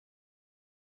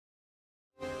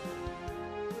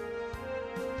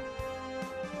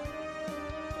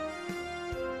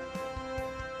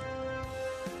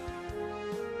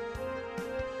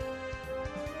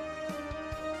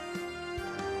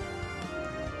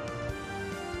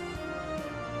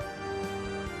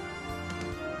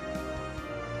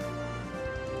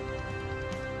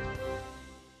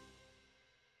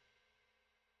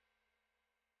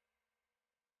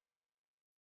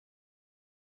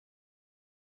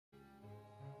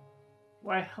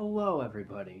Why, hello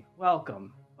everybody.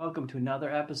 Welcome to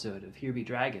another episode of Here Be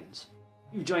Dragons.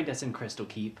 You've joined us in Crystal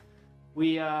Keep.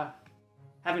 We,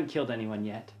 haven't killed anyone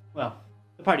yet. Well,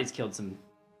 the party's killed some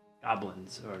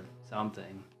goblins or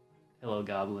something. Hello,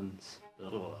 goblins.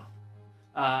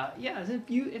 Yeah,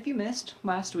 if you missed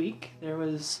last week, there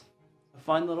was a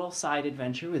fun little side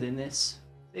adventure within this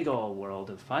big ol'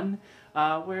 world of fun,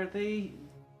 where I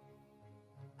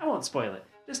won't spoil it.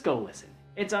 Just go listen.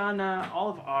 It's on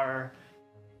all of our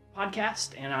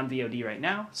podcast and on VOD right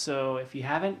now. So if you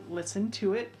haven't listened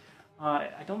to it,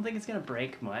 I don't think it's gonna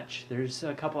break much. There's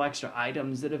a couple extra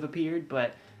items that have appeared,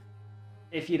 but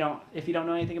if you don't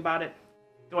know anything about it,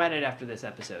 go at it after this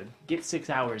episode. Get 6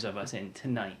 hours of us in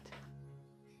tonight.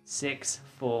 6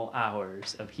 full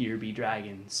hours of Here Be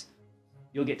Dragons.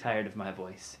 You'll get tired of my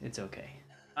voice. It's okay.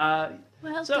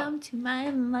 Welcome to my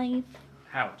life.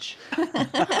 Ouch.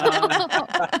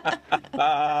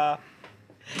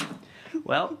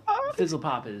 Well,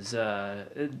 Fizzlepop is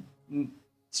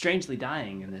strangely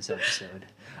dying in this episode.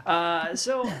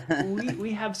 So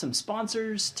we have some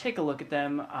sponsors. Take a look at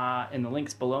them in the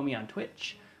links below me on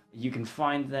Twitch. You can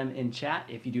find them in chat.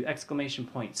 If you do !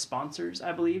 sponsors,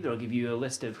 I believe, it'll give you a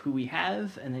list of who we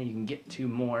have, and then you can get to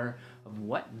more of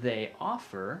what they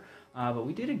offer. But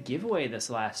we did a giveaway this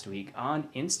last week on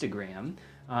Instagram.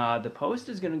 The post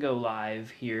is going to go live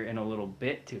here in a little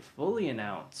bit to fully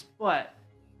announce, but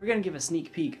we're going to give a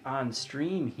sneak peek on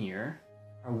stream here.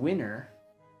 Our winner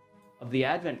of the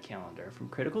Advent Calendar from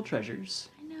Critical Treasures.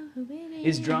 I know who it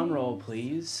is. Drum roll,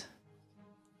 please.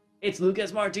 It's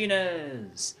Lucas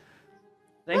Martinez.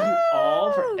 Thank you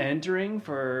all for entering,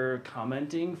 for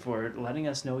commenting, for letting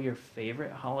us know your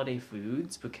favorite holiday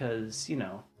foods, because,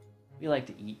 we like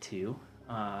to eat too.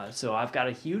 So I've got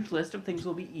a huge list of things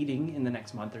we'll be eating in the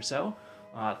next month or so.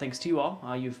 Thanks to you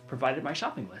all, you've provided my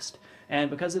shopping list. And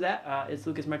because of that, it's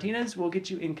Lucas Martinez. We'll get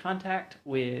you in contact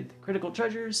with Critical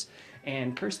Treasures,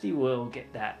 and Kirsty will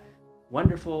get that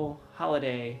wonderful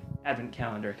holiday advent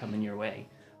calendar coming your way.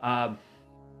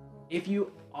 If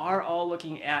you are all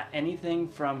looking at anything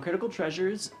from Critical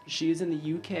Treasures, she's in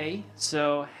the UK,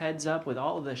 so heads up with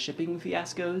all of the shipping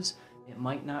fiascos. It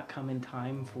might not come in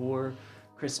time for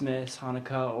Christmas,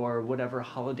 Hanukkah, or whatever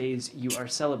holidays you are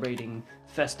celebrating,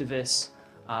 Festivus,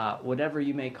 whatever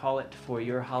you may call it for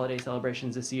your holiday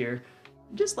celebrations this year.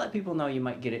 Just let people know you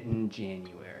might get it in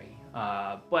January.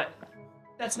 But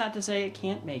that's not to say it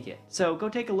can't make it. So go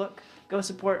take a look, go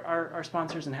support our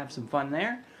sponsors and have some fun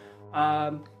there.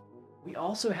 We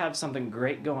also have something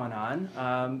great going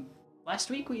on. Last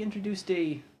week we introduced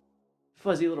a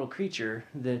fuzzy little creature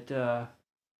that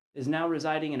is now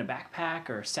residing in a backpack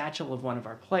or satchel of one of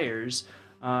our players.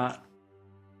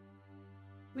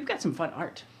 We've got some fun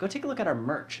art. Go take a look at our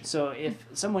merch. So if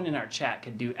someone in our chat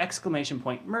could do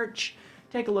 !merch,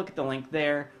 take a look at the link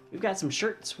there. We've got some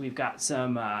shirts. We've got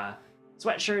some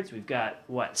sweatshirts. We've got,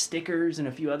 stickers and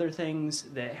a few other things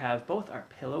that have both our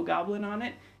pillow goblin on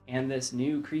it and this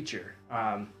new creature.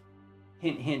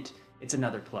 Hint, hint, it's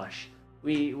another plush.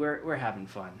 We're having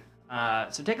fun.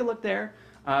 So take a look there.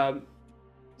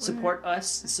 Support us,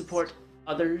 support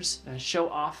others, show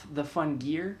off the fun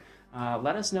gear.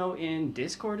 Let us know in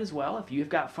Discord as well if you've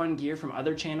got fun gear from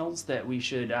other channels that we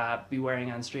should be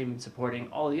wearing on stream and supporting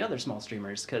all the other small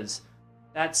streamers, because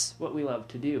that's what we love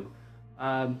to do.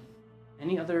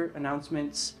 Any other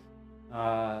announcements,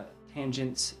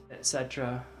 tangents,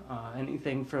 etc.?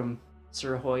 Anything from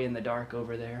Sir Hoy in the dark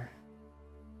over there?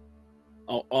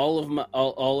 All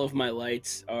of my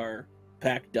lights are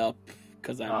packed up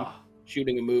because I'm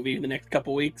shooting a movie in the next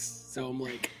couple weeks, so I'm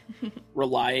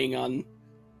relying on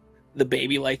the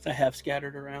baby lights I have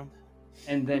scattered around.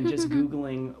 And then just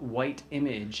Googling white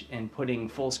image and putting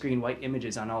full screen white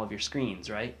images on all of your screens,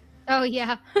 right? Oh,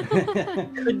 yeah.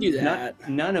 Could do that.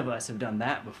 None of us have done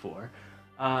that before.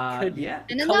 Yeah.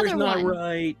 And color's another not one.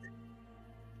 right.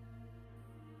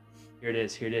 Here it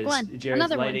is. One.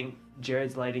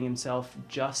 Jared's lighting himself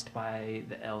just by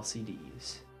the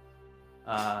LCDs.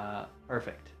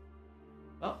 Perfect.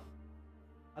 Well,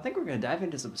 I think we're going to dive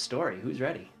into some story. Who's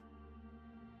ready?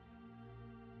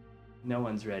 No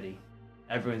one's ready.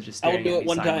 Everyone's just staring I'll do at it me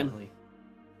one silently.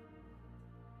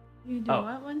 You do Oh.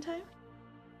 what one time?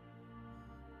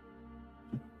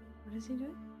 What is he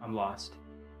doing? I'm lost.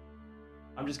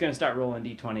 I'm just going to start rolling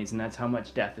d20s, and that's how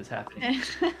much death is happening.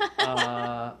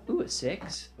 Ooh, a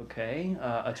 6. Okay.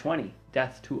 A 20.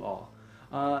 Death to all.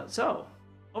 So,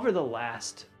 over the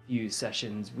last few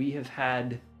sessions, we have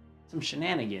had some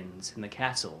shenanigans in the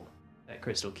castle at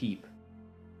Crystal Keep.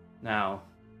 Now,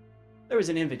 there was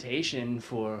an invitation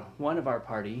for one of our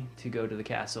party to go to the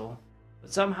castle, but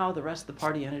somehow the rest of the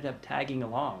party ended up tagging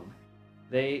along.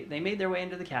 They made their way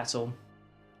into the castle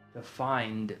to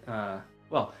find,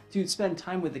 to spend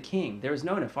time with the king. There was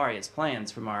no nefarious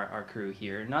plans from our crew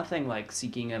here. Nothing like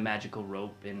seeking a magical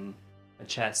rope in a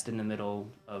chest in the middle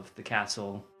of the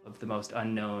castle of the most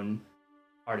unknown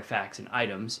artifacts and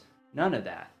items. None of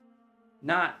that.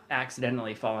 Not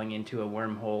accidentally falling into a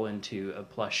wormhole into a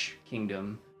plush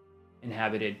kingdom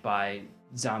inhabited by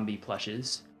zombie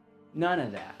plushes. None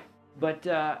of that. But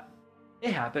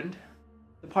it happened.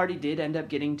 The party did end up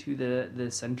getting to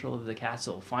the central of the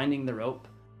castle, finding the rope,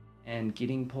 and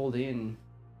getting pulled in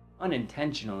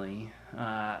unintentionally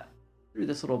through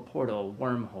this little portal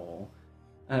wormhole.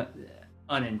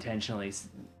 Unintentionally.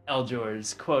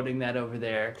 Eljor's quoting that over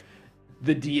there.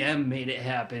 The DM made it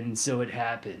happen, so it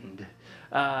happened.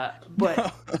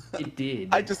 But it did.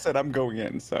 I just said I'm going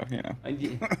in, so, you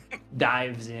know.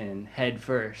 Dives in head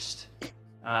first.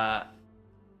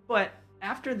 But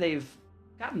after they've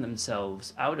gotten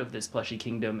themselves out of this plushy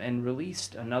kingdom and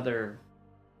released another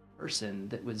person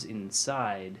that was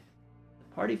inside,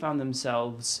 the party found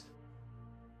themselves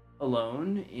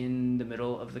alone in the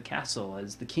middle of the castle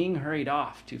as the king hurried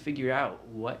off to figure out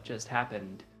what just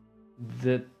happened.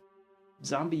 The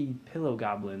zombie pillow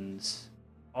goblins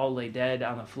all lay dead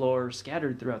on the floor,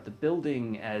 scattered throughout the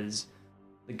building as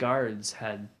the guards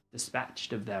had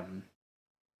dispatched of them.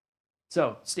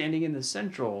 So, standing in the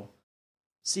central,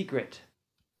 secret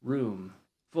room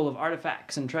full of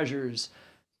artifacts and treasures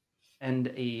and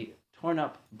a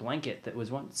torn-up blanket that was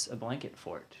once a blanket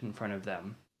fort in front of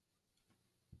them.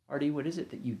 Artie, what is it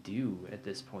that you do at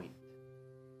this point?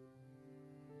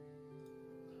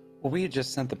 Well, we had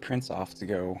just sent the prince off to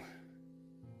go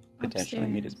potentially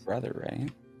meet his brother, right?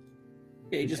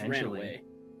 Yeah, he just ran away.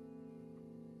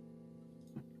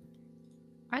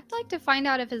 I'd like to find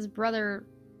out if his brother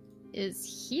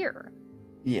is here.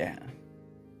 Yeah.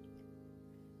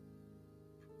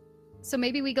 So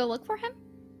maybe we go look for him?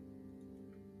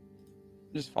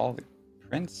 Just follow the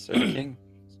prince or the king.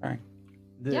 Sorry.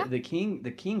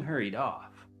 The king hurried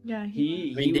off. Yeah.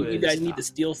 Didn't you guys need to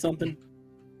steal something?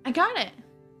 I got it.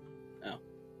 Oh.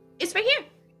 It's right here.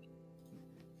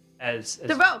 As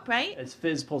The rope, right? As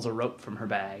Fizz pulls a rope from her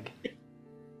bag.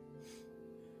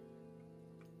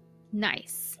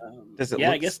 Nice. Does it look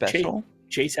I guess special?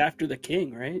 Chase after the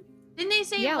king, right? Didn't they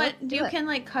say Yeah, what let's do you it. can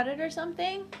like cut it or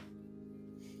something?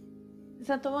 Is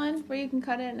that the one where you can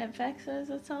cut it and it fixes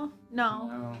itself? No.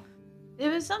 No. It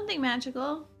was something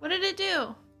magical. What did it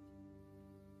do?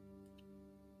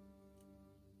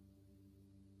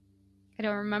 I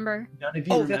don't remember. None of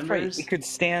you Oh, that's right. remembers? It could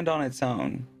stand on its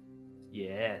own.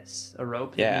 Yes, a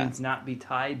rope that Yeah. needs not be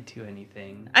tied to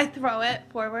anything. I throw it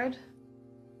forward.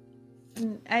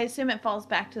 And I assume it falls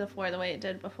back to the floor the way it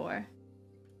did before.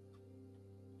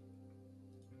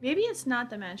 Maybe it's not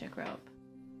the magic rope.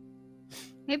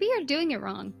 Maybe you're doing it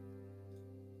wrong.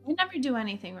 I never do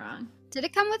anything wrong. Did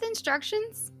it come with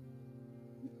instructions?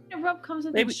 The rope comes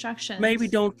with Maybe- instructions. Maybe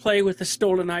don't play with a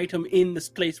stolen item in this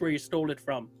place where you stole it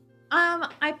from.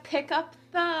 I pick up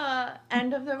the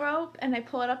end of the rope and I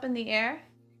pull it up in the air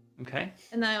Okay.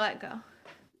 and then I let go.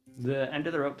 The end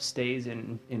of the rope stays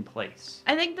in place.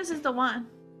 I think this is the one.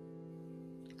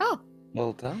 Oh,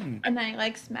 Well done. And then I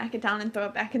like smack it down and throw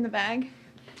it back in the bag.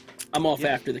 I'm off Yeah.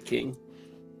 after the king.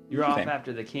 You're off Same.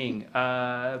 after the king.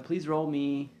 Please roll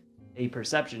me a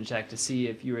perception check to see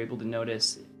if you were able to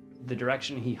notice the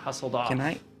direction he hustled off. Can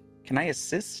I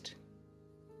assist?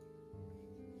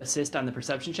 Assist on the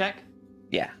perception check?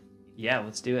 Yeah. Yeah,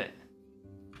 let's do it.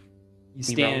 You He rolls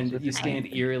stand with you the stand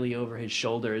strength. eerily over his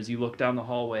shoulder as you look down the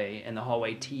hallway, and the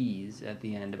hallway tees at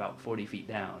the end about 40 feet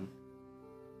down.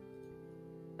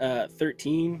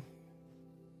 13.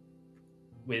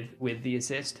 With the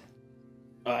assist?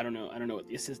 Oh, I don't know. I don't know what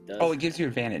the assist does. Oh, it gives you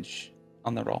advantage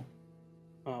on the roll.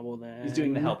 Oh, well then. He's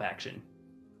doing the help action.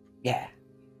 Yeah.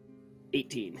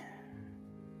 18.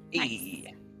 Nice.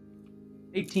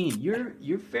 18.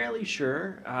 You're fairly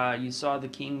sure you saw the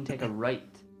king take a right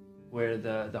where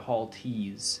the hall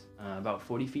tees, about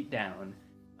 40 feet down.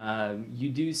 You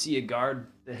do see a guard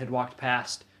that had walked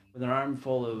past with an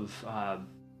armful of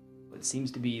what seems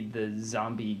to be the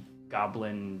zombie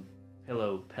goblin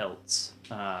pillow pelts.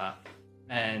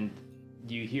 And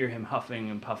you hear him huffing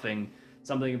and puffing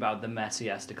something about the mess he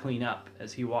has to clean up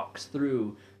as he walks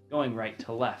through, going right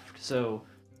to left. So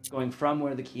going from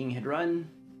where the king had run,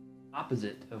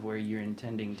 opposite of where you're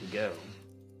intending to go.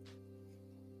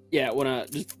 Yeah, I want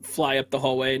to just fly up the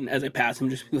hallway, and as I pass him,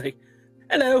 just be like,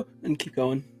 hello, and keep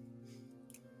going.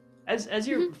 As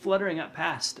you're fluttering up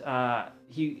past,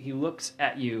 he looks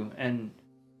at you and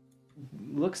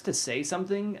looks to say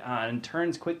something and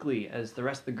turns quickly as the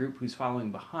rest of the group who's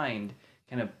following behind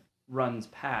kind of runs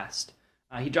past.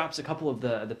 He drops a couple of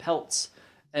the pelts,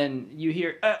 and you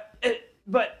hear,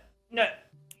 but no,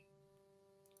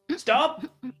 stop!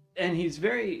 And he's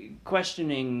very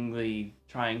questioningly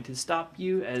trying to stop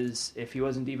you, as if he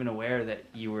wasn't even aware that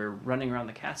you were running around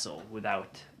the castle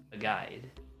without a guide.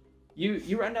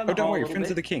 You run down the hall. Oh, don't worry, a little friends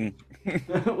bit. of the king.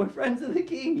 We're friends of the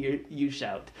king, you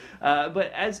shout.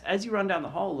 But as you run down the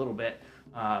hall a little bit,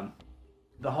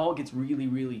 the hall gets really,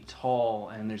 really tall,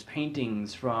 and there's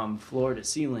paintings from floor to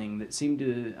ceiling that seem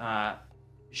to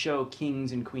show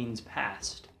kings and queens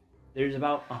past. There's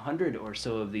about 100 or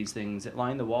so of these things that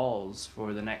line the walls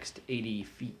for the next 80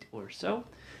 feet or so.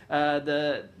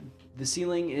 The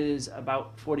ceiling is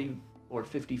about 40 or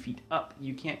 50 feet up.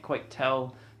 You can't quite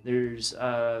tell. There's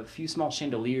a few small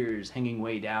chandeliers hanging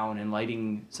way down and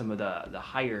lighting some of the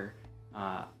higher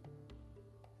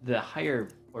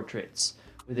portraits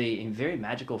with a very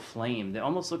magical flame that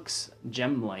almost looks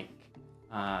gem-like.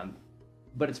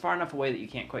 But it's far enough away that you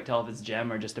can't quite tell if it's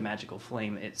gem or just a magical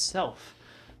flame itself.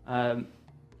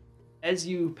 As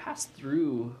you pass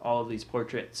through all of these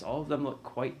portraits, all of them look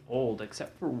quite old,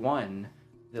 except for one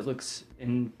that looks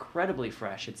incredibly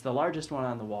fresh. It's the largest one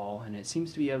on the wall, and it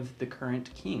seems to be of the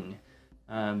current king.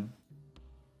 To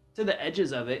the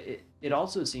edges of it, it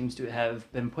also seems to have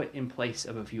been put in place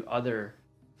of a few other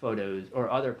photos or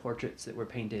other portraits that were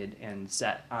painted and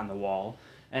set on the wall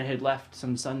and had left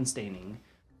some sun staining.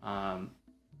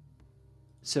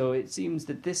 So it seems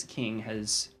that this king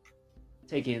has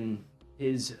taken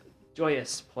his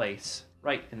joyous place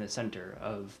right in the center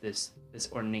of this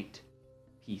ornate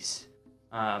piece.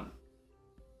 And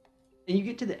you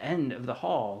get to the end of the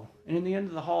hall, and in the end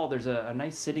of the hall there's a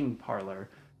nice sitting parlor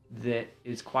that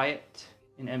is quiet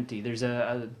and empty. There's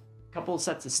a couple of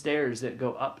sets of stairs that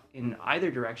go up in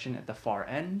either direction at the far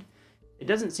end. It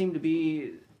doesn't seem to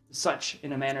be such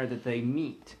in a manner that they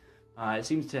meet. It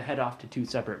seems to head off to two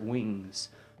separate wings.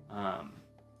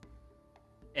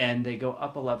 And they go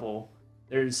up a level.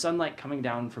 There's sunlight coming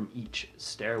down from each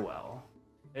stairwell.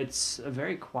 It's a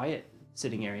very quiet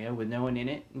sitting area with no one in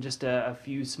it, and just a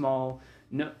few small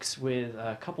nooks with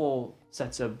a couple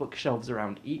sets of bookshelves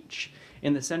around each.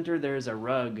 In the center, there's a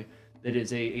rug that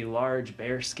is a large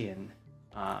bearskin.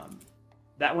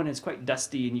 That one is quite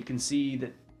dusty, and you can see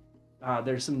that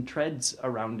there's some treads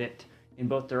around it in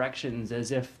both directions,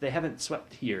 as if they haven't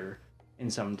swept here in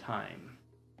some time.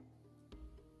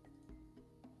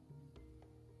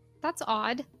 That's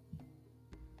odd.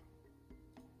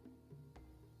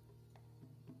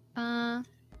 And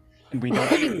we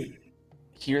don't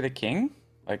hear the king?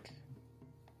 Like...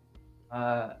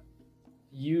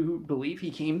 You believe he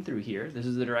came through here. This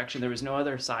is the direction. There was no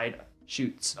other side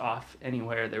chutes off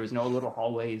anywhere. There was no little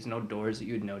hallways, no doors that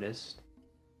you'd noticed.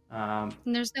 And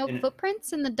there's no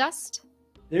footprints in the dust?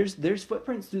 There's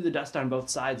footprints through the dust on both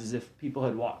sides, as if people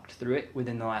had walked through it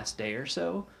within the last day or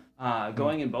so,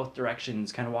 going in both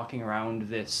directions, kind of walking around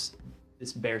this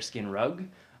bearskin rug.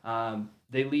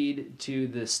 They lead to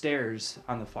the stairs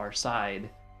on the far side,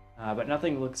 but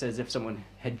nothing looks as if someone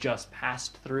had just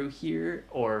passed through here,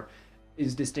 or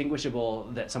is distinguishable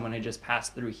that someone had just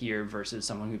passed through here versus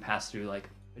someone who passed through like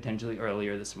potentially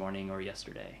earlier this morning or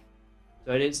yesterday.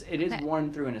 So it is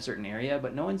worn through in a certain area,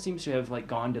 but no one seems to have like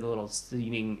gone to the little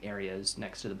seating areas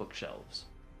next to the bookshelves.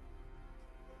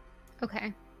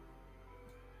 Okay.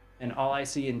 And all I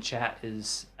see in chat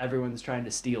is everyone's trying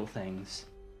to steal things.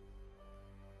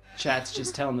 Chat's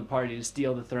just telling the party to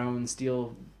steal the throne,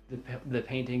 steal the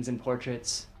paintings and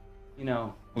portraits. You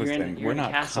know, listen, you're in a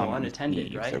not castle unattended,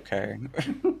 thieves, right? Okay.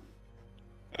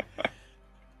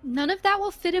 None of that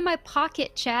will fit in my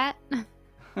pocket, chat.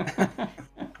 Is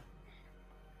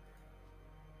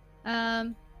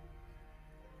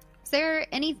there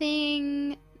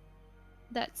anything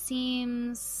that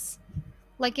seems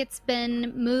like it's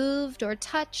been moved or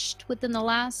touched within the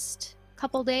last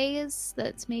couple days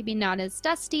that's maybe not as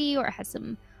dusty or has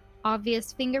some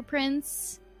obvious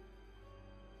fingerprints?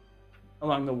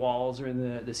 Along the walls or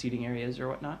in the seating areas or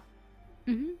whatnot?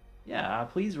 Mm-hmm. Yeah,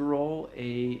 please roll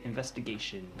a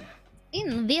investigation.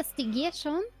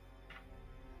 Investigation?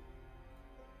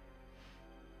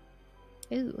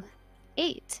 Ooh,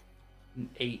 8. An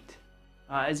 8.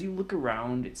 As you look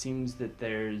around, it seems that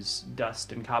there's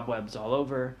dust and cobwebs all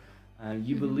over.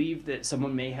 You believe that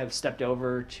someone may have stepped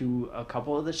over to a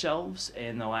couple of the shelves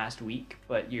in the last week,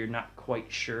 but you're not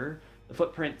quite sure. The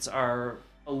footprints are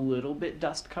a little bit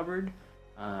dust covered,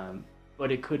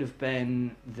 but it could have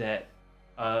been that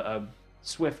a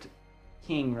swift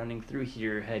king running through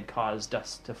here had caused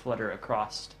dust to flutter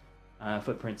across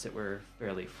footprints that were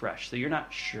fairly fresh. So you're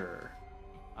not sure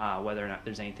whether or not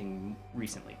there's anything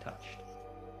recently touched.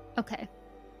 Okay.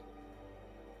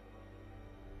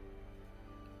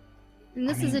 And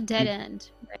this is a dead end,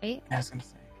 right? I was gonna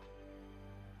say.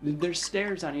 There's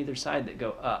stairs on either side that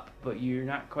go up, but you're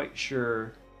not quite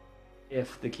sure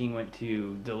if the king went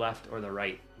to the left or the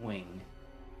right wing.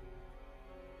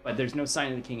 But there's no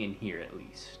sign of the king in here, at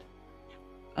least.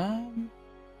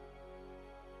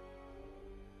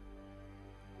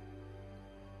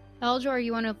 Eldor,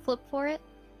 you want to flip for it?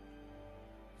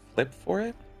 Flip for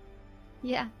it?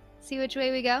 Yeah. See which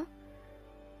way we go?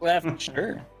 Left.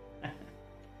 Sure.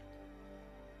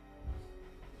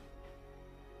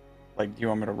 Like, do you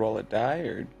want me to roll a die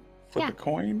or flip Yeah. a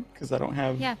coin? Because I don't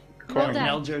have Yeah. a Roll coin. die.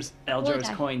 Eldor's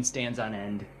die. coin stands on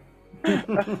end.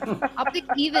 I'll pick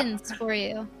evens for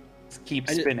you. Just keep I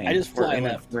just- spinning. I just fly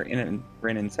left. We're in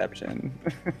Inception.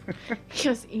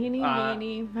 Just eeny,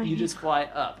 meeny, miny. You just fly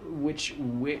up. Which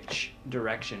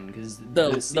direction? Because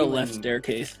The ceiling- left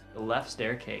staircase. The left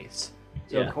staircase.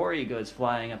 So Yeah. Corey goes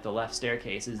flying up the left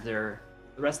staircase. The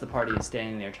rest of the party is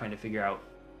standing there trying to figure out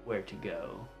where to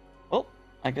go. Well,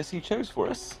 I guess he chose for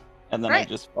us, and then I Right.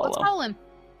 just Let's follow. follow him.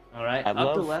 All right, I up the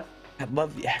love- left. I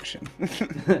love the action.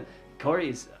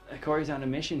 Corey's on a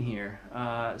mission here.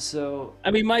 So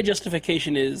I mean, my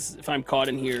justification is if I'm caught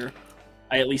in here,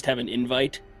 I at least have an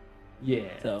invite. yeah,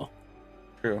 So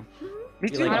True. Me You're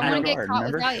too. like, I don't I'm want a to get guard, caught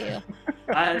remember? without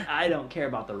you. I don't care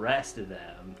about the rest of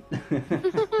them.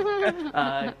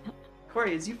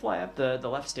 Corey, as you fly up the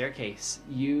left staircase,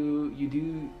 you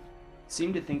do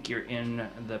seem to think you're in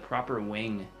the proper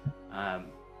wing.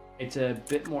 It's a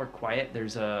bit more quiet.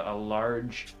 There's a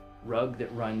large rug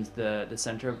that runs the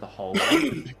center of the hallway.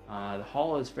 The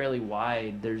hall is fairly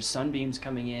wide. There's sunbeams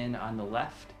coming in on the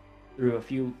left through a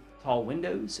few tall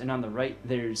windows, and on the right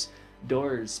there's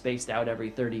doors spaced out every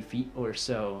 30 feet or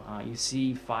so. You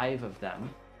see 5 of them.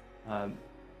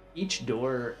 Each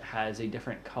door has a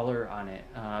different color on it,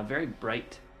 a very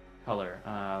bright color,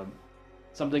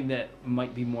 something that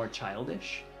might be more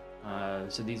childish.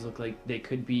 So these look like they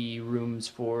could be rooms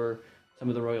for some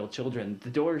of the royal children. The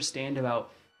doors stand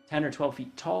about 10 or 12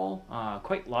 feet tall,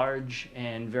 quite large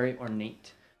and very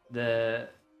ornate. The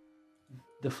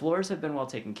floors have been well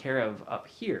taken care of up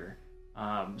here.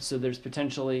 So there's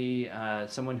potentially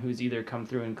someone who's either come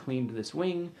through and cleaned this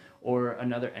wing or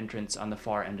another entrance on the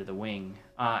far end of the wing.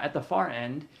 At the far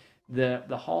end,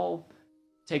 the hall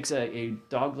takes a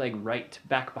dogleg right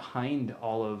back behind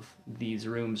all of these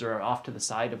rooms, or off to the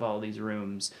side of all these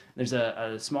rooms. There's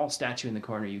a small statue in the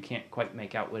corner. You can't quite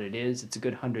make out what it is. It's a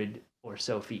good 100 or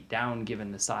so feet down,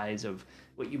 given the size of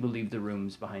what you believe the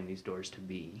rooms behind these doors to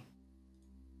be.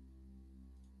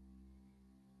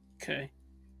 okay.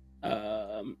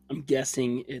 I'm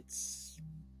guessing it's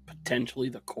potentially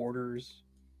the quarters.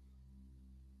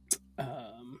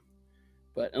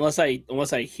 But unless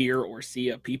I hear or see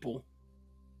a people,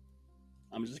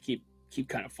 I'm just keep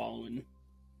kind of following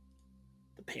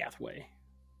the pathway.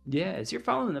 Yeah, as you're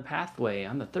following the pathway,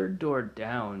 on the third door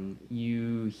down,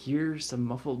 you hear some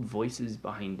muffled voices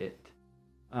behind it.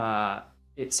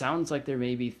 It sounds like there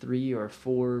may be 3 or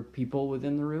 4 people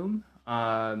within the room,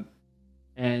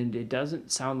 and it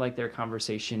doesn't sound like their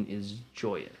conversation is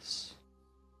joyous.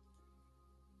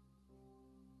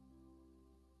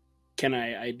 Can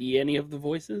I ID any of the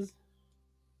voices?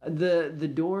 The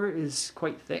door is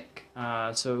quite thick,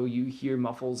 so you hear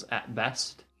muffles at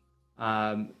best.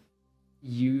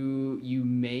 You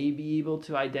may be able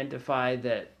to identify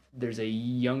that there's a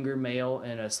younger male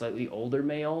and a slightly older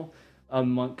male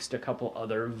amongst a couple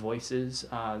other voices.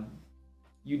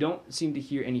 You don't seem to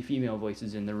hear any female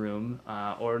voices in the room,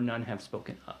 or none have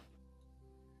spoken up.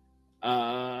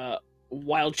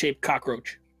 Wild-shaped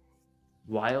cockroach.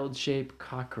 Wild-shaped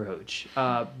cockroach.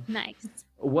 Nice.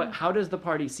 How does the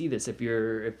party see this? If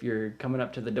you're coming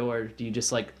up to the door, do you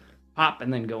just like pop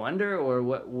and then go under, or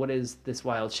what is this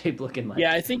wild shape looking like?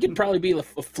 Yeah, I think it'd probably be a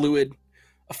fluid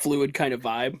kind of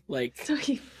vibe. Like So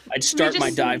I'd start my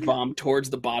just- dive bomb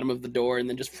towards the bottom of the door and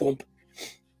then just whoomp.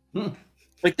 Hmm.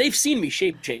 Like they've seen me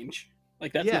shape change.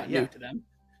 Like that's Yeah, not yeah. new to them.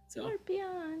 So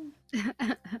Scorpion.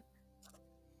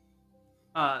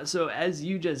 So as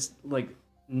you just like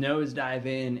nose dive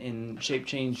in and shape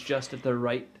change just at the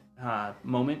right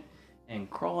moment and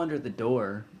crawl under the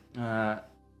door,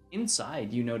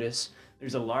 inside you notice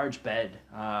there's a large bed.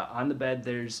 On the bed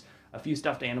there's a few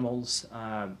stuffed animals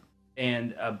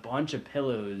and a bunch of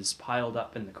pillows piled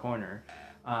up in the corner.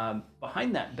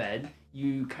 Behind that bed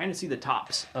you kind of see the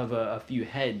tops of a few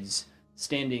heads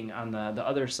standing on the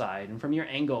other side, and from your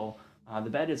angle the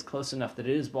bed is close enough that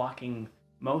it is blocking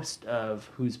most of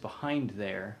who's behind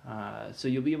there, so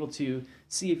you'll be able to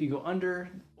see if you go under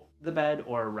the bed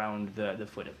or around the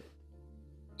foot of it.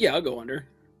 yeah, I'll go under.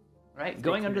 Right,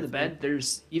 going under the bed,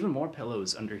 there's even more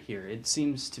pillows under here. It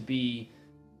seems to be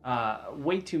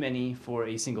Way too many for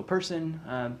a single person,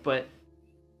 but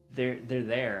they're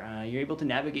there. You're able to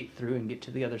navigate through and get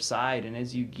to the other side, and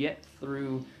as you get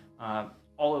through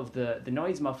all of the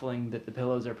noise muffling that the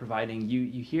pillows are providing,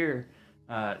 you hear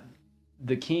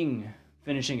the king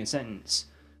finishing a sentence.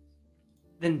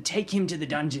 Then take him to the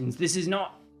dungeons. This is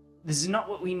not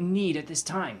what we need at this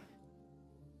time.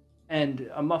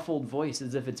 And a muffled voice,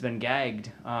 as if it's been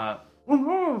gagged. And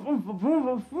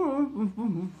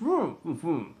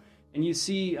you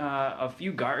see a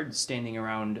few guards standing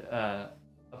around a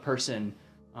person.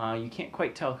 You can't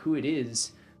quite tell who it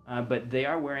is, but they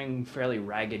are wearing fairly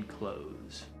ragged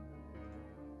clothes.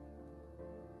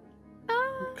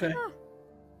 Okay.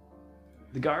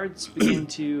 The guards begin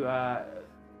to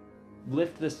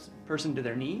lift this person to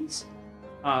their knees,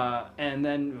 and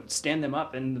then stand them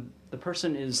up, and the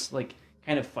person is like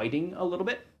kind of fighting a little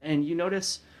bit, and you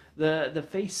notice the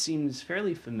face seems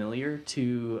fairly familiar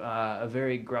to a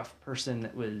very gruff person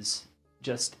that was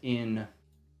just in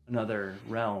another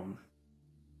realm.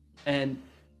 And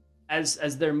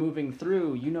as they're moving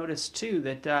through, you notice too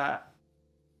that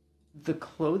the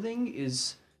clothing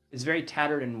is very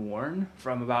tattered and worn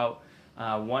from about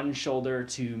one shoulder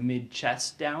to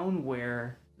mid-chest down,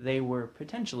 where they were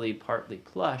potentially partly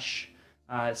plush.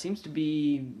 It seems to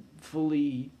be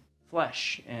fully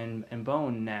flesh and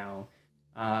bone now.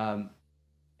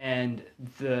 And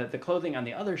the clothing on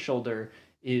the other shoulder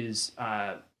is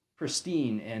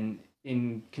pristine and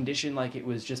in condition like it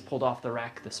was just pulled off the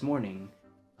rack this morning.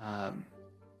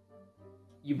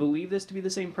 You believe this to be the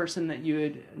same person that you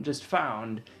had just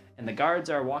found, and the guards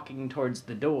are walking towards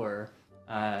the door,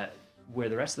 where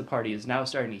the rest of the party is now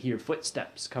starting to hear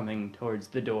footsteps coming towards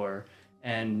the door,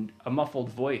 and a muffled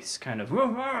voice kind of,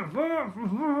 and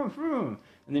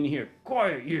then you hear,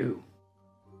 "Quiet, you!"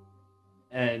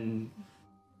 And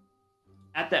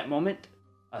at that moment,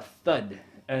 a thud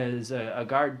as a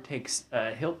guard takes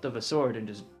a hilt of a sword and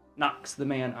just knocks the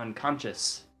man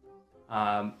unconscious.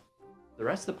 The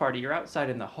rest of the party, you're outside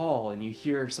in the hall, and you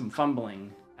hear some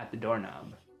fumbling at the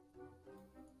doorknob.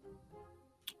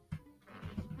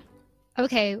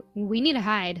 Okay, we need to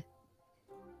hide.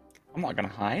 I'm not gonna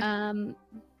hide.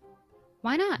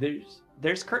 Why not?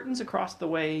 There's curtains across the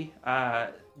way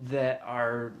that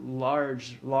are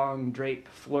large, long drape,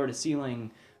 floor to ceiling.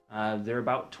 They're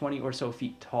about 20 or so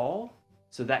feet tall,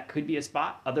 so that could be a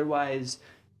spot. Otherwise,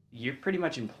 you're pretty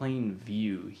much in plain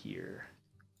view here.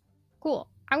 Cool.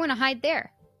 I want to hide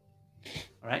there.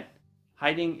 All right,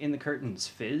 hiding in the curtains.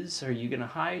 Fizz, are you gonna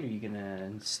hide? Are you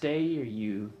gonna stay? Are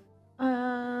you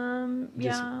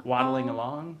just waddling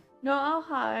along? No, I'll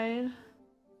hide.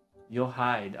 You'll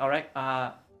hide. All right.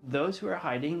 Those who are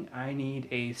hiding, I need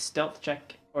a stealth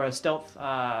check or a stealth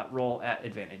roll at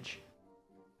advantage.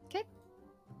 Okay.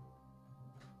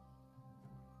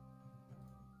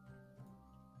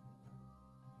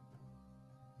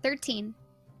 $13.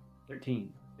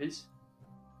 13. Fizz?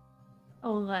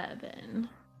 11.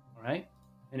 All right.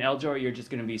 And Eljor, you're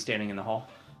just going to be standing in the hall.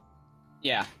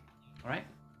 Yeah. All right.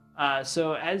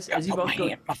 So as you put both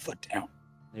go, my foot down.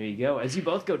 there you go. As you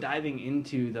both go diving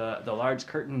into the large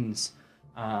curtains,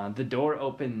 the door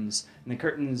opens and the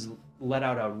curtains let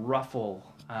out a ruffle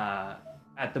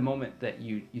at the moment that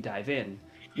you dive in.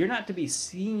 You're not to be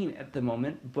seen at the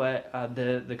moment, but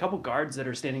the couple guards that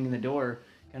are standing in the door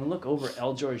kind of look over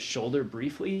Eljor's shoulder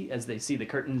briefly as they see the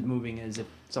curtains moving as if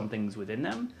something's within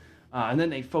them, and then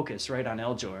they focus right on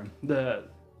Eljor.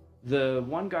 The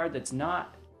one guard that's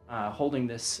not holding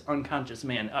this unconscious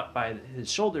man up by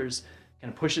his shoulders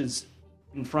kind of pushes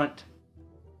in front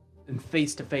and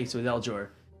face to face with Eljor.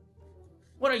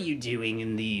 What are you doing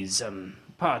in these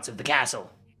parts of the castle?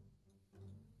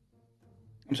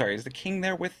 I'm sorry, is the king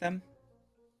there with them?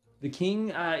 The king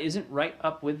isn't right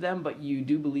up with them, but you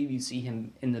do believe you see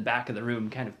him in the back of the room,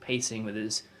 kind of pacing with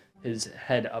his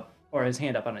head up, or his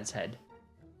hand up on his head.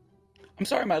 I'm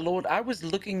sorry, my lord. I was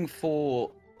looking for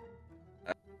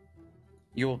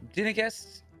your dinner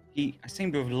guest. I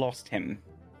seem to have lost him.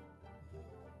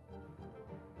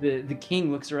 The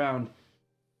king looks around.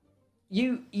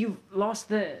 You've lost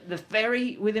the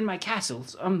fairy within my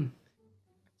castles. I'm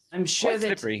sure Quite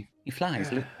that slippery. He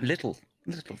flies. Little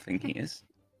thing he is.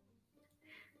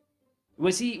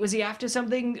 Was he after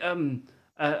something?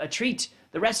 A treat,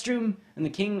 the restroom? And the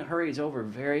king hurries over,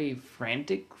 very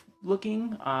frantic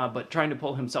looking, but trying to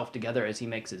pull himself together as he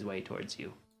makes his way towards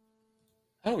you.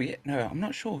 Oh yeah, no, I'm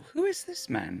not sure. Who is this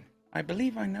man? I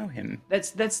believe I know him.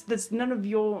 That's none of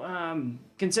your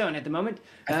concern at the moment.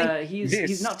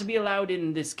 He's not to be allowed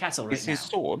in this castle right now. Is his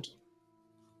sword?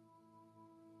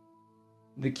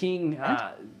 The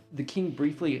king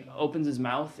briefly opens his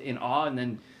mouth in awe and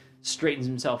then straightens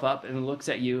himself up and looks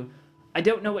at you. I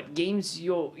don't know what games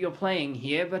you're playing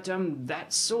here, but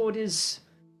that sword is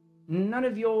none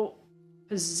of your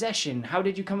possession. How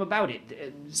did you come about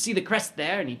it? See the crest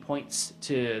there? And he points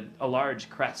to a large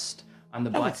crest on the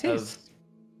butt of...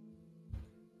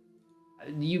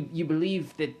 You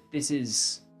believe that this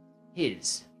is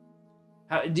his?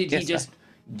 How did he just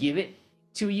give it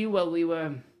to you while we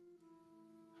were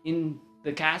in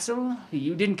the castle?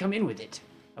 You didn't come in with it.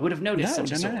 I would have noticed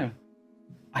such a sword. No.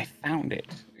 I found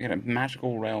it in a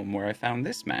magical realm where I found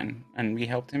this man, and we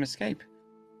helped him escape.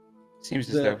 Seems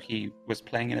as though he was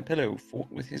playing in a pillow, fought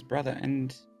with his brother,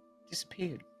 and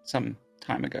disappeared some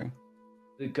time ago.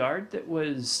 The guard that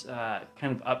was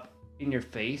kind of up in your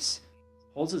face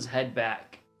holds his head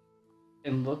back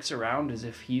and looks around as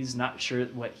if he's not sure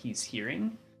what he's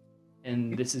hearing.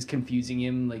 And this is confusing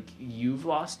him, like you've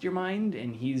lost your mind,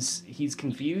 and he's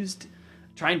confused,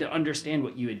 trying to understand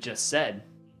what you had just said.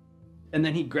 And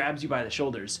then he grabs you by the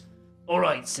shoulders. All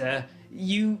right, sir,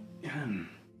 you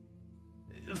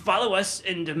follow us,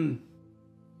 and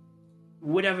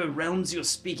whatever realms you're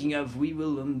speaking of, we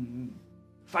will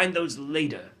find those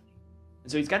later.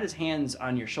 And so he's got his hands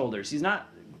on your shoulders. He's not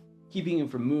keeping you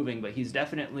from moving, but he's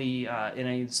definitely, in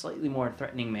a slightly more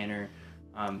threatening manner,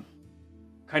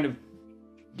 kind of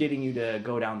getting you to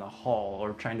go down the hall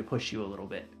or trying to push you a little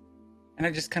bit. And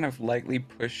I just kind of lightly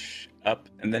push up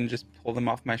and then just pull them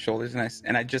off my shoulders,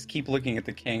 and I just keep looking at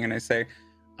the king, and I say,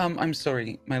 I'm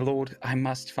sorry, my lord, I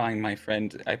must find my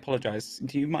friend. I apologize.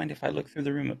 Do you mind if I look through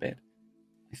the room a bit?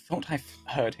 I thought I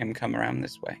heard him come around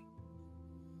this way.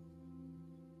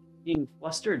 Being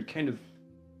flustered, kind of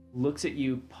looks at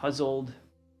you, puzzled,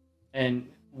 and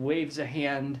waves a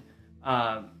hand,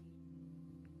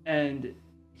 and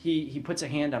he puts a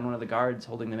hand on one of the guards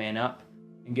holding the man up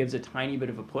and gives a tiny bit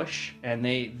of a push, and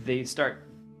they start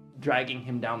dragging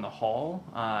him down the hall,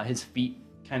 his feet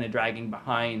kind of dragging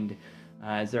behind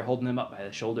as they're holding him up by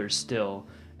the shoulders still,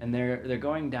 and they're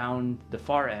going down the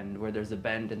far end where there's a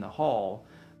bend in the hall.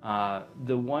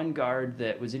 The one guard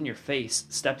that was in your face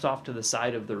steps off to the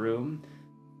side of the room,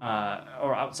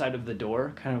 or outside of the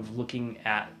door, kind of looking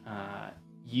at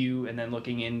you and then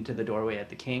looking into the doorway at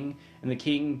the king, and the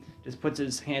king just puts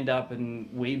his hand up and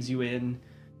waves you in,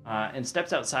 and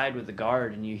steps outside with the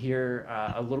guard, and you hear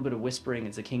a little bit of whispering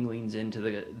as the king leans into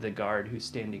the guard who's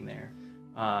standing there,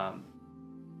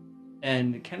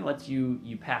 and kind of lets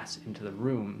you pass into the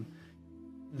room.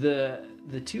 The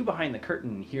two behind the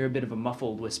curtain hear a bit of a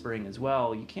muffled whispering as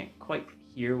well. You can't quite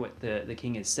hear what the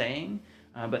king is saying,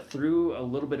 but through a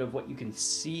little bit of what you can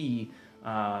see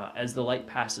as the light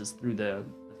passes through the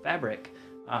fabric,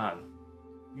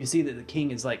 you see that the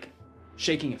king is like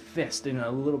shaking a fist and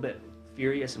a little bit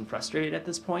furious and frustrated at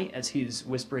this point as he's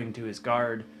whispering to his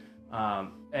guard,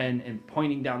 and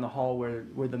pointing down the hall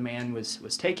where the man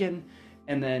was taken,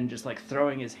 and then just like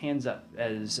throwing his hands up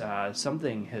as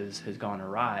something has gone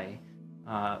awry.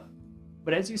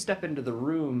 But as you step into the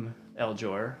room,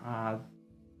 Eljor,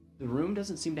 the room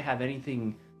doesn't seem to have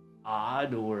anything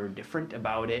odd or different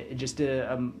about it. It's just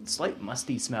a slight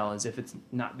musty smell, as if it's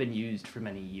not been used for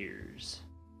many years.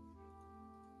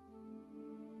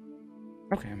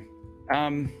 Okay.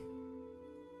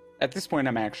 At this point,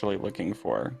 I'm actually looking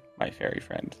for my fairy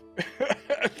friend.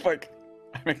 Like,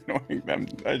 I'm ignoring them.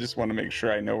 I just want to make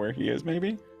sure I know where he is,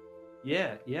 maybe?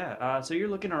 Yeah. So you're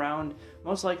looking around,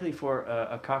 most likely for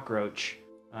a cockroach.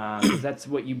 That's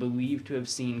what you believe to have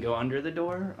seen go under the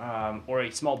door, or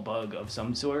a small bug of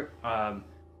some sort.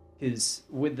 Because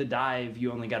with the dive,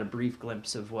 you only got a brief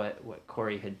glimpse of what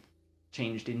Corey had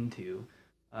changed into.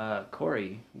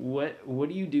 Corey, what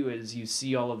do you do as you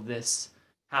see all of this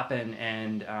happen,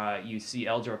 and you see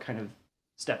Eljor kind of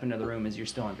step into the room as you're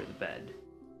still under the bed?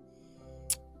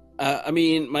 I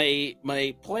mean,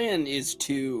 my plan is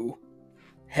to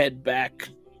head back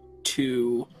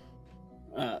to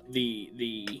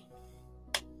the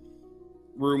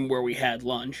room where we had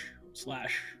lunch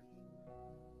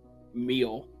 /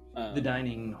 meal. The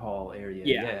dining hall area.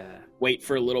 Yeah. Wait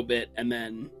for a little bit, and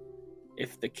then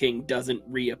if the king doesn't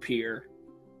reappear,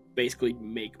 basically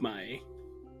make my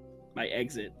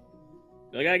exit.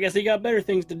 Like, I guess he got better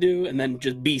things to do, and then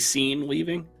just be seen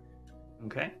leaving.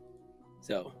 Okay.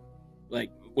 So, like,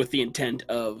 with the intent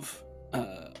of,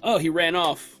 oh, he ran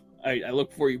off. I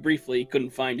looked for you briefly,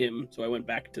 couldn't find him, so I went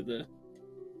back to the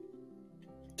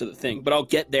thing. But I'll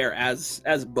get there as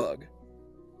a bug.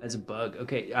 As a bug.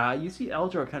 Okay, you see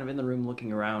Eljor kind of in the room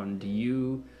looking around. Do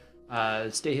you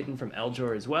stay hidden from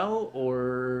Eljor as well,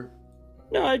 or...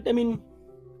 No, I mean,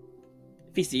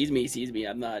 if he sees me, he sees me.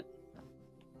 I'm not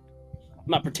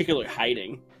particularly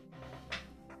hiding.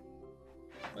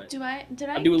 Did I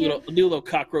I'll do a little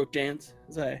cockroach dance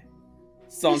as I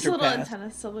just saunter little past.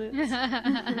 antenna salutes?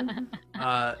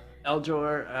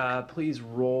 Eldor, please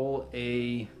roll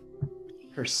a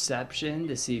perception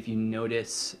to see if you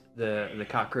notice the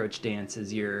cockroach dance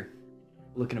as you're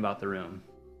looking about the room.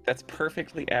 That's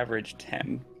perfectly average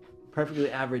 10.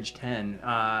 Perfectly average 10.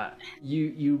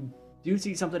 You do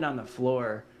see something on the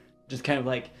floor, just kind of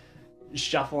like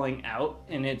shuffling out,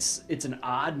 and it's an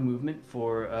odd movement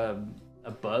for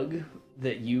a bug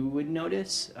that you would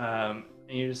notice, and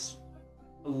you're just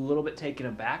a little bit taken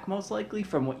aback, most likely,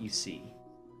 from what you see.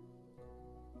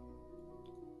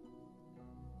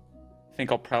 I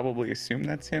think I'll probably assume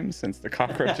that's him since the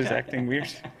cockroach is acting weird.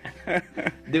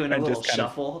 Doing a And little just kind of-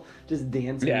 shuffle, just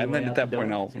dancing. Yeah, his and way then out at that the point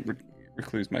door. I'll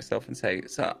recluse myself and say,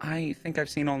 "So I think I've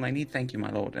seen all I need. Thank you,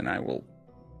 my lord," and I will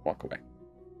walk away.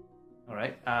 All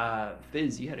right,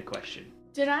 Fizz, you had a question.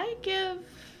 Did I give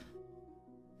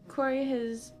Corey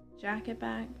his jacket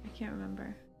back? I can't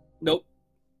remember. Nope.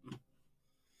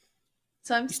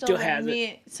 So I'm He still still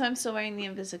wearing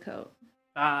has the Invisicoat.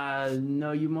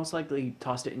 No, you most likely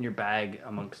tossed it in your bag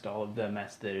amongst all of the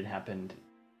mess that had happened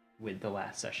with the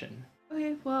last session.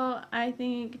 Okay, well, I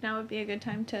think now would be a good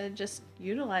time to just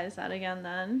utilize that again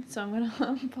then. So I'm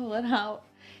gonna pull it out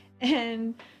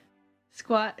and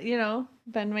squat,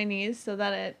 bend my knees so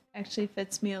that it actually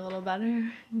fits me a little better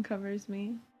and covers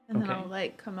me. And then Okay.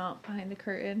 I'll come out behind the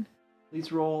curtain.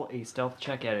 Please roll a stealth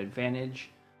check at advantage,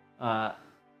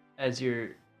 as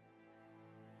you're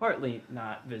partly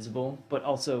not visible, but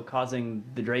also causing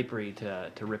the drapery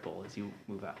to ripple as you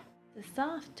move out. The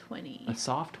soft 20. A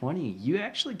soft 20. You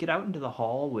actually get out into the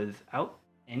hall without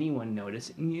anyone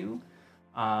noticing you.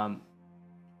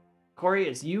 Corey,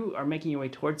 as you are making your way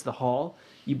towards the hall,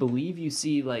 you believe you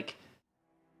see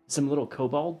some little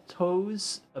kobold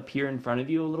toes appear in front of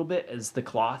you a little bit as the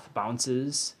cloth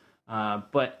bounces,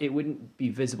 but it wouldn't be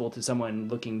visible to someone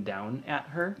looking down at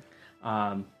her.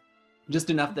 Just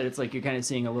enough that it's like you're kind of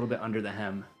seeing a little bit under the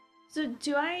hem. So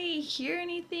do I hear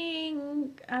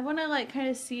anything? I want to kind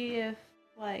of see if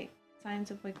signs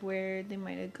of where they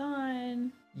might have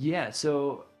gone. Yeah,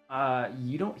 so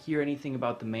you don't hear anything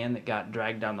about the man that got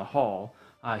dragged down the hall.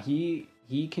 He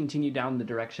continued down the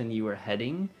direction you were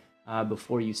heading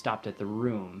before you stopped at the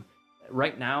room.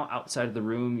 Right now, outside of the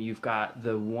room, you've got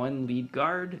the one lead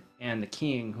guard and the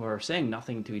king who are saying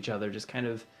nothing to each other, just kind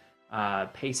of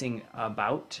pacing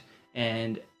about.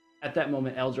 And at that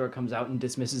moment, Eldor comes out and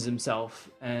dismisses himself.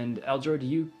 And Eldor, do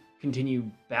you continue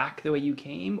back the way you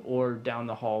came or down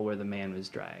the hall where the man was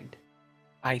dragged?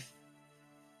 I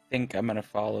think I'm gonna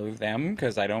follow them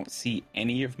because I don't see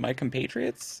any of my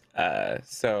compatriots.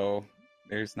 So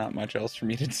there's not much else for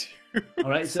me to do. All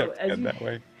right, so except head that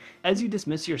way. as you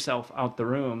dismiss yourself out the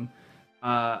room,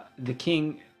 the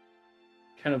king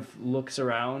kind of looks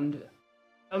around.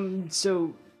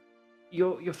 So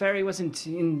your fairy wasn't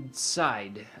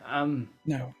inside.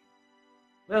 No.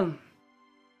 Well,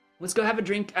 let's go have a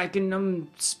drink. I can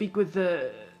speak with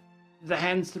the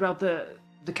hands throughout the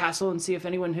castle and see if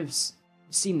anyone has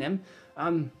seen them.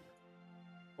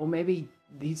 Or maybe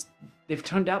they've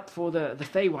turned up for the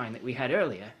Fey wine that we had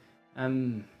earlier.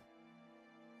 Who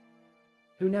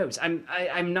knows?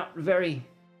 I'm not very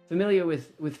familiar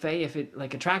with Fey, if it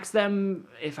attracts them,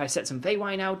 if I set some Fey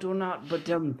wine out or not, but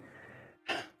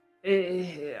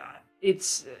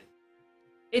it's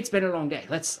been a long day.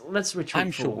 Let's retreat. I'm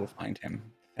sure we'll find him.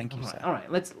 Thank you, sir. All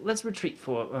right. Let's retreat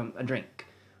for a drink.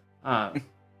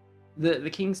 The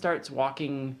king starts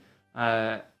walking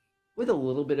with a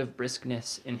little bit of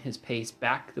briskness in his pace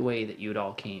back the way that you'd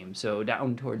all came, so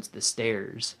down towards the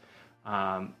stairs,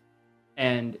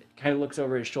 and kind of looks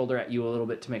over his shoulder at you a little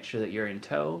bit to make sure that you're in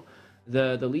tow.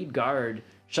 The lead guard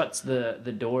shuts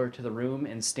the door to the room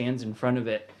and stands in front of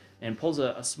it and pulls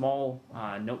a small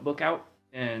notebook out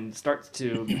and starts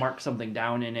to mark something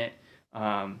down in it.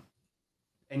 And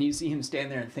you see him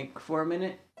stand there and think for a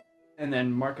minute, and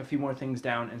then mark a few more things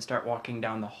down and start walking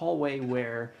down the hallway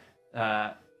where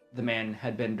the man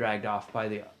had been dragged off by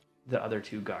the other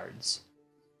two guards.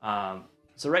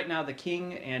 So right now the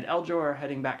king and Eldor are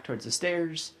heading back towards the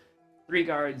stairs. 3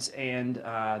 guards and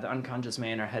the unconscious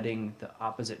man are heading the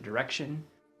opposite direction.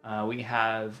 We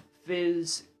have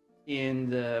Fizz in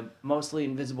the mostly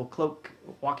invisible cloak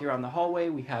walking around the hallway.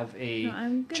 We have a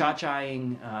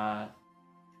cha-chaing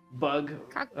bug,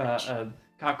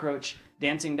 cockroach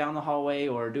dancing down the hallway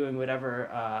or doing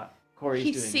whatever Corey's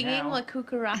doing now. He's singing La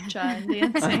Cucaracha and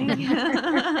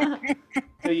dancing.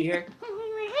 So you hear?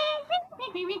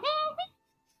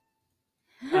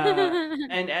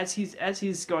 And as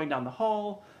he's going down the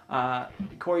hall,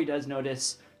 Corey does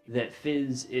notice that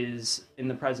Fizz is in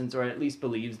the presence, or at least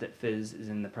believes that Fizz is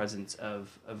in the presence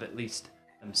of at least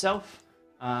himself,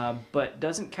 but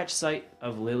doesn't catch sight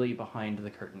of Lily behind the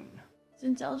curtain.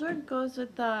 Since Eldred goes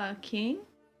with the king,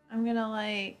 I'm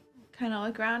gonna kind of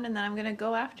look around, and then I'm gonna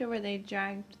go after where they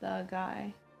dragged the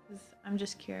guy. 'Cause I'm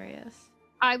just curious.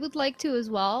 I would like to as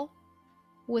well,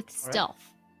 with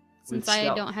stealth, since I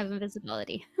stealth. don't have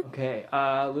invisibility. Okay,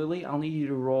 Lily, I'll need you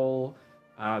to roll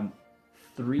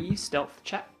 3 stealth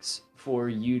checks for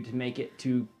you to make it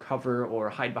to cover or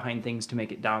hide behind things to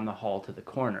make it down the hall to the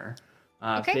corner.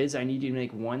 Okay. Fizz, I need you to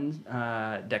make 1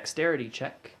 dexterity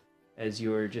check as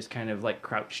you're just kind of like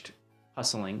crouched,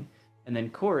 hustling. And then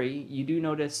Corey, you do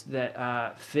notice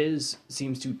that Fizz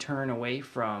seems to turn away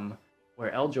from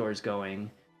where Eljor's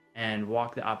going and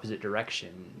walk the opposite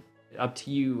direction. Up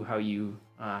to you how you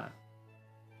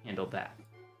handled that.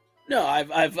 No,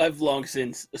 I've long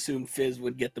since assumed Fizz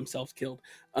would get themselves killed.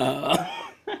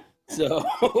 So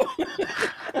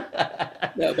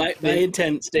no, my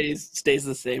intent stays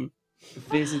the same.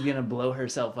 Fizz is gonna blow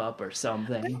herself up or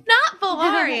something. Not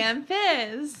Valarian,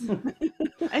 Fizz.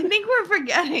 I think we're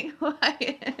forgetting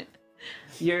Wyatt.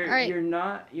 You're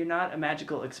not a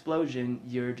magical explosion.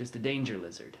 You're just a danger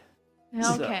lizard.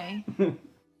 Okay. So.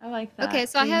 I like that. Okay,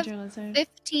 so I have Danger lizard.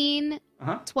 15,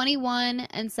 Uh-huh. 21,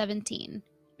 and 17.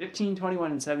 15,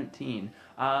 21, and 17.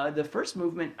 The first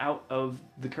movement out of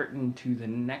the curtain to the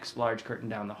next large curtain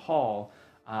down the hall,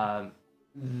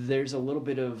 there's a little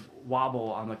bit of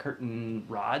wobble on the curtain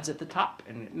rods at the top,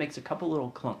 and it makes a couple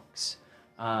little clunks.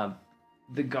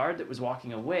 The guard that was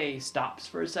walking away stops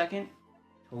for a second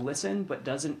to listen, but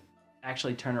doesn't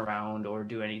actually turn around or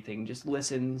do anything, just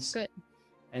listens. Good.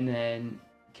 And then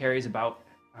carries about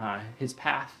his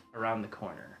path around the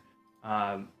corner.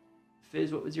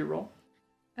 Fizz, what was your roll?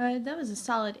 That was a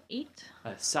solid 8.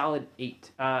 A solid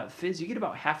 8. Fizz, you get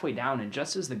about halfway down, and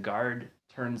just as the guard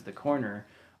turns the corner,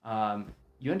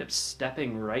 you end up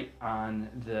stepping right on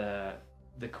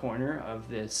the corner of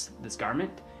this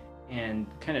garment and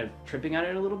kind of tripping on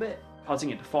it a little bit, causing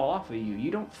it to fall off of you. You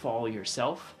don't fall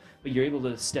yourself, but you're able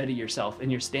to steady yourself,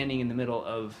 and you're standing in the middle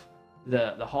of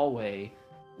the hallway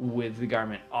with the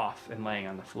garment off and laying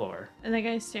on the floor. And the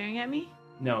guy's staring at me?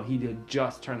 No, he did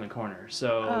just turn the corner,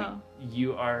 so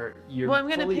you're Well, I'm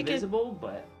gonna fully pick it- visible,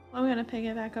 but Well, I'm gonna pick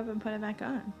it back up and put it back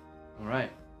on. all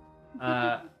right.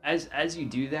 As you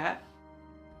do that,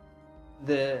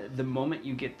 the moment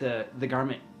you get the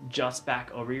garment just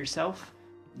back over yourself,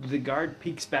 the guard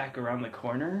peeks back around the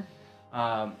corner,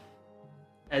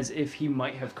 as if he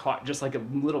might have caught just like a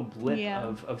little blip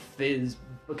of Fizz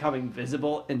becoming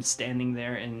visible and standing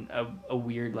there in a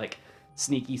weird, like,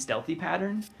 sneaky, stealthy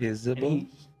pattern. Visible? And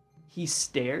he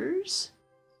stares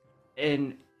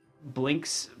and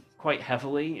blinks quite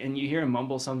heavily, and you hear him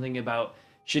mumble something about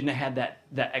shouldn't have had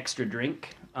that extra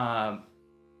drink.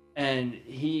 And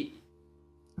he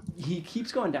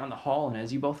keeps going down the hall, and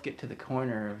as you both get to the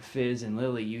corner of Fizz and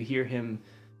Lily, you hear him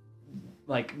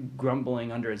like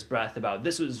grumbling under his breath about,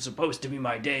 this was supposed to be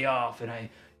my day off, and I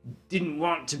didn't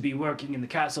want to be working in the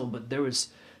castle, but there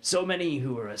was so many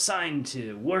who were assigned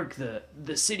to work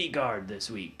the city guard this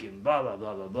week, and blah blah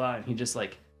blah blah blah. And he just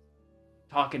like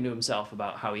talking to himself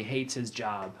about how he hates his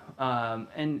job.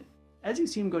 And as you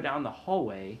see him go down the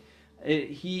hallway,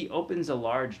 he opens a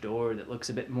large door that looks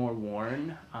a bit more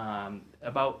worn,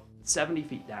 about 70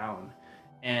 feet down,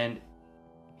 and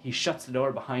he shuts the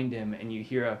door behind him, and you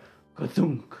hear a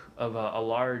ka-thunk of a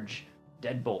large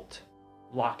deadbolt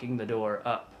locking the door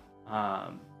up.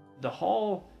 The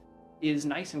hall is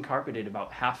nice and carpeted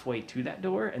about halfway to that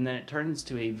door, and then it turns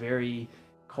to a very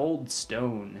cold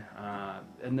stone,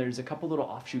 and there's a couple little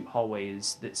offshoot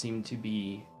hallways that seem to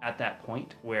be at that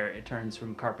point where it turns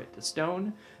from carpet to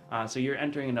stone. So you're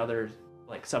entering another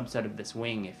like subset of this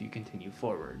wing if you continue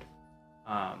forward.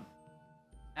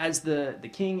 As the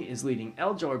king is leading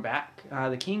Eljor back,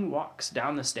 the king walks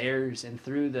down the stairs and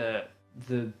through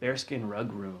the bearskin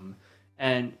rug room,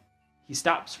 and he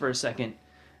stops for a second,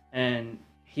 and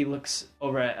he looks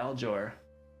over at Eljor.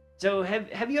 So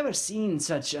have you ever seen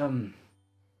such a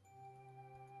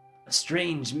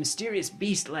strange, mysterious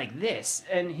beast like this?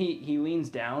 And he leans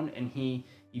down and he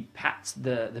pats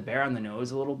the bear on the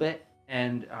nose a little bit,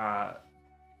 and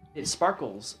it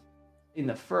sparkles in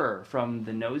the fur from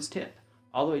the nose tip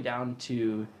all the way down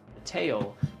to the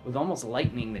tail with almost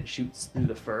lightning that shoots through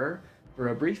the fur. For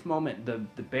a brief moment,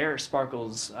 the bear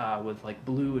sparkles with like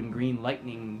blue and green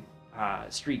lightning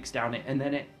streaks down it, and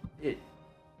then it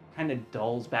kind of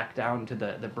dulls back down to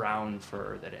the brown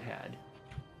fur that it had.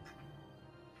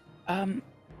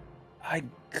 I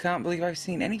can't believe I've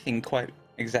seen anything quite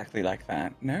exactly like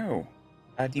that. No.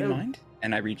 Do you Oh. mind?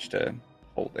 And I reach to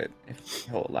hold it if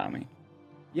he'll allow me.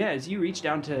 Yeah, as you reach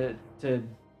down to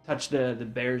touch the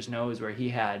bear's nose where he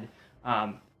had,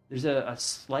 there's a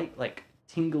slight like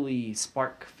tingly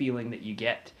spark feeling that you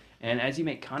get, and as you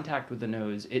make contact with the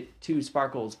nose, it too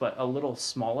sparkles, but a little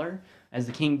smaller. As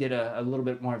the king did a little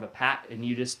bit more of a pat, and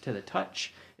you just to the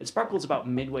touch, it sparkles about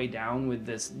midway down with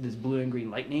this blue and green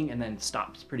lightning, and then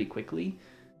stops pretty quickly.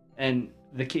 And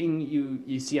the king,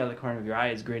 you see out of the corner of your eye,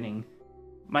 is grinning.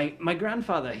 My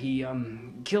grandfather, he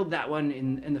killed that one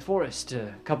in the forest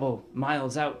a couple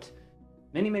miles out.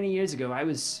 Many years ago. I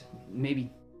was maybe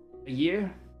a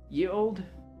year old.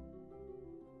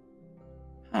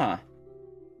 Huh.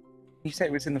 You say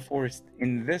it was in the forest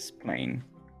in this plane?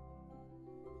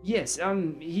 Yes,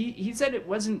 he said it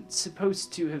wasn't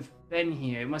supposed to have been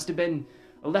here. It must have been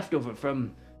a leftover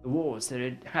from the wars that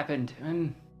had happened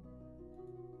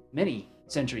many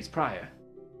centuries prior.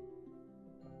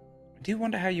 I do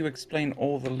wonder how you explain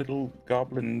all the little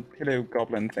pillow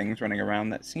goblin things running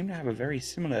around that seem to have a very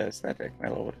similar aesthetic, my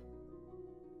lord.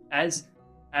 As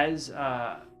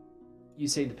you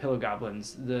say the pillow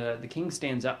goblins, the king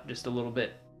stands up just a little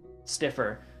bit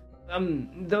stiffer.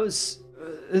 Those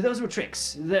were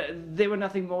tricks. They were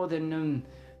nothing more than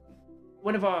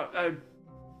one of our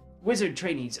wizard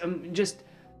trainees. Just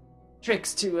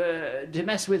tricks to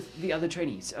mess with the other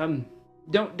trainees.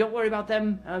 Don't worry about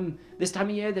them. This time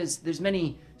of year, there's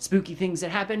many spooky things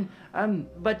that happen.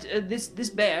 But this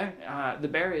bear, the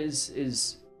bear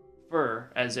is fur,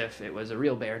 as if it was a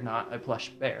real bear, not a plush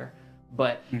bear.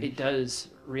 But it does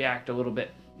react a little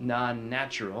bit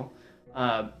non-natural.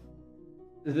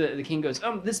 The king goes,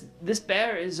 this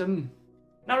bear is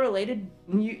not related.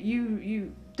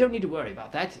 You don't need to worry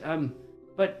about that.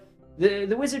 But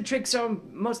the wizard tricks are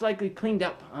most likely cleaned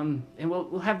up. And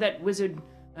we'll have that wizard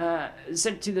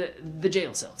sent to the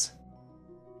jail cells.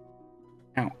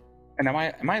 Now, and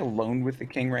am I alone with the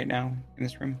king right now in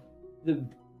this room? The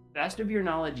best of your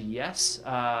knowledge, yes.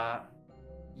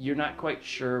 You're not quite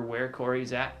sure where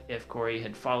Corey's at, if Corey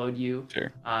had followed you.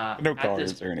 Sure. No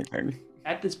guards or anything.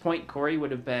 At this point, Corey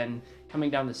would have been coming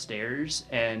down the stairs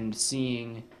and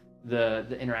seeing the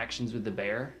interactions with the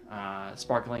bear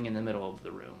sparkling in the middle of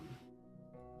the room.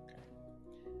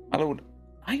 My lord,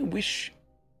 I wish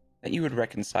that you would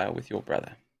reconcile with your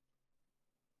brother.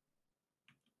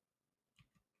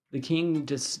 The king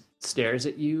just stares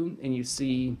at you, and you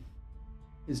see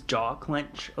his jaw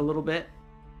clench a little bit.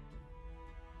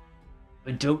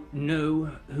 I don't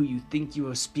know who you think you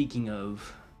are speaking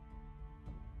of,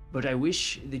 but I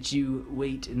wish that you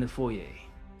wait in the foyer.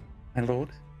 My lord,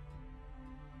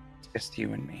 it's just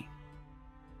you and me.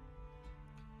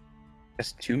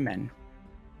 Just two men.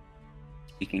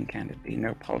 Speaking candidly,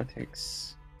 no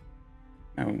politics.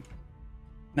 No,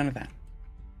 none of that.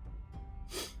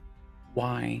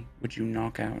 Why would you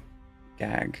knock out,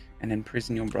 gag, and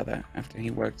imprison your brother after he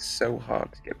worked so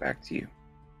hard to get back to you?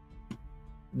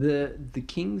 The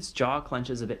king's jaw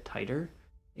clenches a bit tighter,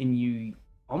 and you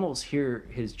almost hear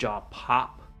his jaw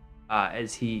pop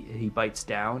as he bites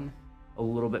down a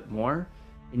little bit more,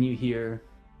 and you hear,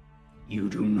 "You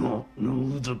do not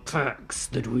know the pacts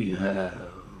that we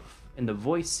have." And the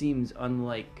voice seems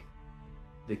unlike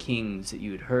the king's that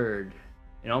you had heard,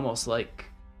 and almost like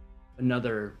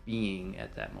another being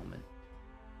at that moment.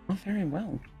 Oh, very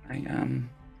well.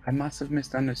 I must have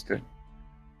misunderstood.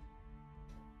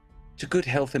 To good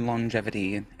health and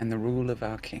longevity and the rule of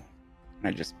our king. And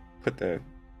I just put the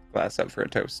glass up for a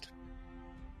toast.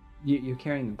 You're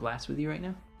carrying a glass with you right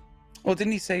now? Well,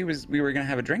 didn't he say we were going to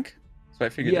have a drink? So I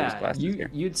figured there was glasses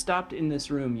here. You'd stopped in this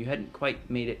room. You hadn't quite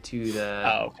made it to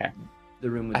the the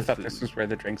room with the food. I thought this was where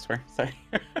the drinks were. Sorry.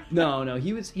 No.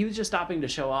 He was just stopping to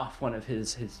show off one of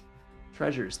his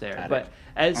treasures there. But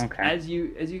as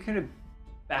you kind of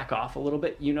back off a little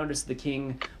bit, you notice the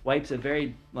king wipes a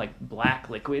very black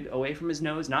liquid away from his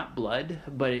nose, not blood,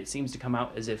 but it seems to come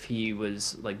out as if he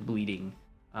was bleeding.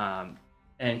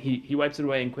 And he wipes it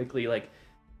away and quickly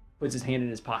puts his hand in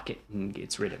his pocket and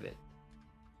gets rid of it.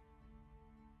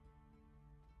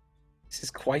 This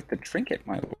is quite the trinket,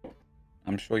 my lord.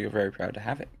 I'm sure you're very proud to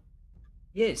have it.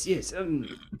 Yes.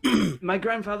 My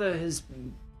grandfather has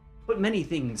put many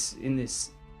things in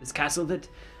this castle that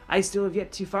I still have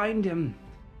yet to find,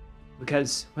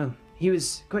 because, well, he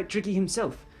was quite tricky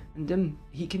himself. And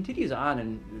he continues on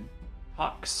and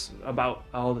talks about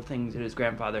all the things that his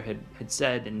grandfather had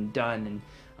said and done and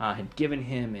had given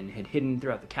him and had hidden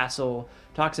throughout the castle.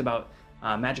 Talks about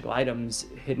magical items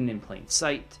hidden in plain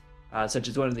sight, such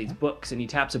as one of these books. And he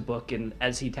taps a book, and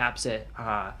as he taps it,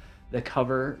 the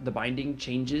cover, the binding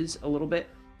changes a little bit,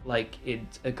 like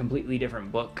it's a completely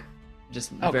different book,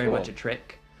 just very much a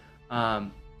trick.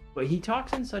 But he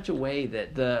talks in such a way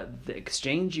that the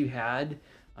exchange you had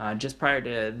just prior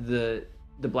to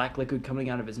the black liquid coming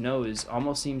out of his nose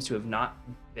almost seems to have not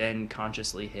been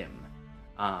consciously him,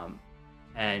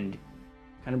 and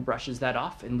kind of brushes that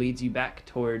off and leads you back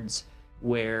towards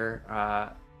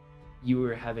where you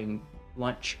were having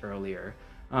lunch earlier.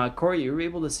 Corey, you were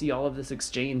able to see all of this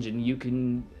exchange, and you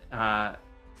can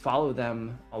follow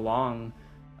them along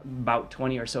about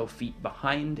 20 or so feet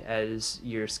behind as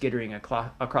you're skittering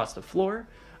across the floor.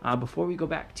 Before we go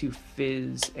back to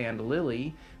Fizz and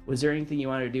Lily, was there anything you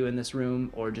wanted to do in this room,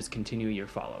 or just continue your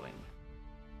following?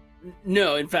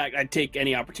 No, in fact, I'd take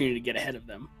any opportunity to get ahead of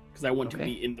them, because I want to Okay.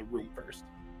 be in the room first.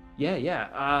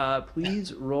 Yeah.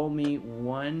 Please roll me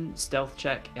one stealth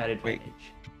check at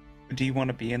advantage. Do you want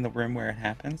to be in the room where it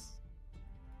happens?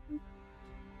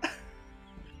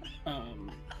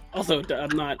 Also,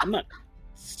 I'm not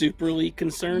superly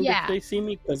concerned Yeah. if they see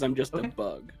me, because I'm just Okay. a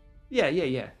bug.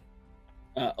 Yeah.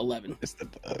 11. It's the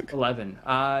bug. 11.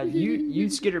 You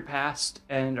skitter past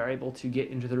and are able to get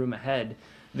into the room ahead.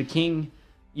 The king,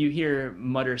 you hear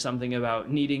mutter something about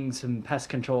needing some pest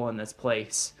control in this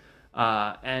place.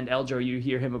 And Eldro, you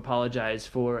hear him apologize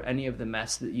for any of the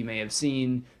mess that you may have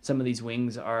seen. Some of these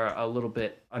wings are a little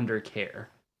bit under care.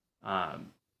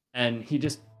 And he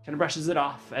just kind of brushes it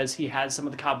off as he has some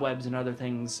of the cobwebs and other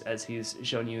things as he's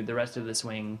shown you the rest of this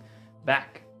wing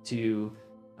back to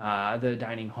the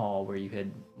dining hall where you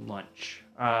had lunch.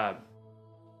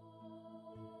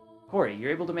 Corey,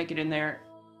 you're able to make it in there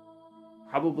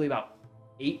probably about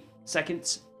 8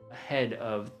 seconds ahead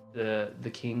of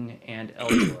the king and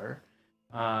Eldor.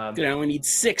 I only need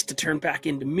 6 to turn back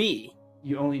into me.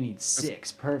 You only need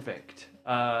 6. Perfect.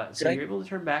 So you're able to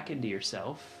turn back into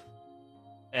yourself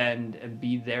and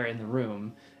be there in the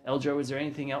room. Eldro, was there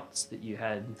anything else that you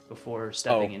had before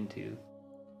stepping into?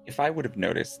 If I would have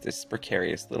noticed this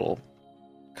precarious little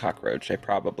cockroach, I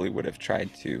probably would have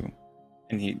tried to,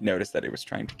 and he noticed that it was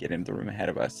trying to get into the room ahead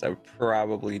of us, I would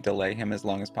probably delay him as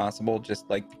long as possible, just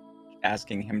like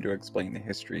asking him to explain the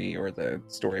history or the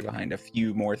story behind a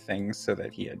few more things so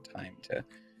that he had time to.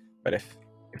 But if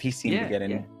he seemed to get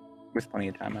in with plenty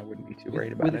of time, I wouldn't be too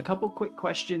worried about With it. a couple quick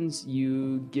questions,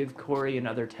 you give Corey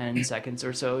another 10 seconds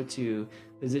or so to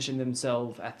position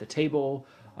themselves at the table,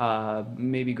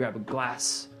 maybe grab a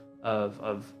glass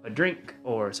of a drink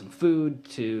or some food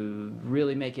to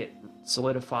really make it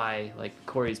solidify like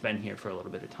Corey's been here for a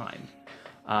little bit of time.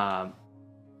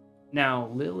 Now,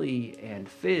 Lily and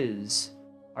Fizz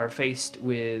are faced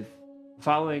with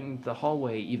following the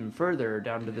hallway even further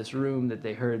down to this room that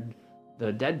they heard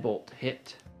the deadbolt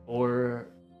hit, or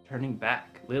turning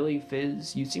back. Lily,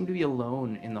 Fizz, you seem to be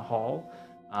alone in the hall.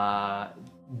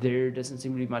 There doesn't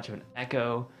seem to be much of an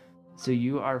echo, so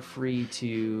you are free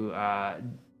to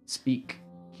speak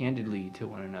candidly to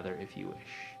one another if you wish.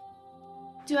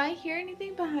 Do I hear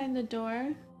anything behind the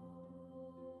door?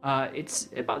 It's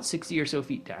about 60 or so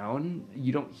feet down.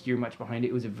 You don't hear much behind it.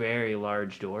 It was a very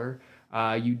large door.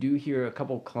 You do hear a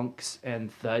couple clunks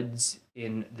and thuds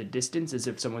in the distance as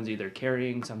if someone's either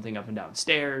carrying something up and down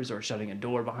stairs or shutting a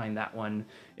door behind that one.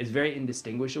 It's very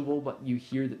indistinguishable, but you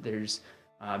hear that there's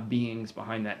beings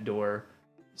behind that door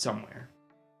somewhere.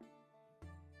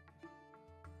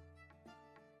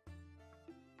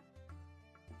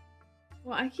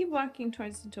 Well, I keep walking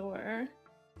towards the door.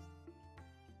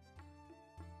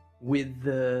 With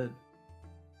the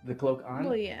cloak on?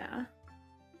 Well, yeah.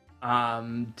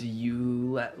 Do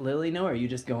you let Lily know, or are you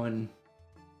just going?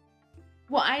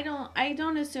 Well, I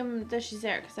don't assume that she's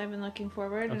there because I've been looking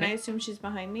forward, and I Okay. assume she's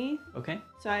behind me. Okay.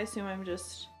 So I assume I'm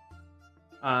just.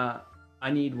 I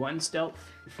need 1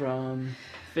 stealth from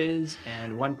Fizz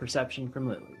and 1 perception from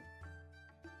Lily.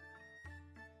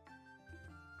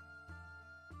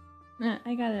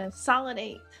 I got a solid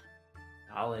 8.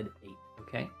 Solid 8.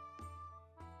 Okay.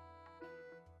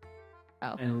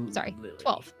 Oh, And sorry, Lily.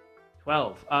 12.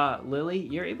 12. Lily,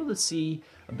 you're able to see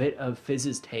a bit of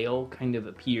Fizz's tail kind of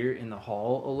appear in the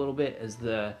hall a little bit as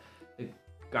the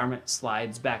garment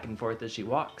slides back and forth as she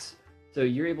walks. So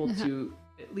you're able to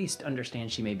at least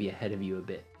understand she may be ahead of you a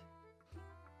bit.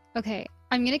 Okay,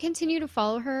 I'm gonna continue to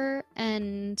follow her,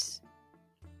 and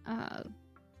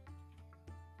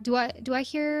do I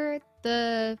hear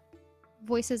the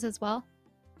voices as well?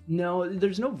 No,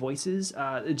 there's no voices.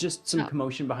 Just some Oh.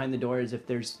 commotion behind the door as if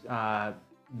there's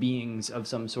beings of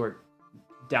some sort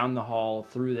down the hall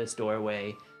through this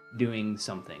doorway doing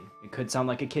something. It could sound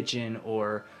like a kitchen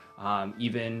or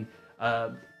even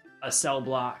a cell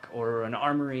block or an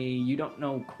armory. You don't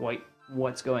know quite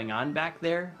what's going on back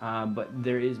there, but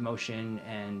there is motion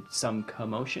and some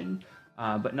commotion,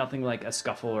 but nothing like a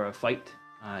scuffle or a fight.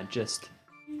 Just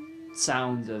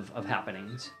sounds of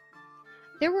happenings.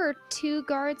 There were 2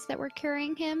 guards that were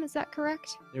carrying him, is that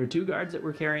correct? There were 2 guards that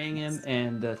were carrying him,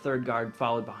 and the 3rd guard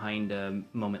followed behind a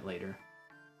moment later.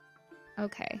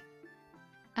 Okay.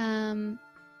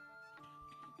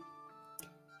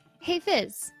 Hey,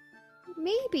 Fizz.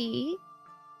 Maybe...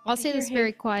 I'll say this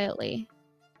very quietly.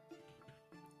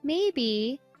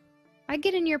 Maybe I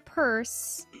get in your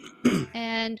purse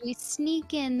and we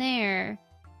sneak in there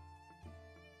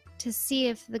to see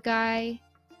if the guy,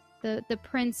 the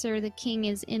prince or the king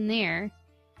is in there.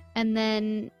 And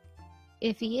then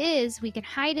if he is, we can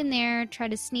hide in there, try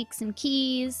to sneak some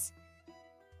keys,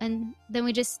 and then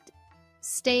we just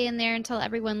stay in there until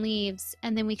everyone leaves,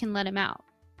 and then we can let him out.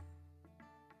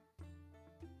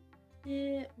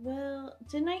 Well,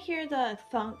 didn't I hear the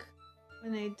thunk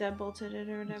when they deadbolted it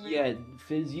or whatever? Yeah,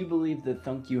 Fizz, you believe the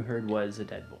thunk you heard was a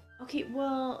deadbolt. Okay,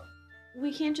 well,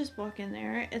 we can't just walk in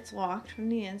there. It's locked from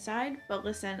the inside. But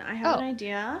listen, I have an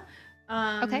idea.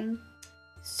 Okay.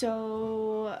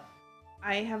 So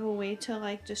I have a way to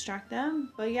like distract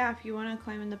them. But yeah, if you want to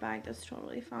climb in the bag, that's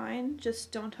totally fine.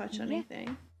 Just don't touch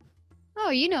anything.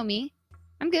 Oh, you know me.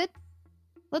 I'm good.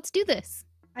 Let's do this.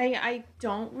 I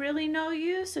don't really know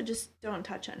you, so just don't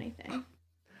touch anything.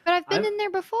 But I've been in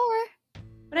there before.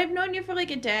 But I've known you for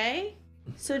like a day,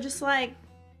 so just like...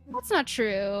 That's not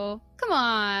true. Come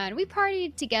on, we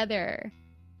partied together.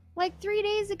 Like 3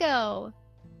 days ago.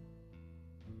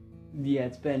 Yeah,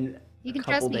 it's been You a can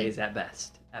couple trust me. days at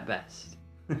best. At best.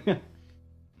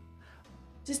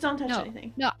 Just don't touch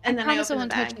anything. No, And I then I promise I open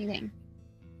won't the touch bag. anything.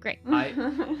 Great.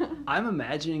 I'm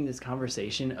imagining this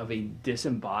conversation of a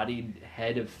disembodied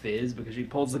head of Fizz because she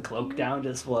pulls the cloak down,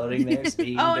 just floating there,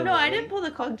 speaking. Oh, to no, I Lily. didn't pull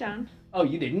the cloak down. Oh,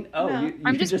 you didn't? Oh, No. you're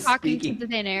I'm just talking speaking to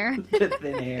the thin air. to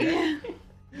thin air.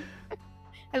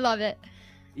 I love it.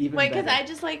 Even Wait, because better. I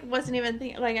just like wasn't even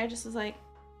thinking, like I just was like,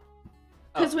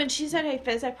 because when she said, "Hey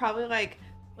Fizz," I probably like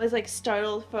was like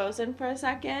startled, frozen for a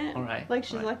second. All right. Like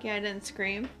she's all right. lucky I didn't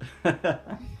scream.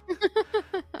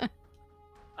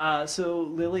 So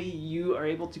Lily, you are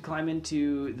able to climb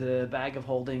into the bag of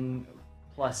holding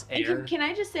plus And air. can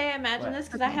I just say, I imagine What? this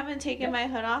because I Okay. haven't taken Yeah. my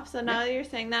hood off. So now that you're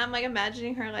saying that, I'm like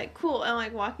imagining her like cool and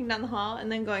like walking down the hall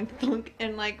and then going thunk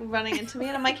and like running into me,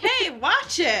 and I'm like, "Hey,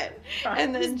 watch it!"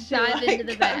 And then Just she dive like, into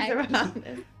the comes bag. around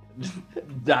and-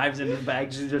 Dives into the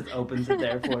bag. She just opens it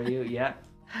there for you. Yeah.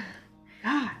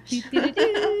 Gosh.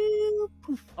 Doo-doo-doo-doo.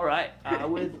 Poof. All right.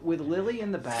 With Lily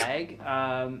in the bag,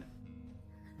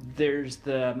 there's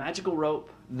the magical rope,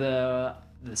 the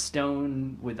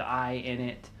stone with the eye in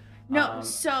it. No,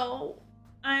 so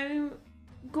I'm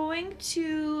going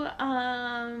to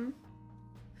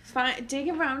dig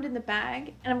around in the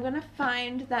bag, and I'm gonna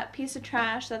find that piece of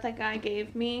trash that guy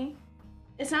gave me.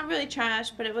 It's not really trash,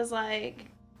 but it was like,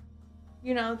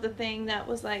 you know, the thing that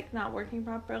was like not working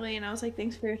properly, and I was like,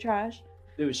 "Thanks for your trash."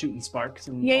 It was shooting sparks.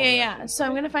 And Yeah, all yeah, that yeah. kind of So I'm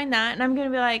stuff. gonna find that, and I'm gonna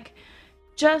be like,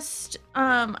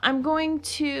 I'm going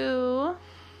to.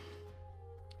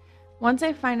 Once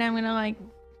I find it, I'm gonna like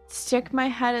stick my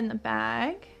head in the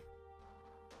bag,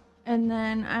 and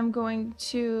then I'm going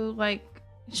to like.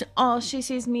 She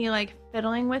sees me like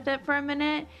fiddling with it for a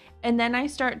minute, and then I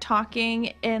start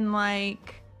talking in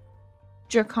like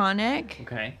Draconic.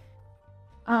 Okay.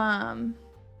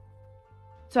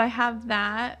 So I have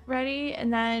that ready,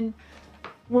 and then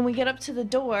when we get up to the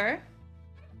door,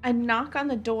 I knock on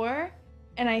the door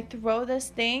and I throw this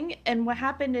thing, and what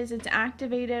happened is it's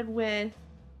activated with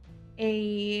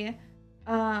a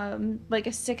like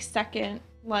a 6-second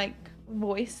like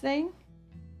voice thing.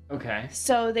 Okay.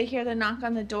 So they hear the knock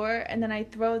on the door, and then I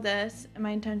throw this, and my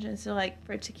intention is to like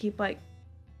for it to keep like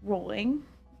rolling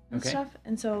and Okay. stuff,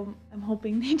 and so I'm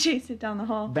hoping they chase it down the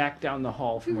hall. Back down the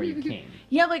hall from where you came.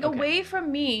 Yeah, like Okay. away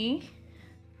from me.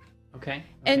 Okay.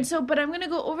 And so, but I'm gonna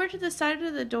go over to the side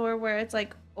of the door where it's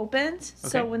like opened,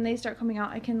 so Okay. when they start coming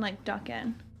out, I can like duck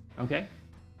in. Okay.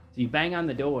 So you bang on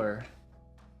the door,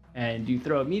 and do you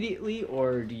throw immediately,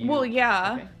 or do you? Well,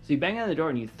 yeah, Okay. So you bang on the door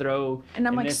and you throw. and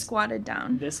I'm like this, squatted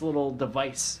down. This little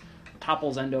device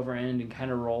topples end over end and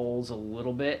kind of rolls a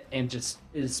little bit, and just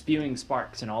is spewing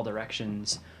sparks in all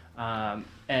directions,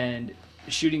 and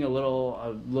shooting a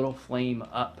little flame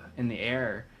up in the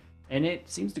air. And it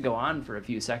seems to go on for a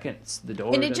few seconds. The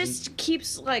door And it doesn't- just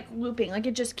keeps like looping, like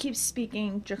it just keeps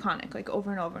speaking Draconic, like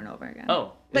over and over and over again.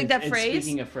 Oh, like that it's phrase?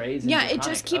 speaking a phrase. in Yeah, it Draconic.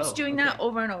 just keeps Oh, doing okay. that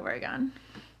over and over again.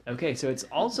 Okay, so it's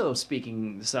also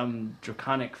speaking some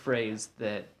draconic phrase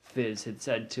that Fizz had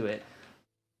said to it.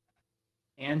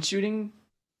 And shooting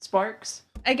sparks?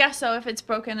 I guess so. If it's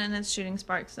broken and it's shooting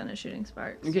sparks, then it's shooting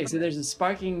sparks. Okay, so there's a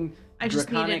sparking I just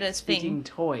needed draconic a speaking thing.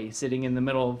 toy sitting in the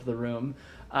middle of the room,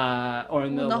 or in the Well,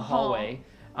 middle the of the hall. hallway.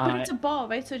 But it's a ball,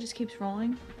 right? So it just keeps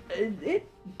rolling. It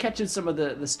catches some of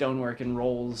the stonework and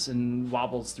rolls and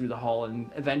wobbles through the hall and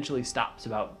eventually stops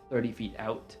about 30 feet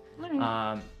out.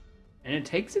 Alright. And it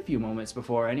takes a few moments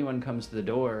before anyone comes to the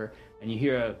door, and you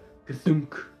hear a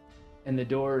ka-thunk, and the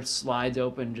door slides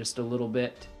open just a little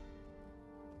bit.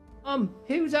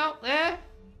 Who's out there?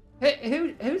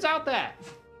 Who's out there?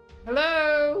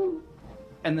 Hello?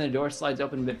 And the door slides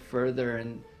open a bit further,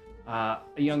 and a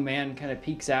young man kind of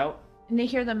peeks out. And they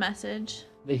hear the message.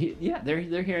 They're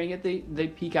hearing it. They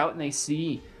peek out and they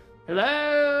see,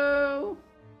 hello.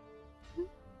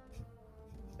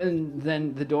 And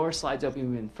then the door slides open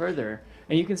even further,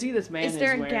 and you can see this man Is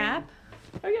there a wearing... gap?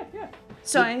 Oh yeah.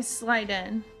 So I slide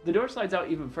in. The door slides out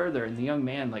even further, and the young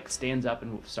man like stands up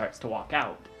and starts to walk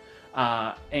out.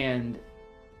 And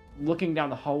looking down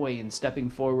the hallway and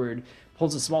stepping forward,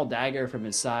 pulls a small dagger from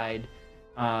his side,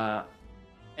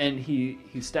 and he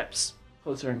steps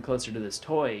closer and closer to this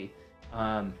toy,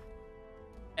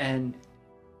 and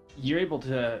you're able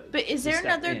to. But is to there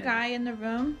step another in. guy in the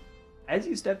room? As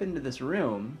you step into this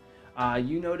room,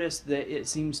 you notice that it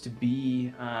seems to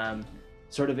be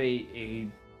sort of a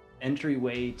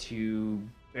entryway to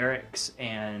barracks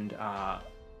and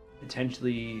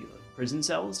potentially prison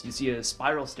cells. You see a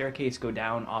spiral staircase go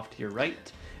down off to your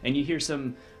right, and you hear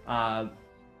some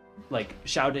like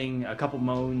shouting, a couple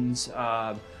moans,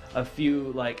 a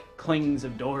few like clings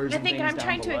of doors. I and think things I'm down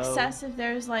trying below. to assess if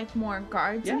there's like more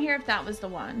guards in Yeah. here, if that was the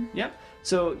one. Yep.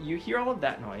 So you hear all of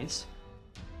that noise.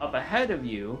 Up ahead of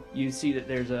you, you see that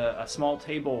there's a small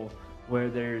table where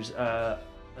there's a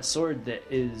sword that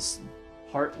is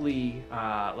partly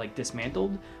like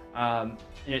dismantled, and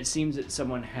it seems that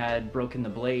someone had broken the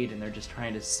blade and they're just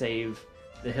trying to save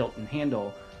the hilt and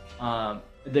handle.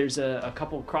 There's a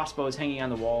couple crossbows hanging on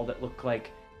the wall that look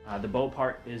like the bow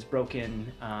part is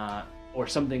broken or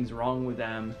something's wrong with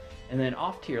them. And then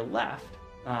off to your left,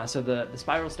 so the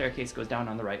spiral staircase goes down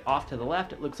on the right. Off to the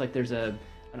left, it looks like there's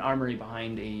an armory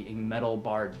behind a metal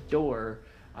barred door.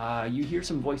 You hear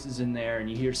some voices in there, and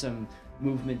you hear some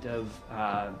movement of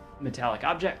metallic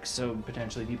objects, so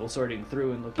potentially people sorting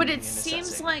through and looking. But it and seems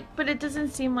assessing. like, but it doesn't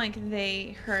seem like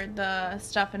they heard the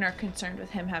stuff and are concerned with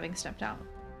him having stepped out.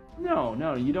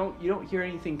 No, you don't hear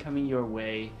anything coming your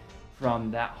way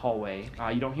from that hallway.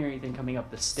 You don't hear anything coming up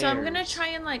the stairs. So I'm gonna try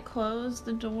and like close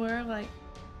the door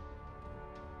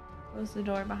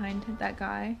behind that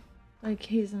guy. Like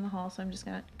he's in the hall, so I'm just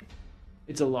gonna.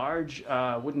 It's a large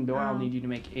wooden door. I'll Oh. need you to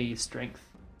make a strength.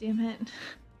 Damn it.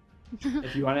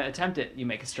 If you want to attempt it, you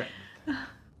make a strength.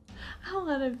 I'll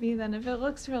let it be then if it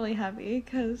looks really heavy,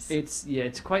 because.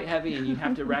 It's quite heavy, and you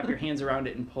have to wrap your hands around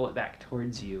it and pull it back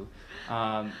towards you.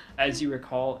 As you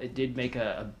recall, it did make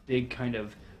a big kind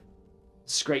of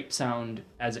scrape sound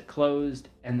as it closed,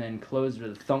 and then closed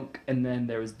with a thunk, and then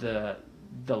there was the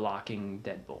locking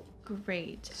deadbolt.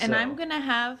 Great. And So- I'm gonna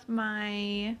have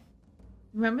my.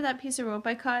 Remember that piece of rope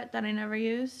I cut that I never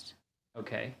used?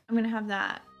 Okay. I'm gonna have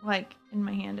that like in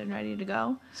my hand and ready to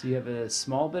go. So you have a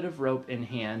small bit of rope in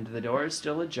hand. The door is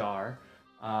still ajar,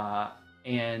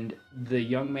 and the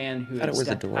young man who Thought had it was a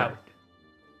stepped door. out.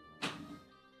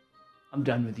 I'm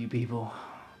done with you people.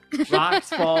 Rocks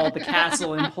fall, the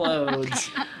castle implodes.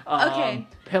 Okay.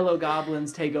 Pillow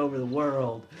goblins take over the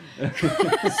world.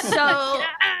 So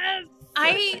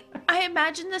I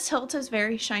imagine this hilt is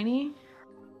very shiny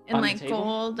and On the like table?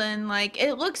 gold and like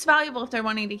it looks valuable if they're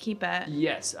wanting to keep it.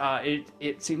 Yes,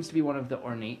 it seems to be one of the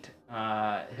ornate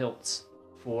hilts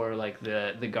for like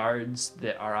the guards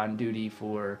that are on duty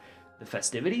for the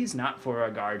festivities, not for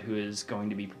a guard who is going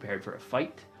to be prepared for a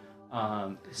fight.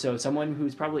 So someone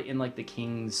who's probably in like the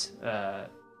king's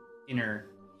inner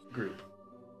group.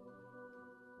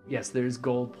 Yes, there's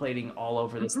gold plating all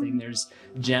over this thing. There's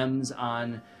gems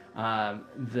on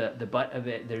the butt of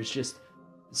it. There's just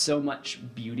so much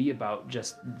beauty about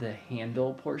just the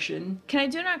handle portion. Can I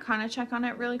do an Arcana check on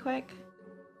it really quick?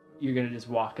 You're gonna just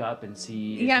walk up and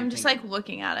see. if Yeah, you I'm just think- like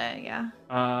looking at it. Yeah.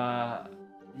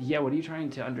 Yeah. What are you trying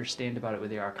to understand about it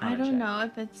with your Arcana I don't check? know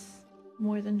if it's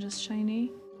more than just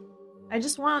shiny. I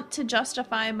just want to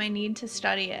justify my need to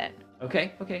study it.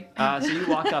 Okay. So you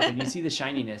walk up and you see the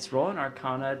shininess. Roll an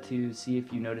Arcana to see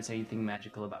if you notice anything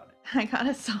magical about it. I got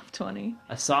a soft 20.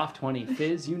 A soft 20.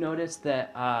 Fizz, you notice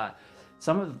that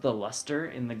some of the luster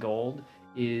in the gold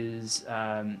is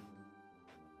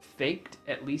faked,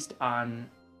 at least on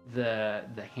the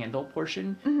handle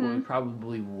portion, where we Mhm.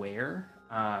 probably wear.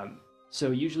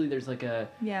 So usually there's like a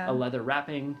Yeah. leather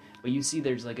wrapping, but you see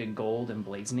there's like a gold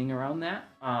emblazoning around that.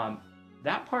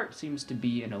 That part seems to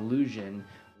be an illusion,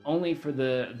 only for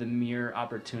the mere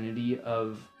opportunity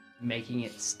of making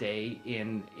it stay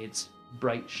in its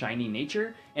bright, shiny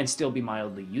nature and still be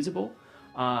mildly usable.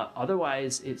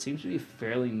 Otherwise, it seems to be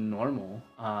fairly normal.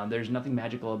 There's nothing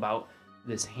magical about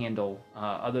this handle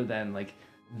other than like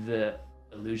the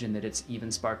illusion that it's even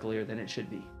sparklier than it should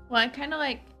be. Well, I kind of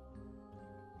like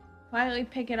quietly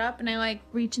pick it up and I like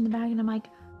reach in the bag and I'm like,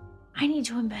 I need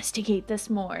to investigate this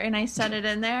more. And I set it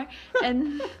in there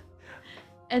and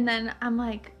and then I'm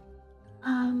like,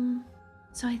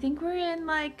 so I think we're in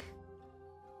like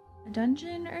a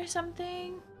dungeon or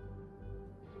something.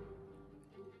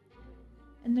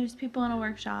 And there's people in a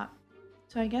workshop.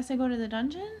 So I guess I go to the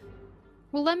dungeon?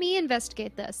 Well, let me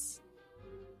investigate this.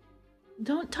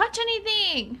 Don't touch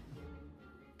anything!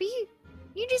 But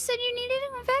you just said you needed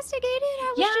to investigate it.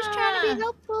 I was just trying to Yeah. be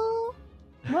helpful.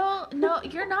 Well, no,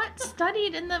 you're not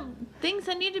studied in the things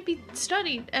that need to be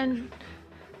studied. And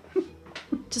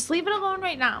just leave it alone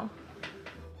right now.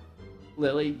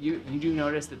 Lily, you do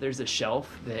notice that there's a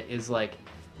shelf that is like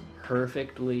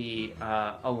perfectly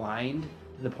aligned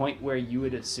to the point where you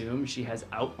would assume she has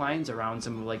outlines around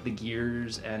some of like the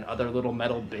gears and other little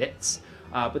metal bits.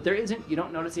 But there isn't. You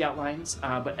don't notice the outlines,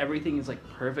 but everything is like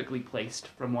perfectly placed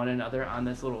from one another on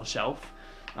this little shelf.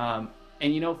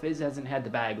 And you know Fizz hasn't had the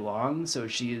bag long, so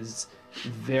she is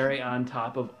very on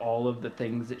top of all of the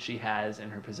things that she has in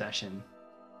her possession.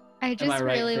 I just I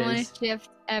right, really want Fizz? to shift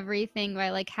everything by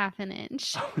like half an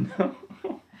inch. Oh no.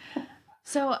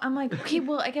 So I'm like, okay,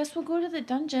 well, I guess we'll go to the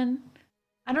dungeon.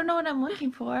 I don't know what I'm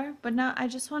looking for, but now I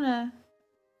just want to.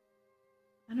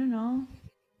 I don't know.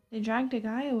 They dragged a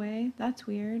guy away. That's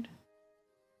weird.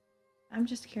 I'm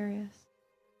just curious.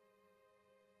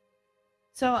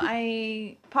 So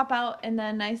I pop out and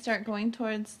then I start going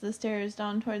towards the stairs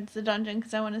down towards the dungeon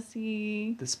because I want to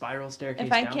see The spiral staircase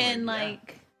if I downward, can yeah.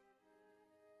 like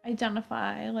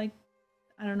identify like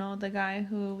I don't know the guy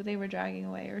who they were dragging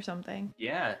away or something.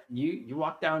 Yeah, you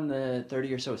walk down the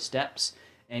 30 or so steps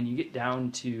and you get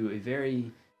down to a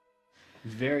very,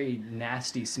 very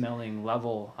nasty smelling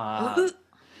level.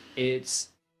 It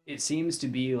seems to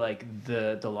be like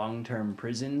the long-term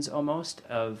prisons almost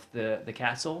of the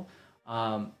castle,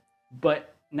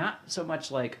 but not so much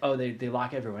like, oh, they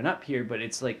lock everyone up here, but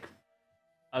it's like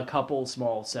a couple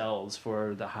small cells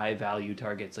for the high value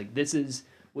targets. Like this is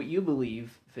what you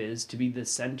believe, Fizz, to be the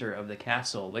center of the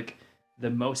castle, like the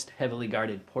most heavily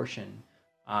guarded portion.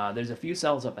 There's a few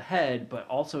cells up ahead, but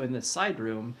also in this side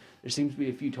room, there seems to be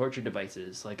a few torture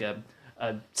devices, like a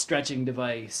stretching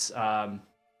device, a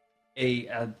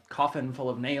coffin full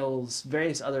of nails,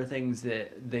 various other things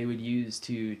that they would use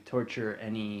to torture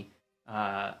any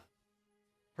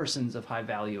persons of high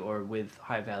value or with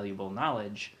high valuable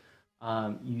knowledge.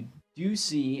 You do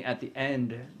see at the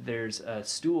end there's a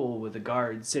stool with a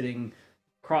guard sitting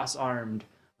cross-armed,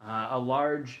 a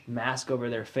large mask over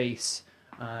their face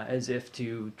as if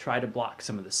to try to block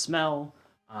some of the smell.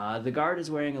 The guard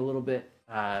is wearing a little bit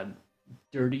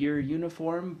dirtier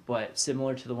uniform, but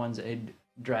similar to the ones that had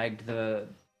dragged the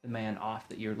man off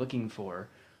that you're looking for.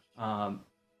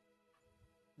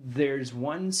 There's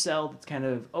one cell that's kind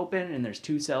of open, and there's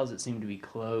two cells that seem to be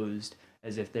closed,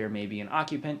 as if there may be an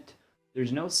occupant.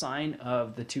 There's no sign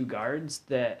of the two guards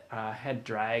that had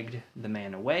dragged the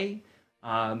man away,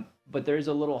 but there's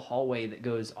a little hallway that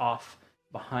goes off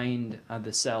behind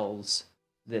the cells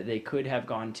that they could have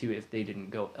gone to if they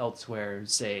didn't go elsewhere,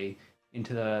 say,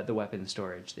 into the weapon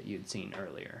storage that you'd seen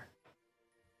earlier.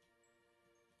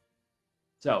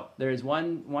 So there is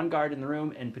one guard in the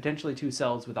room and potentially two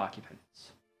cells with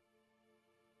occupants.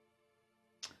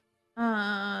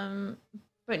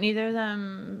 But neither of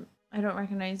them. I don't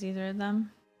recognize either of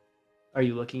them. Are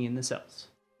you looking in the cells?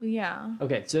 Yeah.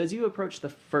 Okay, so as you approach the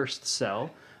first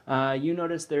cell, you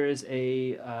notice there is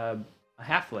a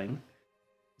halfling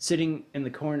sitting in the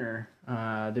corner.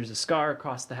 There's a scar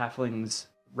across the halfling's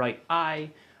right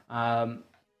eye. The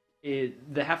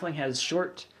halfling has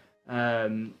short,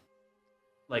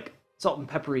 like salt and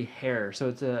peppery hair, so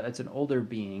it's an older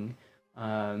being,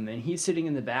 and he's sitting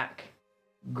in the back,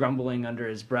 grumbling under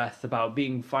his breath about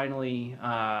being finally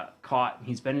caught.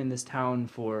 He's been in this town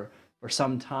for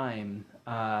some time,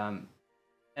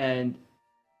 and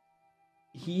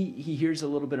he hears a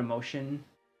little bit of motion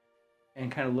and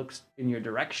kind of looks in your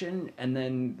direction and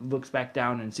then looks back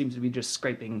down and seems to be just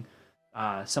scraping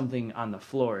something on the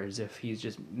floor as if he's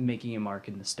just making a mark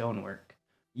in the stonework.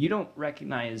 You don't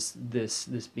recognize this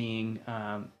being.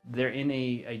 They're in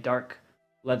a dark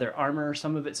leather armor.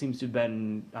 Some of it seems to have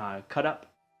been cut up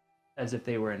as if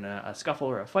they were in a scuffle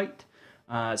or a fight.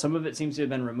 Some of it seems to have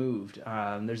been removed.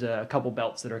 There's a couple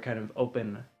belts that are kind of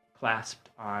open, clasped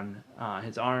on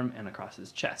his arm and across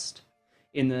his chest.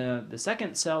 In the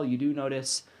second cell, you do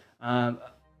notice a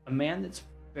man that's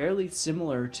fairly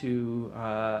similar to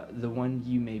the one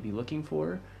you may be looking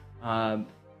for.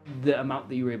 The amount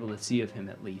that you were able to see of him,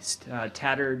 at least.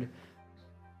 Tattered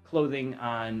clothing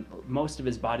on most of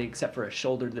his body, except for a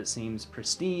shoulder that seems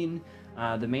pristine.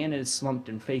 The man is slumped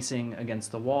and facing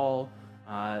against the wall,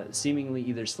 seemingly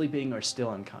either sleeping or still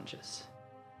unconscious.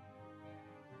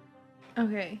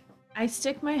 Okay. I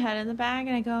stick my head in the bag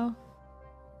and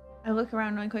I look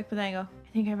around really quick, but then I go,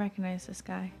 I think I recognize this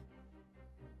guy.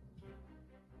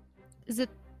 Is it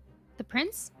the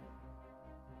prince?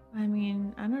 I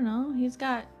mean, I don't know. He's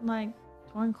got, like,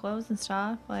 torn clothes and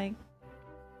stuff. Like,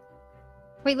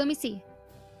 Wait, let me see.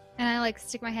 And I like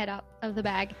stick my head out of the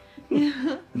bag.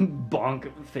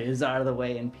 Bonk Fizz out of the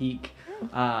way and peek.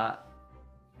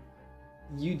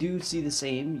 You do see the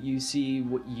same. You see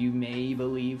what you may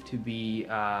believe to be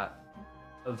a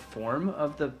form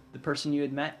of the person you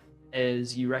had met,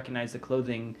 as you recognize the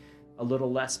clothing a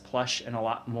little less plush and a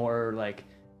lot more like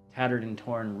tattered and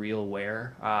torn real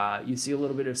wear. You see a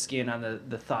little bit of skin on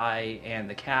the thigh and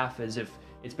the calf as if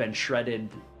it's been shredded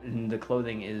and the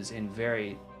clothing is in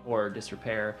very poor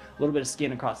disrepair. A little bit of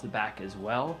skin across the back as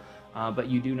well. But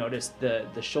you do notice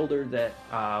the shoulder that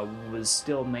was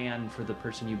still manned for the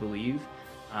person you believe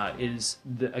is,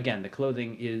 the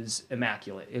clothing is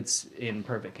immaculate. It's in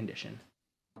perfect condition.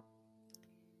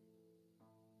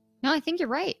 No, I think you're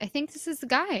right. I think this is the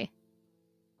guy.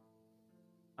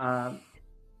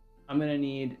 I'm gonna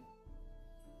need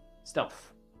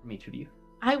stealth from each of you.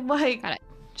 I, like, Got it.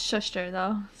 shushed her,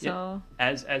 though, so...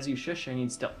 As you shush, I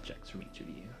need stealth checks from each of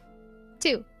you.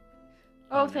 2.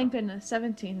 Oh, no. thank goodness.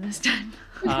 17 this time.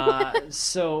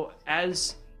 So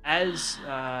as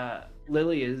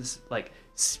Lily is like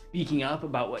speaking up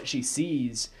about what she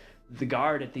sees, the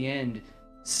guard at the end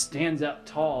stands up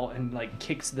tall and like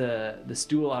kicks the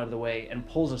stool out of the way and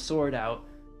pulls a sword out.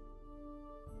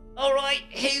 All right,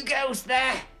 who goes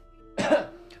there?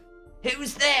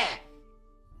 Who's there?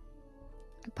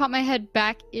 I pop my head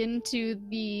back into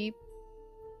the...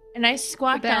 And I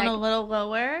squat The down bag. a little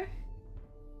lower.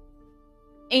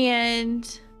 And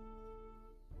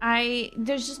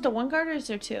there's just the one guard, or is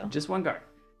there two? Just one guard.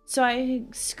 So I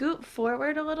scoot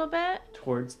forward a little bit.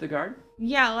 Towards the guard.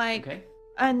 Yeah, like, Okay.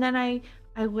 and then I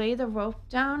lay the rope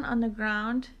down on the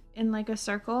ground in like a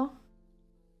circle.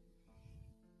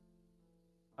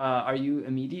 Are you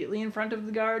immediately in front of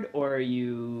the guard, or are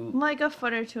you... Like a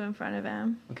foot or two in front of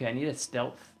him. Okay, I need a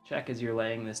stealth check as you're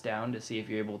laying this down to see if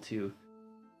you're able to...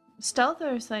 Stealth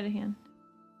or sleight of hand?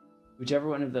 Whichever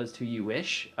one of those two you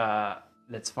wish,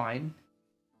 that's fine.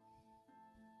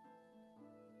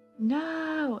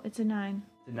 No, it's a 9.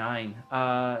 The 9.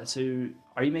 So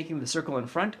are you making the circle in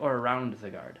front or around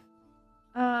the guard?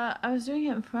 I was doing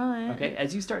it in front. Okay,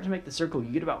 as you start to make the circle,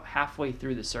 you get about halfway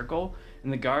through the circle,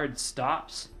 and the guard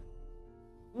stops.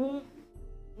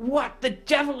 What the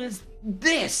devil is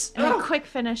this? And I Ugh! quick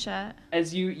finish it.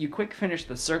 As you quick finish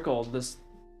the circle,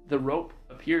 the rope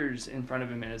appears in front of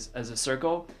him as a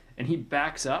circle, and he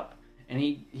backs up, and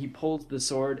he pulls the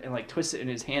sword and like twists it in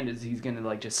his hand as he's gonna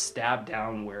like just stab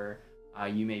down where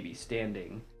you may be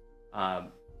standing.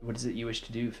 What is it you wish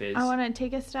to do, Fizz? I want to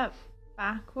take a step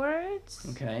backwards.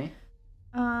 Okay.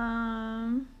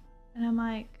 And I'm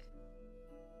like,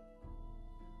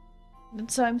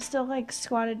 so I'm still like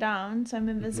squatted down, so I'm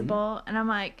invisible, and I'm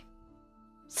like,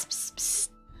 psst,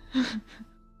 psst.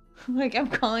 Like I'm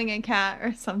calling a cat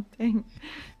or something.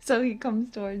 So he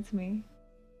comes towards me.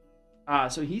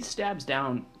 So he stabs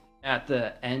down at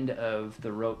the end of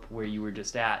the rope where you were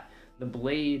just at. The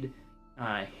blade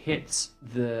hits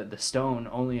the stone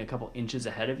only a couple inches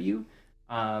ahead of you,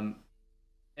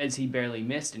 as he barely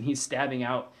missed, and he's stabbing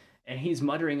out, and he's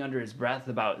muttering under his breath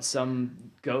about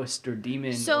some ghost or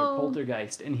demon or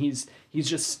poltergeist, and he's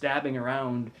just stabbing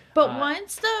around. But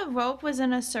once the rope was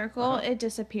in a circle, it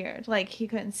disappeared. Like he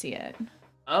couldn't see it.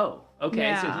 Oh,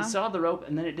 okay. So Yeah. he saw the rope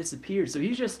and then it disappeared. So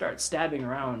he just starts stabbing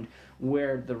around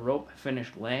where the rope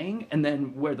finished laying and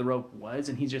then where the rope was,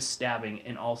 and he's just stabbing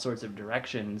in all sorts of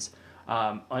directions,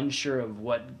 unsure of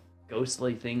what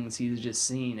ghostly things he's just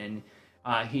seen. And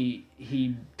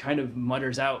he kind of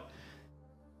mutters out,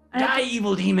 "Die,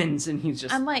 evil demons!" And he's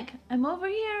just... I'm like, I'm over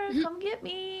here. Come get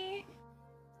me.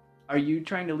 Are you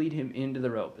trying to lead him into the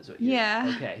rope? Is what you're...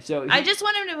 Yeah. Okay, so... I just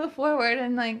want him to move forward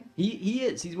and like. He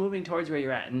is. He's moving towards where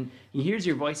you're at, and he hears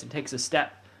your voice and takes a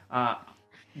step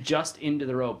just into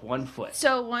the rope, 1 foot.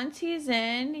 So once he's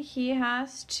in, he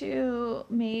has to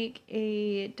make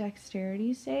a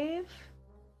dexterity save.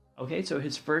 Okay, so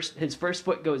his first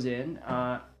foot goes in.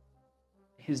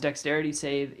 His dexterity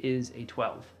save is a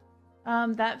 12.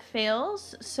 That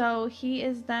fails, so he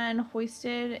is then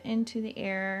hoisted into the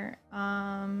air,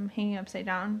 hanging upside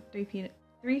down 3 feet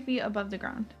 3 feet above the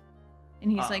ground,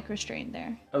 and he's like restrained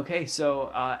there. Okay,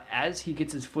 so as he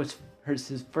gets his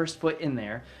first foot in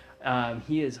there,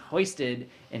 he is hoisted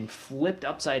and flipped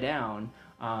upside down.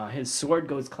 His sword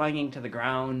goes clanging to the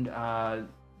ground.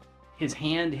 His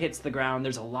hand hits the ground.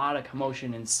 There's a lot of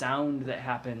commotion and sound that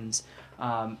happens.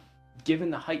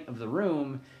 Given the height of the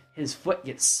room, his foot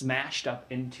gets smashed up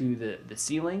into the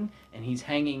ceiling, and he's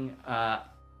hanging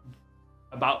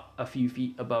about a few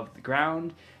feet above the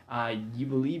ground. You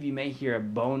believe you may hear a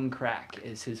bone crack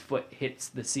as his foot hits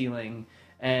the ceiling,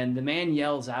 and the man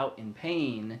yells out in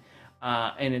pain,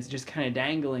 and it's just kind of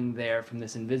dangling there from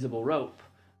this invisible rope.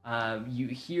 You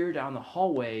hear down the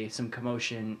hallway some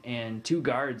commotion, and 2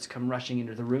 guards come rushing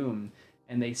into the room,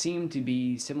 and they seem to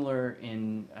be similar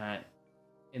in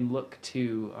look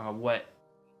to what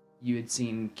you had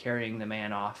seen carrying the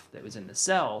man off that was in the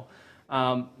cell.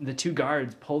 The 2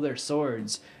 guards pull their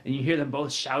swords, and you hear them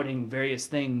both shouting various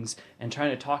things and trying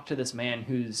to talk to this man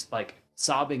who's like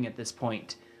sobbing at this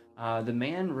point. The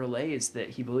man relays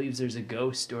that he believes there's a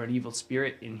ghost or an evil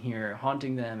spirit in here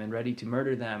haunting them and ready to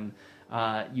murder them.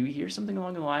 You hear something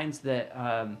along the lines that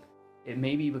it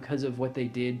may be because of what they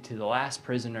did to the last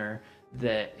prisoner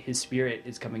that his spirit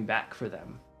is coming back for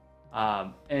them.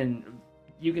 And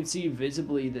you can see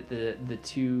visibly that the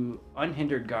 2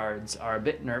 unhindered guards are a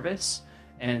bit nervous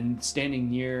and standing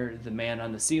near the man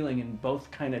on the ceiling, and both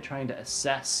kind of trying to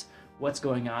assess what's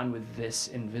going on with this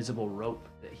invisible rope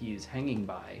that he's hanging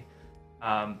by.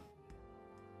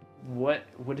 What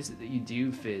is it that you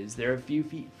do, Fizz? They're a few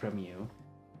feet from you.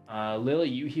 Lily,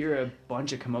 you hear a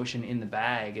bunch of commotion in the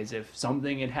bag as if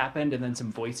something had happened, and then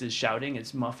some voices shouting.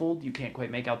 It's muffled. You can't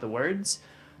quite make out the words.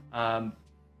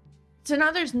 So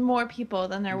now there's more people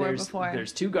than there were before.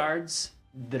 There's 2 guards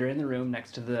that are in the room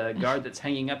next to the guard that's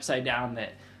hanging upside down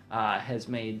that has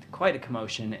made quite a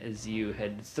commotion as you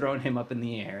had thrown him up in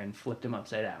the air and flipped him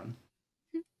upside down.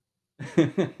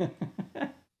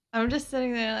 I'm just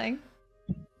sitting there like...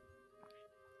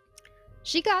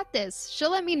 She got this.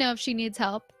 She'll let me know if she needs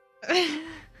help.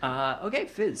 Okay,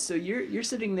 Fizz, so you're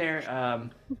sitting there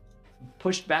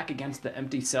pushed back against the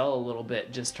empty cell a little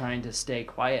bit, just trying to stay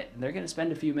quiet. And they're going to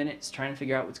spend a few minutes trying to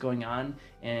figure out what's going on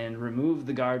and remove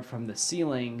the guard from the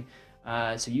ceiling.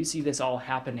 So you see this all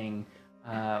happening.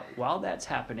 While that's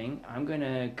happening, I'm going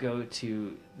to go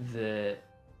to the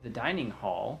dining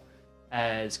hall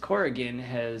as Corrigan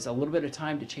has a little bit of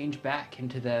time to change back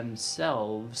into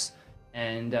themselves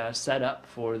and set up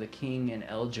for the king and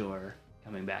Eljor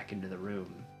coming back into the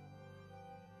room.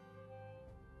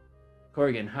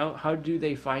 Corrigan, how do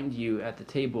they find you at the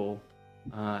table?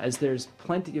 As there's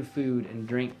plenty of food and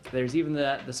drink. There's even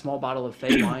the small bottle of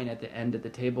Fey wine at the end of the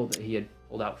table that he had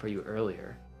pulled out for you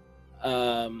earlier.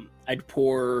 I'd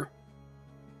pour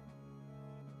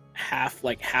half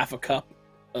a cup,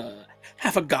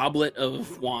 half a goblet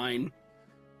of wine.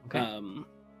 Okay.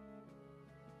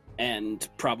 And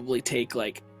probably take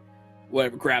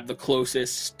grab the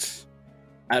closest,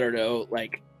 I don't know,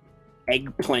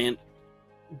 eggplant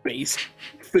based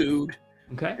food.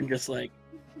 Okay. And just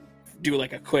do a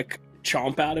quick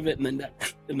chomp out of it and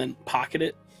then pocket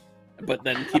it, but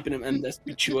then keeping them and just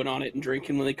be chewing on it and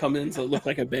drinking when they come in, so it look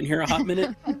like I've been here a hot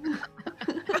minute.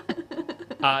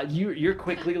 You're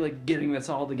quickly getting this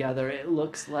all together. It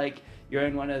looks like you're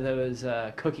in one of those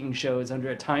cooking shows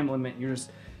under a time limit. You're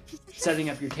just setting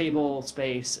up your table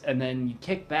space, and then you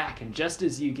kick back, and just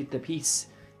as you get the piece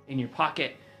in your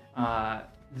pocket,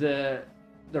 the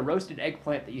roasted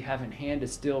eggplant that you have in hand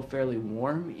is still fairly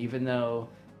warm, even though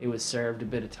it was served a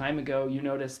bit of time ago. You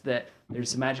notice that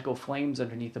there's some magical flames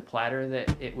underneath the platter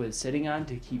that it was sitting on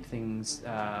to keep things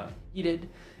heated,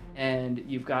 and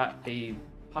you've got a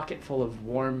pocket full of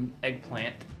warm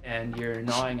eggplant, and you're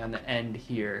gnawing on the end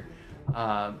here.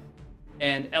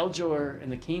 And Eljor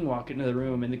and the king walk into the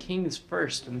room, and the king is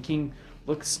first, and the king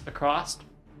looks across.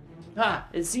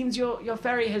 It seems your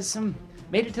fairy has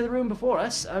made it to the room before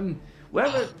us.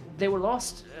 Wherever they were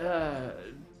lost,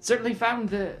 certainly found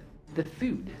the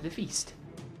food, the feast.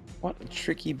 What a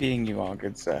tricky being you are,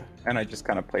 good sir. And I just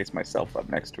kind of place myself up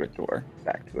next to a door,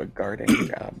 back to a guarding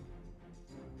job.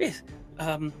 Yes,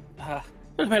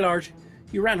 my lord,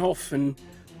 you ran off, and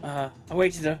I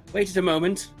waited a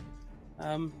moment,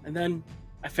 and then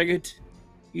I figured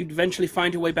you'd eventually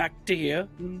find your way back to here,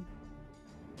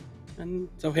 and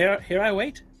so here I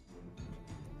wait.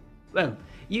 Well,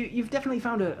 you've definitely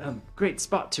found a great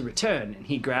spot to return. And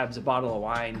he grabs a bottle of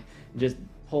wine and just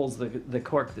pulls the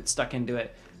cork that's stuck into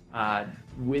it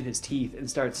with his teeth and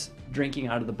starts drinking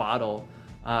out of the bottle.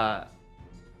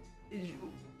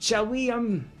 Shall we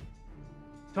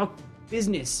talk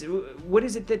business? What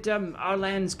is it that our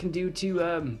lands can do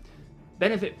to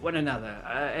benefit one another.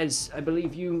 As I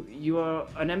believe you are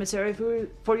an emissary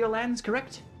for your lands,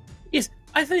 correct? Yes,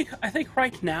 I think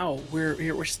right now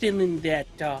we're still in that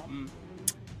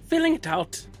filling it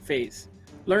out phase,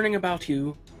 learning about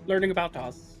you, learning about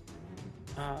us.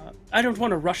 I don't want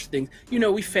to rush things. You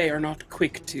know, we Fae are not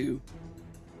quick to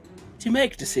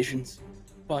make decisions,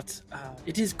 but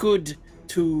it is good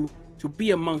to be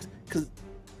amongst, because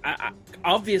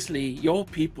obviously your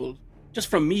people, just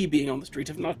from me being on the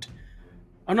street,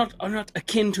 are not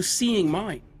akin to seeing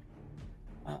mine.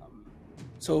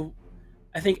 So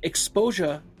I think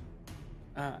exposure,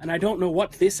 and I don't know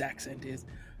what this accent is.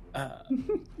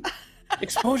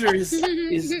 Exposure is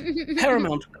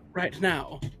paramount right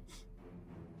now.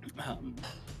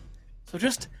 So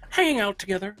just hanging out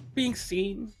together, being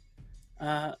seen,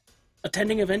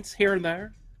 attending events here and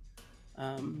there,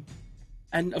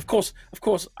 and of course,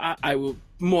 I will be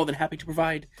more than happy to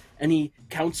provide any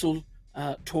counsel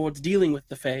towards dealing with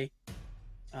the Fae.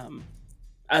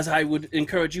 As I would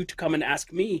encourage you to come and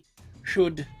ask me,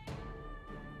 should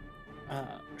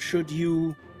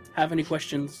you have any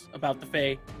questions about the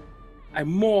Fae. I'm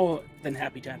more than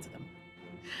happy to answer them.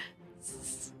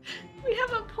 We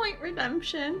have a point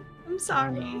redemption. I'm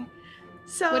sorry.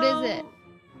 So What is it?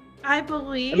 I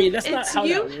believe. I mean, that's not it's how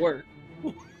you. that works.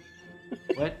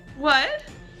 What? What?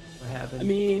 What happened? I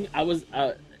mean, I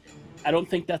don't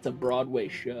think that's a Broadway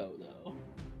show, though.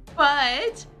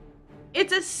 But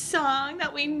it's a song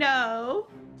that we know.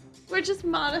 We're just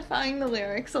modifying the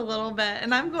lyrics a little bit,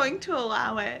 and I'm going to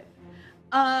allow it.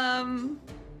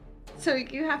 So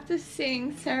you have to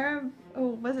sing Sarah. Oh,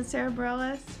 was it Sarah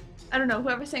Bareilles? I don't know.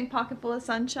 Whoever sang "Pocketful of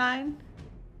Sunshine,"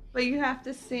 but you have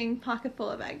to sing "Pocketful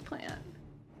of Eggplant."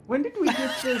 When did we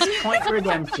get this point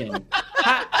redemption?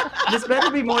 This better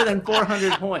be more than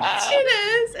 400 points.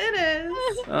 It is.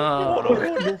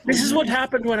 Oh. This is what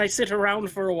happened when I sit around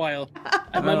for a while.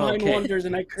 And my mind Okay. wanders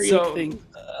and I create So- things.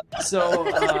 So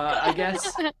I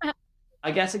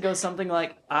guess it goes something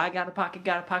like, I got a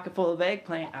pocket full of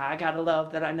eggplant. I got a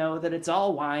love that I know that it's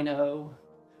all wino.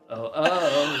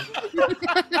 Oh.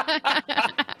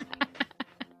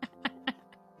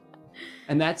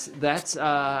 And that's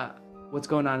what's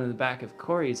going on in the back of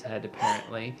Corey's head,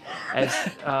 apparently, as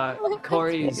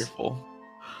Corey's Wonderful.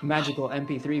 magical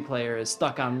MP3 player is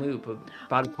stuck on loop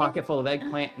about a pocket full of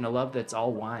eggplant and a love that's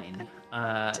all wine.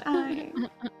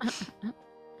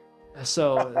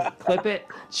 So clip it,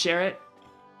 share it.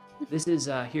 This is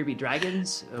Here Be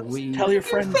Dragons. We Tell your Your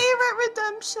friends. favorite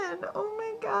redemption. Oh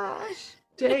my gosh.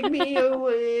 take me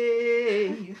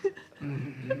away.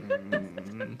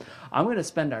 I'm gonna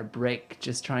spend our break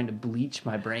just trying to bleach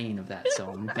my brain of that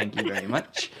song. Thank you very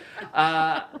much.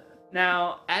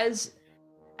 Now, as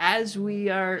we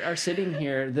are sitting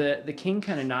here, the king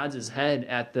kind of nods his head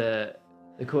at the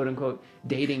quote unquote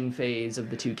dating phase of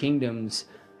the two kingdoms.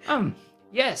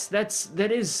 Yes,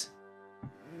 that is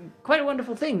quite a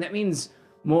wonderful thing. That means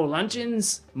more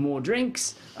luncheons, more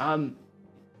drinks.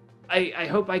 I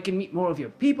hope I can meet more of your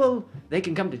people. They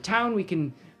can come to town. We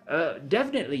can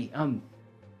definitely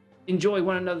enjoy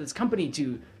one another's company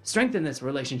to strengthen this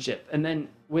relationship. And then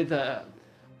with a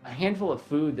handful of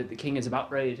food that the king is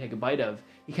about ready to take a bite of,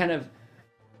 he kind of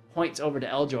points over to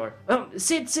Eljor.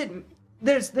 Sit.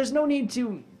 There's no need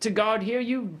to guard here.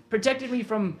 You protected me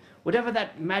from whatever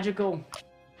that magical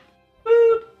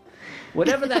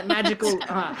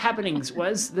happenings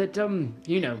was that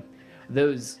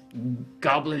those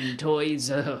goblin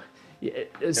toys,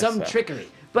 some trickery.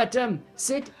 But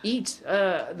sit, eat.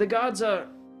 The gods are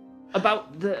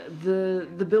about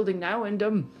the building now,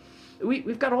 and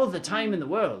we've got all the time in the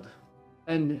world.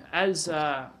 And as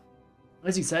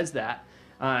he says that,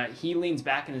 he leans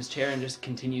back in his chair and just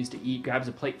continues to eat. Grabs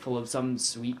a plate full of some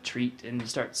sweet treat and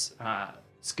starts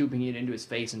scooping it into his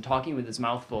face and talking with his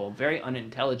mouth full, very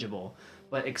unintelligible,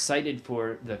 but excited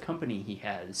for the company he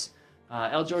has.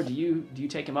 Eljor, do you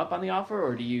take him up on the offer,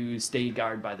 or do you stay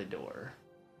guard by the door?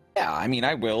 Yeah, I mean,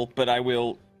 I will, but I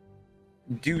will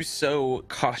do so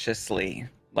cautiously.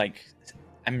 Like,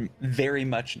 I'm very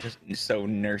much just so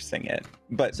nursing it,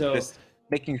 but just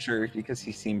making sure, because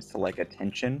he seems to like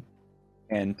attention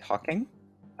and talking.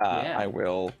 I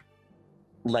will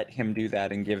let him do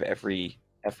that and give every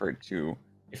effort to,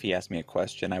 if he asks me a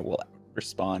question, I will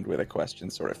respond with a question,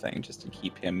 sort of thing, just to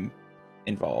keep him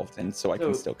involved, and so I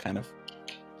can still kind of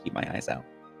keep my eyes out.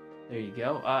 There you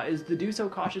go. Is the do so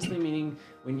cautiously meaning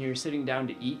when you're sitting down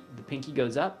to eat, the pinky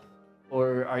goes up,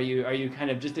 or are you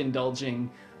kind of just indulging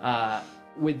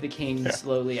with the king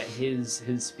slowly at his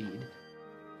speed?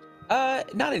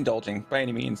 Not indulging by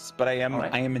any means, but I am All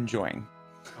right. enjoying.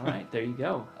 All right, there you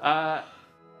go.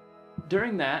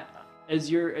 During that, as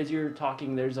you're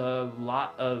talking, there's a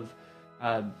lot of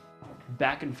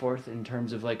back and forth in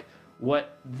terms of like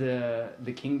what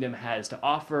the kingdom has to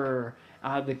offer.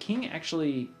 The king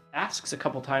actually asks a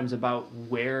couple times about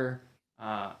where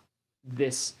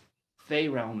this Fey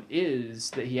realm is,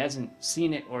 that he hasn't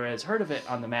seen it or has heard of it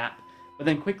on the map, but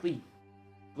then quickly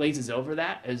glazes over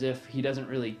that as if he doesn't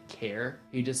really care.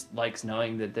 He just likes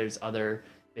knowing that there's other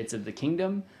bits of the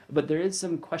kingdom. But there is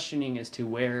some questioning as to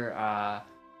where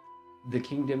the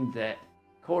kingdom that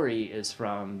Corey is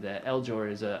from, that Eljor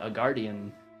is a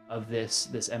guardian of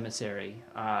this emissary.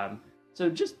 So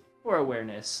just for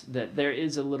awareness that there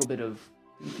is a little bit of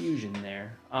confusion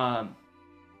there.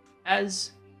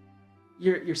 As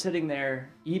you're sitting there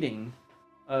eating,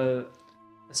 a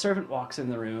servant walks in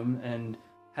the room and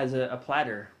has a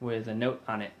platter with a note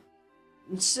on it.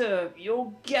 Sir,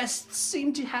 your guests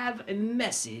seem to have a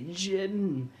message.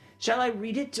 Shall I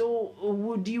read it, or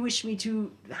would you wish me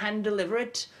to hand deliver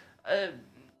it?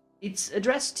 It's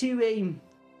addressed to a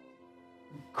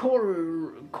Corinthia.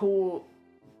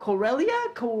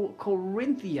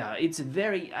 It's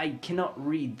very... I cannot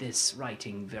read this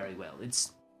writing very well.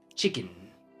 It's chicken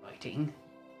writing.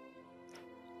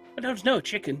 I don't know,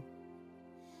 chicken.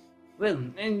 Well,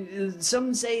 and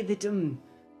some say that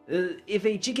if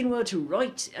a chicken were to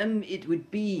write, it would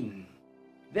be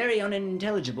very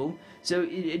unintelligible. So,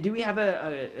 do we have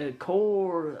a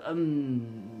core?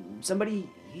 Somebody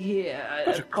here?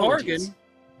 That's a Corrigan.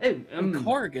 Oh,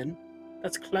 Corrigan.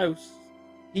 That's close.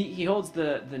 He holds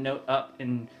the note up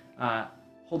and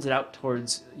holds it out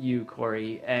towards you,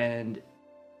 Corey, and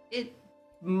it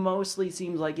mostly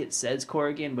seems like it says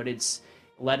Corrigan, but it's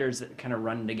letters that kind of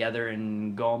run together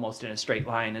and go almost in a straight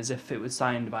line, as if it was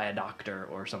signed by a doctor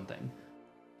or something.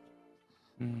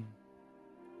 Mm.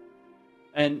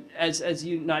 And as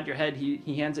you nod your head,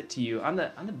 he hands it to you. On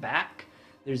the back,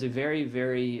 there's a very,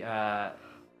 very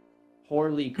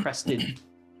poorly crested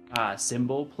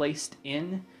symbol placed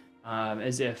in,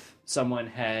 as if someone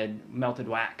had melted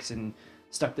wax and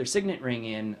stuck their signet ring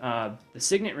in. The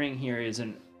signet ring here is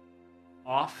an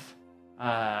off,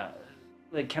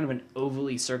 like kind of an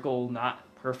ovally circle,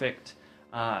 not perfect.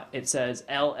 It says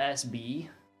LSB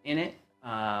in it,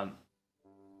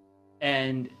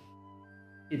 and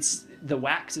it's the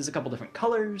wax is a couple different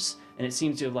colors, and it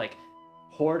seems to have like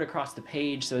poured across the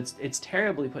page, so it's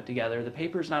terribly put together. The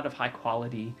paper's not of high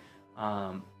quality,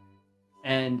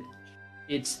 and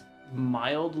it's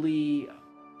mildly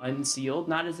unsealed,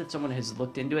 not as if someone has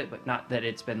looked into it, but not that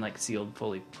it's been like sealed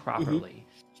fully properly.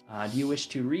 Do you wish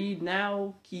to read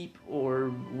now, keep, or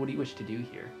what do you wish to do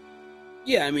here?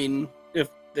 Yeah, I mean, if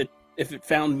it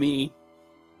found me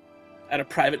at a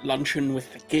private luncheon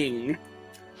with the king,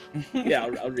 yeah,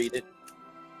 I'll read it.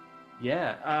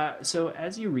 Yeah. So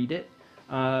as you read it,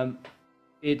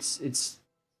 it's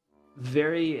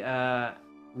very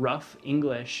rough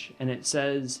English, and it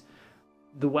says,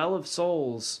 "The Well of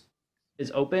Souls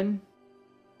is open,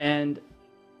 and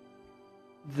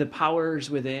the powers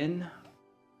within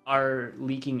are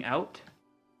leaking out.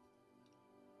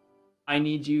 I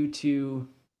need you to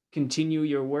continue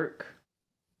your work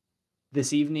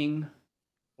this evening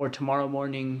or tomorrow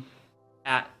morning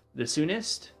at the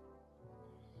soonest."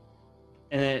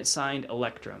 And then it's signed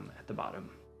Electrum at the bottom.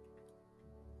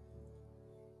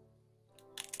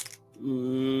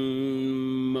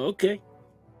 Okay.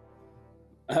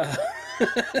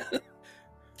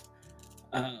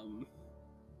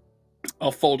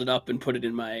 I'll fold it up and put it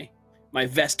in my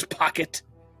vest pocket.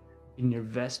 In your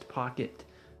vest pocket.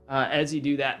 As you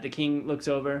do that, the king looks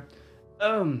over.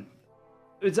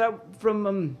 Is that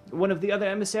from one of the other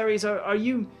emissaries? Are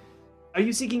you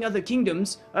seeking other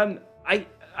kingdoms?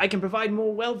 I can provide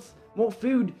more wealth, more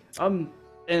food.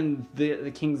 And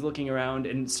the king's looking around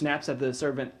and snaps at the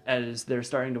servant as they're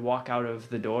starting to walk out of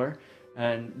the door.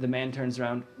 And the man turns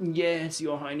around. "Yes,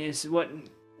 your highness. What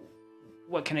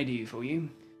can I do for you?"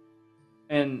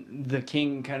 And the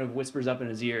king kind of whispers up in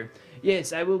his ear,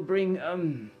 "Yes, I will bring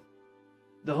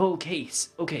the whole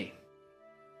case." Okay.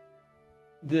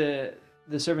 The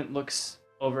servant looks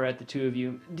over at the two of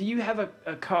you. "Do you have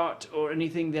a cart or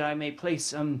anything that I may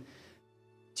place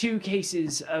 2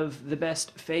 cases of the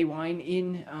best Fey wine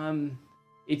in?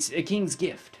 It's a king's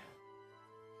gift."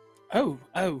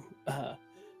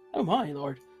 Oh my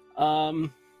lord.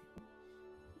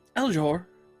 Eljor,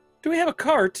 do we have a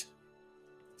cart?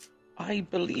 I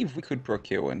believe we could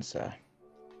procure one, sir.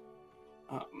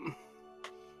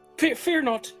 Fear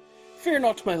not,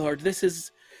 my lord. This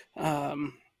is,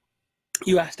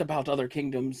 you asked about other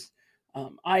kingdoms.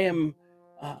 I am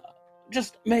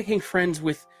just making friends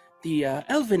with the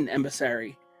elven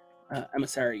emissary.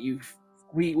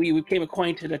 We became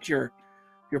acquainted at your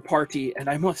party, and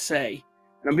I must say,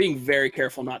 and I'm being very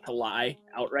careful not to lie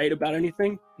outright about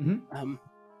anything. Mhm.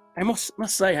 I must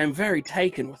say, I'm very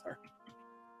taken with her.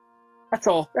 That's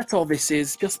all. That's all this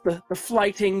is. Just the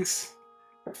flightings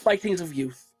of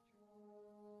youth.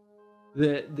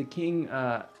 The king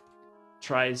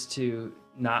tries to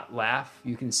not laugh.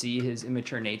 You can see his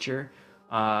immature nature.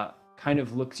 Kind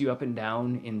of looks you up and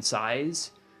down in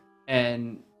size,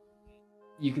 and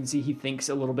you can see he thinks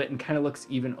a little bit and kind of looks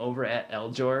even over at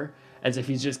Eljor, as if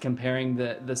he's just comparing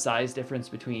the size difference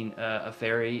between a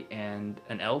fairy and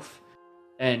an elf,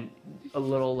 and a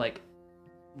little like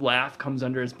laugh comes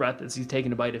under his breath as he's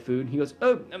taking a bite of food. He goes,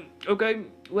 "Oh, okay,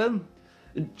 well,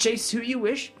 chase who you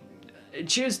wish.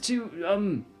 Cheers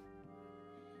to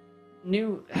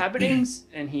new happenings."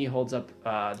 And he holds up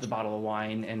the bottle of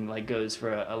wine and like goes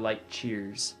for a light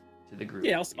cheers to the group.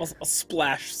 Yeah, I'll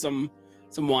splash some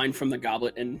wine from the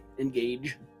goblet and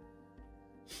engage.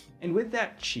 And with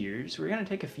that cheers, we're gonna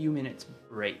take a few minutes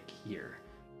break here.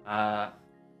 To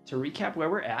recap where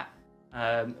we're at,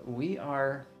 we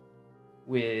are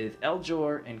with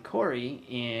Eljor and Corey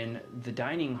in the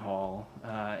dining hall,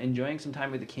 enjoying some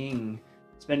time with the king,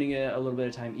 spending a little bit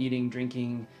of time eating,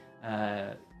 drinking,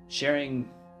 sharing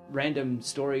random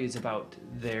stories about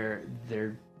their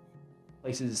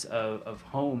places of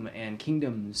home and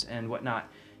kingdoms and whatnot.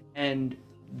 And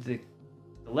the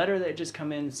letter that had just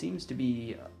come in seems to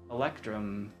be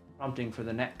Electrum prompting for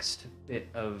the next bit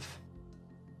of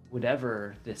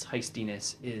whatever this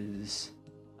heistiness is.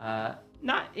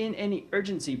 Not in any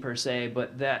urgency per se,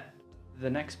 but that the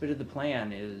next bit of the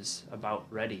plan is about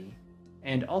ready.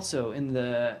 And also in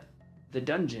the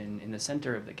dungeon in the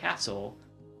center of the castle,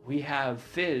 we have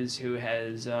Fizz, who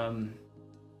has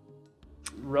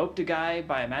roped a guy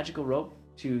by a magical rope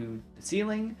to the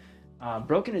ceiling,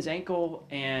 broken his ankle,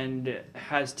 and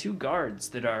has two guards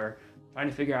that are trying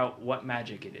to figure out what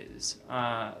magic it is.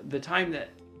 The time that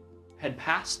had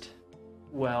passed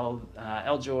while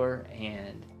Eljor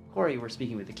and Corey were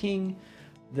speaking with the king,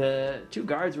 the two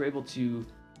guards were able to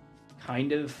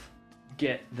kind of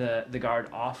get the guard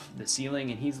off the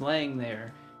ceiling, and he's laying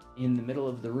there in the middle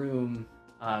of the room,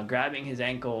 grabbing his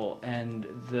ankle, and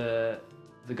the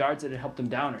guards that had helped him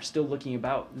down are still looking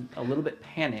about, a little bit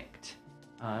panicked.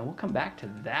 We'll come back to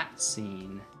that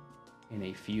scene in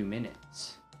a few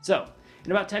minutes. So,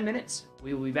 in about 10 minutes,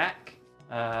 we will be back.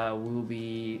 We will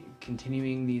be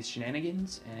continuing these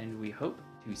shenanigans, and we hope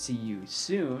to see you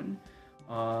soon.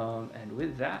 And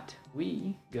with that,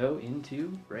 we go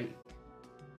into break.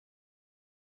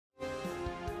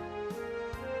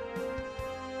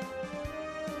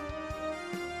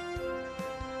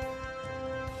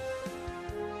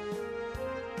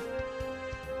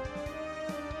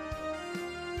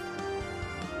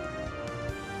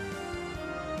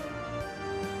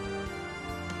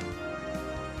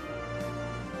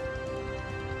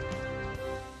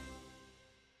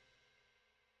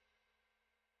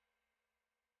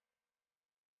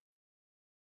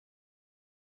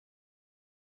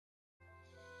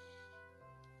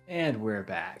 And we're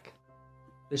back.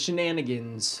 The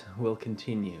shenanigans will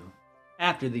continue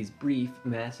after these brief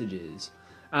messages.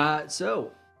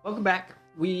 So, welcome back.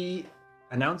 We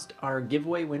announced our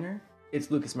giveaway winner.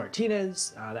 It's Lucas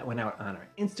Martinez. That went out on our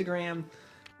Instagram.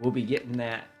 We'll be getting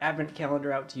that advent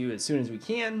calendar out to you as soon as we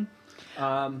can.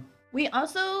 We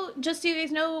also, just so you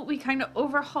guys know, we kind of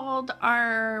overhauled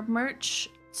our merch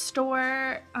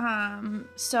store.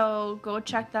 So go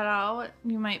check that out.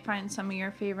 You might find some of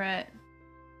your favorite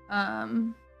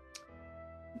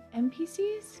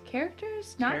NPCs?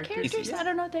 Characters? Not characters? Yeah. I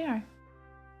don't know what they are.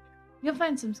 You'll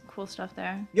find some cool stuff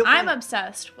there. You'll I'm find-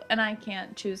 obsessed, and I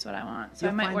can't choose what I want, so I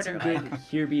You'll might find order some like good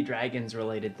Here Be Dragons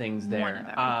related things one there. of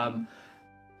everything.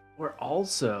 We're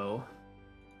also,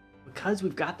 because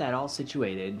we've got that all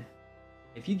situated,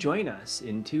 if you join us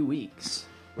in 2 weeks,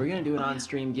 we're going to do an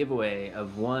on-stream giveaway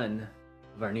of one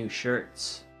of our new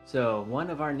shirts. So one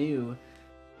of our new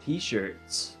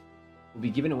t-shirts will be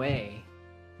given away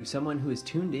to someone who is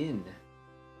tuned in.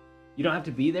 You don't have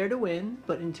to be there to win,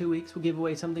 but in 2 weeks we'll give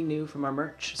away something new from our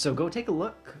merch. So go take a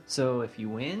look. So if you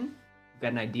win, you've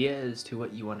got an idea as to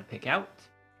what you want to pick out.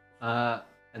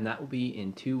 And that will be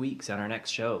in 2 weeks on our next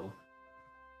show.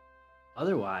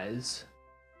 Otherwise,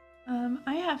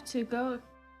 I have to go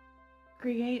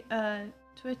create a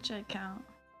Twitch account.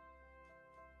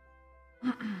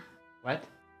 what?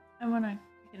 I want to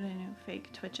get a new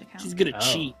fake Twitch account. She's gonna Oh.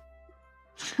 cheat.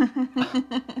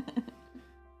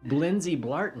 Blindsey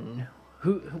Blarton?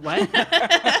 Who? What?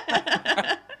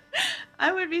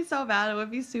 I would be so bad. It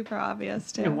would be super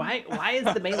obvious too. And why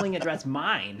is the mailing address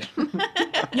mine?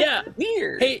 Yeah.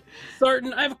 Weird. Hey,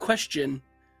 Thornton, I have a question.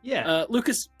 Yeah.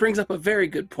 Lucas brings up a very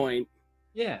good point.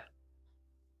 Yeah.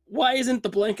 Why isn't the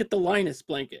blanket the Linus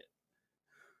blanket?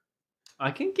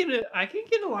 I can get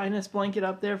a Linus blanket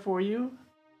up there for you.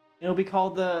 It'll be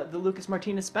called the Lucas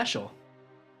Martinez special.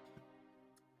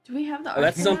 Do we have the art? Oh,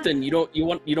 that's for something you don't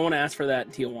want to ask for that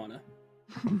in Tijuana.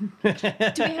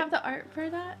 That? Do we have the art for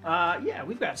that? Yeah,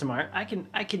 we've got some art. I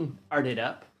can art it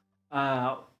up.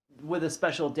 With a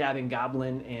special dabbing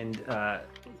goblin and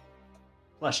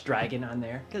plush dragon on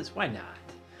there, because why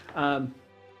not?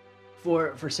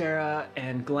 For Sarah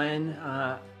and Glenn,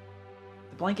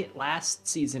 the blanket last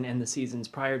season and the seasons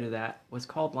prior to that was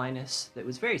called Linus. That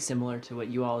was very similar to what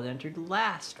you all had entered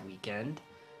last weekend.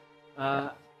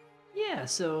 Yeah,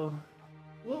 so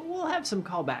we'll have some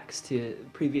callbacks to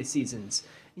previous seasons.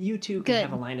 You two can Good.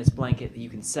 have a Linus blanket that you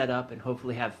can set up and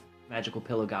hopefully have magical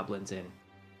pillow goblins in.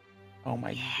 Oh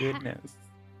my goodness.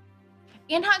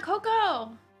 And hot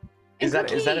cocoa. Is And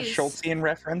that a cookies. Schultzian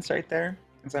reference right there?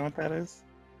 Is that what that is?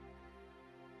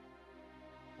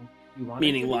 You want it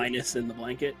Meaning to be? Linus in the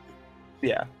blanket.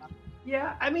 Yeah.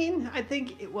 Yeah, I mean, I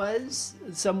think it was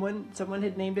someone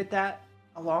had named it that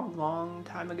a long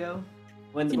time ago.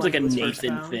 When the Seems like a blanket was first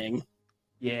Nathan found. thing.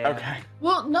 Yeah. Okay.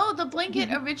 Well, no, the blanket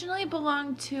originally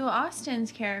belonged to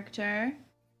Austin's character,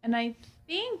 and I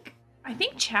think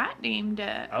Chat named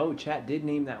it. Oh, chat did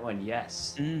name that one.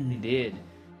 Yes, they Mm. did.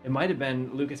 It might have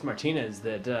been Lucas Martinez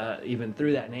that even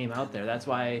threw that name out there. That's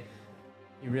why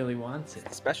he really wants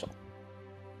it. Special.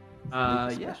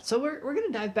 Yeah. So we're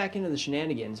gonna dive back into the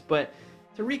shenanigans, but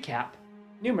to recap,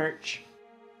 new merch,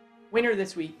 winner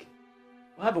this week.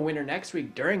 We'll have a winner next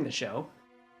week during the show.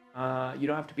 You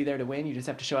don't have to be there to win. You just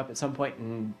have to show up at some point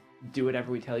and do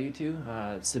whatever we tell you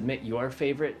to. Submit your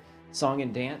favorite song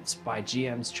and dance by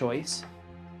GM's choice.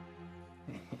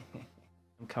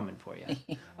 I'm coming for you.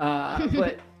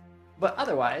 But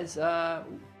otherwise,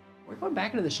 we're going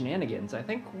back into the shenanigans. I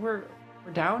think we're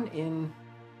down in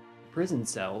prison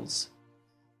cells.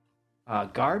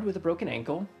 Guard with a broken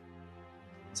ankle,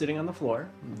 sitting on the floor.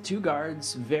 2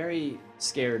 guards, very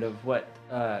scared of what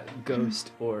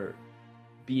ghost or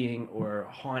being or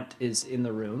haunt is in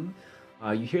the room.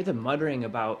 You hear them muttering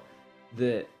about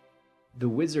the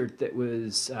wizard that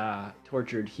was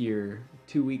tortured here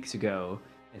 2 weeks ago,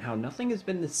 and how nothing has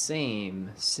been the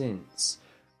same since.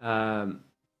 And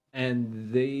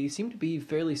they seem to be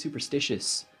fairly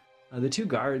superstitious. The 2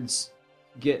 guards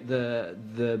get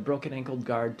the broken ankled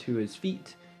guard to his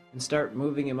feet and start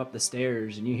moving him up the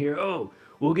stairs, and you hear, "Oh,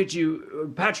 we'll get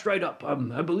you patched right up.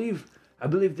 I believe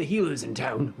the healer's in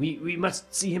town. We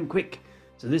must see him quick,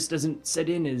 so this doesn't set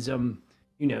in as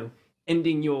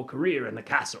ending your career in the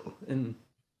castle." And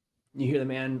you hear the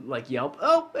man like yelp,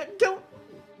 "Oh, don't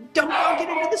get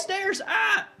into the stairs!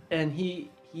 Ah!" And he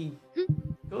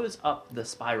goes up the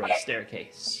spiral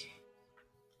staircase.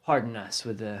 Pardon us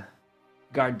with the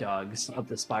guard dogs up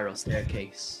the spiral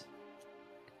staircase.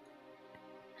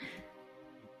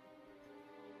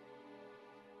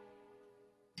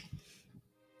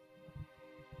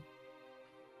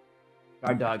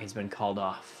 Guard dog has been called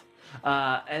off.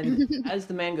 And as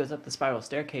the man goes up the spiral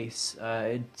staircase,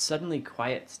 it suddenly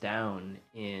quiets down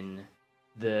in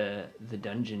the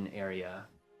dungeon area.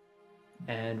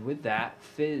 And with that,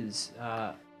 Fizz,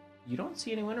 you don't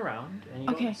see anyone around, and you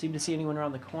Okay. don't seem to see anyone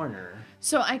around the corner.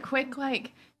 So I quick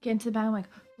get into the bag. I'm like,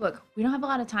 look, we don't have a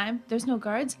lot of time. There's no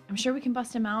guards. I'm sure we can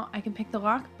bust him out. I can pick the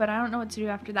lock, but I don't know what to do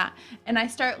after that. And I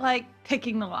start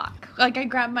picking the lock. I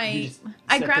grab You my just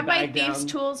set the bag thieves' down.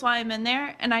 tools while I'm in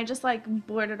there, and I just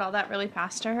blurted all that really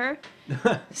fast to her.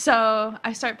 So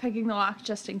I start picking the lock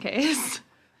just in case.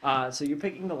 So you're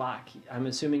picking the lock. I'm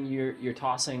assuming you're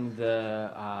tossing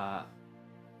the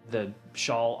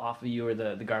shawl off of you or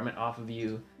the garment off of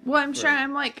you. Well, I'm sure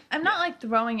Right. I'm not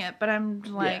throwing it, but I'm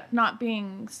Yeah. not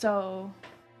being so.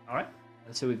 All right.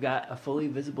 So we've got a fully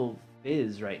visible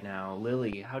Fizz right now.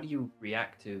 Lily, how do you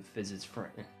react to Fizz's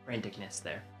franticness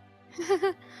there?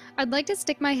 I'd like to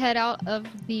stick my head out of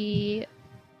the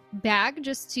bag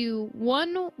just to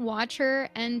 1, watch her,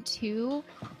 and 2,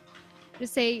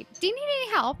 just say, "Do you need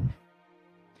any help?"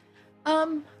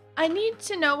 I need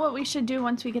to know what we should do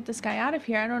once we get this guy out of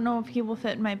here. I don't know if he will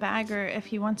fit in my bag or if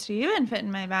he wants to even fit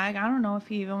in my bag. I don't know if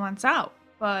he even wants out,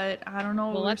 but I don't know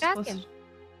what Well, we're let's ask supposed him. to.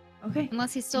 Okay,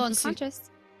 Unless he's still Let's see.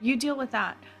 unconscious. you deal with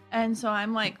that. And so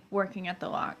I'm working at the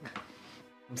lock.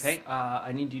 Okay.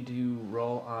 I need you to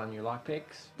roll on your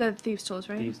lockpicks. The thieves' tools,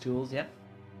 right? Thieves' tools. Yep.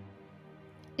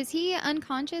 Is he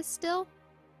unconscious still?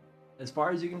 As far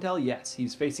as you can tell, yes.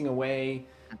 He's facing away,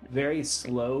 very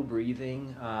slow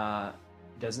breathing.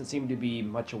 Doesn't seem to be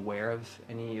much aware of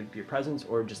any of your presence,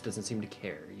 or just doesn't seem to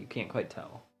care. You can't quite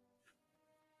tell.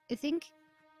 I think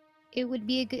it would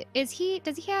be a good. Does he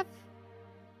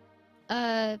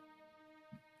have?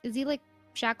 Is he like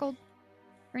shackled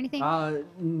or anything?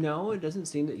 No, it doesn't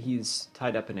seem that he's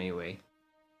tied up in any way.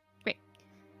 Great.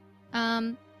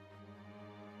 I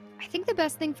think the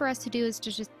best thing for us to do is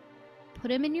to just put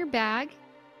him in your bag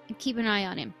and keep an eye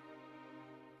on him.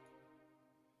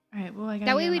 All right. Well, I got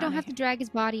That way we don't have to drag his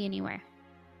body anywhere.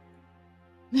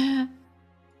 Yeah,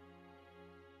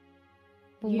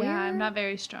 Where- I'm not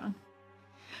very strong.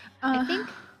 I think.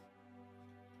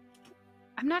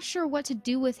 I'm not sure what to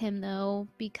do with him though,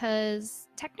 because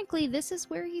technically this is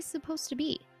where he's supposed to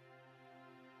be.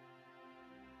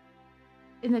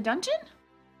 In the dungeon.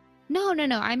 No.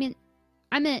 I'm in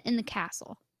the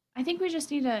castle. I think we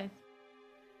just need to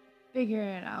figure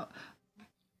it out.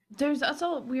 There's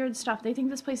also weird stuff. They think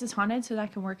this place is haunted, so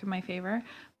that can work in my favor.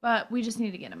 But we just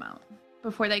need to get them out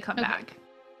before they come Okay. back.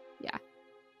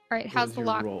 All right, What how's was the your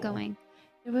lock roll? going?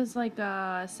 It was like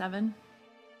 7.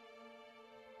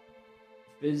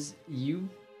 Fizz, you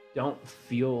don't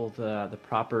feel the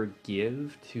proper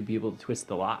give to be able to twist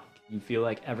the lock. You feel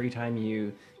like every time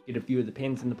you get a few of the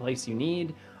pins in the place you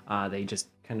need, they just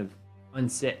kind of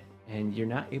unsit, and you're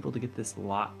not able to get this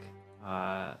lock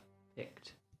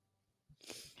picked.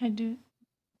 Do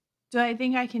I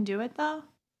think I can do it though?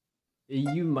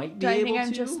 You might be Do I able think I'm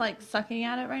to. just like sucking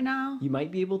at it right now? You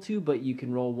might be able to, but you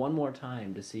can roll one more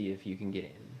time to see if you can get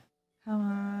in. Come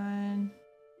on.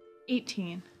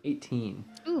 18. 18.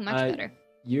 Ooh, much better.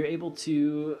 You're able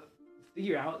to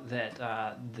figure out that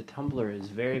the tumbler is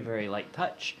very, very light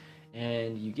touch,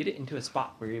 and you get it into a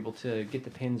spot where you're able to get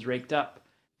the pins raked up,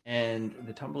 and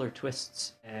the tumbler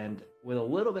twists, and with a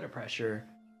little bit of pressure,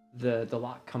 the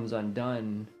lock comes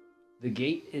undone. The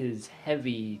gate is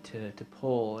heavy to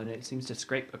pull, and it seems to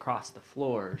scrape across the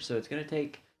floor, so it's going to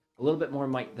take a little bit more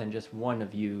might than just one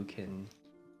of you can.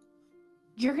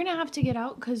 You're gonna have to get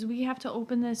out because we have to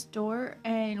open this door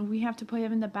and we have to put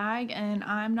him in the bag. And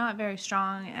I'm not very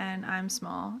strong, and I'm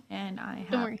small, and I have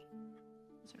Don't worry,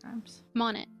 lizard arms. I'm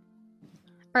on it.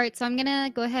 All right, so I'm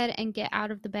gonna go ahead and get out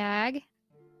of the bag,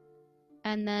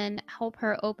 and then help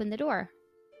her open the door.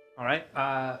 All right.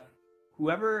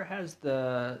 Whoever has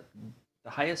the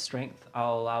highest strength,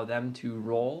 I'll allow them to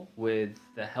roll with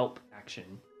the help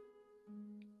action.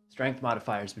 Strength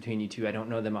modifiers between you two. I don't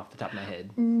know them off the top of my head.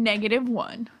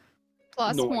 -1.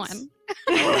 Plus Nice. 1.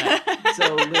 All right.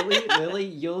 So Lily,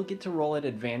 you'll get to roll at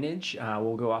advantage.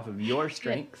 We'll go off of your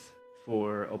strength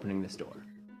for opening this door.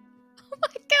 Oh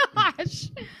my gosh!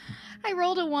 I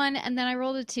rolled a 1 and then I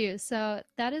rolled a 2, so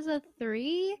that is a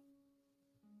 3.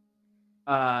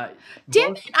 Damn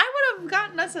Both, it! I would have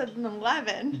gotten us an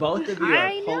 11. both of you are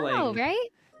I pulling, know, right?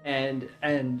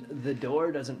 and the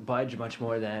door doesn't budge much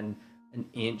more than an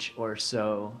inch or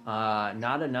so.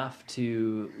 Not enough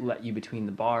to let you between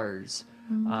the bars.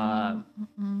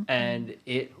 And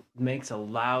it makes a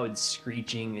loud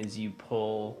screeching as you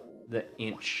pull the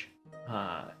inch,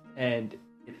 and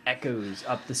it echoes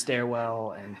up the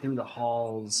stairwell and through the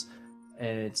halls,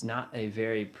 and it's not a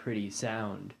very pretty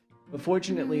sound. But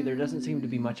fortunately, there doesn't seem to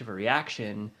be much of a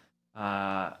reaction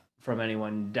from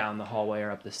anyone down the hallway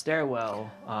or up the stairwell,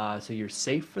 so you're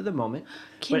safe for the moment.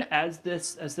 But as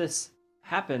this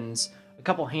happens, a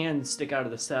couple hands stick out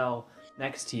of the cell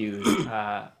next to you.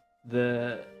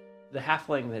 The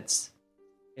halfling that's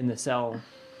in the cell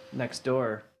next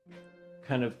door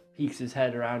kind of peeks his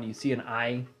head around. You see an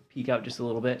eye peek out just a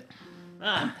little bit.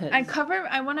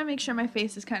 I want to make sure my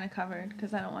face is kind of covered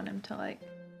because I don't want him to like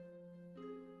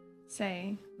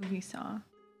say who he saw.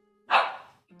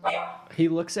 He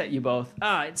looks at you both.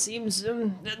 It seems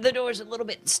the door's a little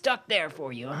bit stuck there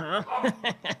for you, huh?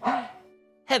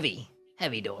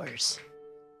 Heavy doors.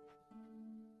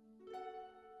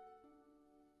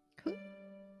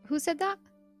 Who said that?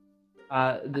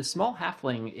 The small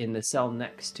halfling in the cell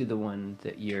next to the one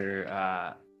that you're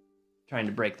trying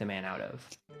to break the man out of.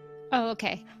 Oh,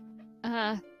 okay.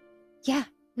 Yeah,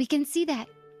 we can see that.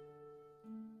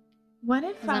 What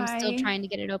if 'Cause I'm still trying to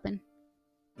get it open.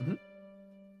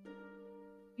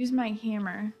 use my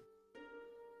hammer?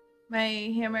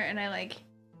 And I like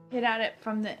hit at it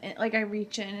from the like I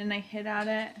reach in and I hit at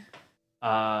it.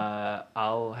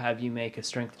 I'll have you make a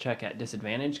strength check at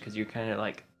disadvantage because you're kind of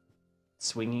like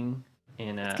swinging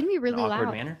in It's gonna be an really awkward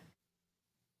loud. manner.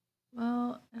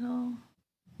 Well, it'll.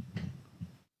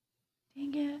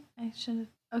 Dang it! I should have.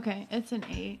 Okay, it's an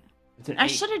 8. It's an I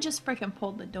 8. should have just freaking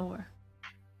pulled the door.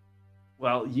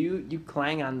 Well, you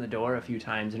clang on the door a few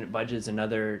times and it budges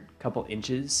another couple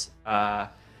inches.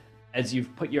 As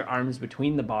you've put your arms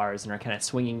between the bars and are kind of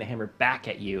swinging the hammer back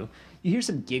at you, you hear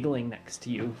some giggling next to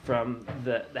you from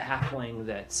the halfling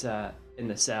that's in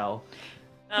the cell.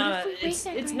 What if we wake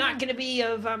that It's guy not up? going to be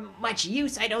of much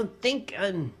use, I don't think.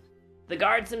 The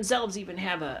guards themselves even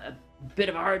have a bit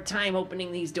of a hard time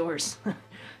opening these doors.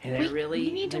 And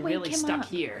We need to they're wake really him stuck up.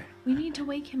 here. We need to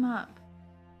wake him up.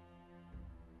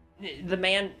 The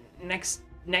man next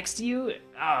to you,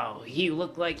 oh, he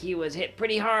looked like he was hit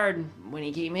pretty hard when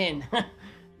he came in.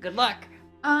 Good luck.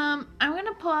 I'm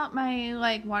gonna pull out my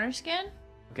like water skin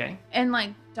Okay. and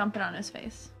like dump it on his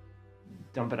face.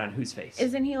 Dump it on whose face?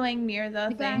 Isn't he laying near the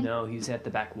The guy? thing? No, he's at the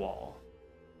back wall.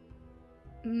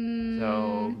 Mm,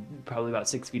 So probably about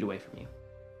 6 feet away from you.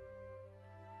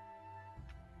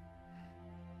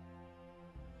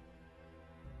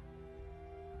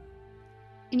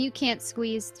 and you can't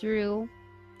squeeze through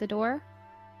the door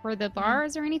or the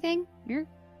bars or anything. You're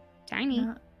tiny.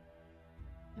 Not-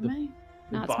 Am I?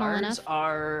 The Not small bars enough.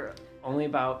 are only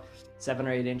about 7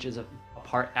 or 8 inches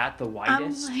apart at the I'm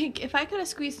widest. like, if I could have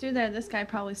squeezed through there, this guy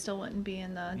probably still wouldn't be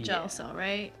in the jail Yeah. cell,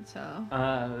 right?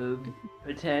 So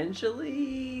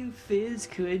Potentially, Fizz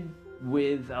could,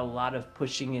 with a lot of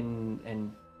pushing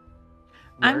and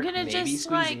I'm work, gonna maybe just squeeze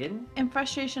like in. in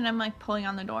frustration, I'm like pulling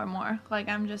on the door more. Like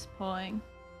I'm just pulling.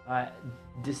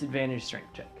 Disadvantage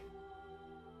strength check.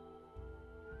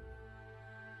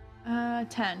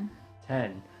 10.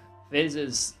 10. Fizz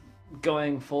is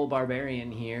going full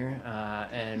barbarian here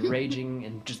and raging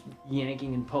and just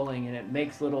yanking and pulling, and it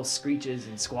makes little screeches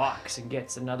and squawks and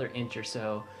gets another inch or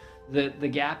so. The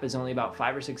gap is only about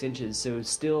 5 or 6 inches, so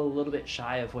still a little bit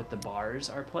shy of what the bars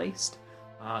are placed.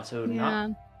 So Yeah.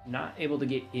 not able to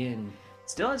get in.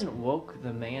 Still hasn't woke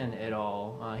the man at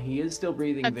all. He is still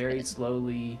breathing That's very good.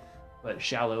 slowly but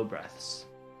shallow breaths.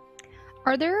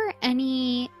 Are there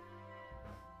any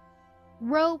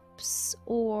ropes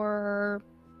or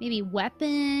maybe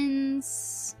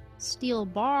weapons, steel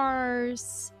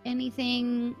bars,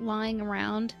 anything lying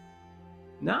around?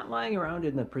 Not lying around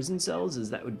in the prison cells,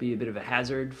 as that would be a bit of a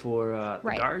hazard for the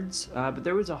Right. guards. But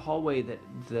there was a hallway that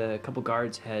the couple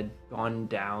guards had gone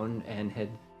down and had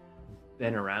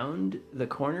been around the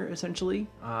corner, essentially,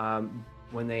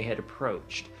 when they had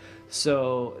approached.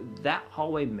 So that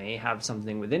hallway may have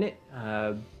something within it,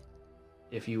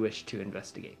 if you wish to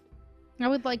investigate. I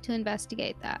would like to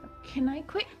investigate that. Can I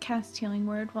quick cast Healing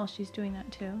Word while she's doing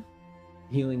that too?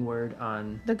 Healing word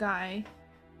on... The guy.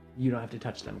 You don't have to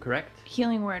touch them, correct?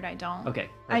 Healing Word, I don't. Okay.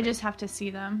 I perfect. just have to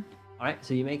see them. All right,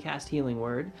 so you may cast Healing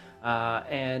Word.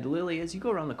 And Lily, as you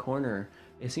go around the corner,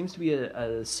 it seems to be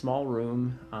a small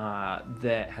room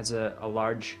that has a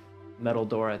large metal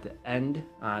door at the end.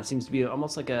 It seems to be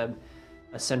almost like a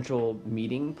central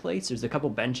meeting place. There's a couple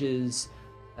benches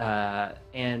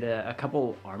and a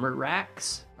couple armor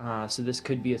racks. So this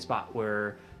could be a spot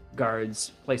where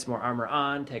guards place more armor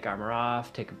on, take armor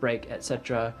off, take a break,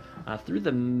 etc. Through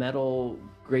the metal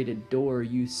grated door,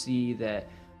 you see that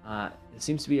it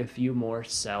seems to be a few more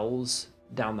cells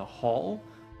down the hall,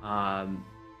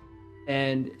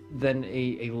 and then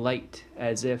a light,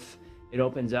 as if it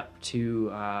opens up to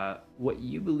what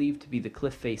you believe to be the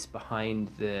cliff face behind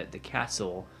the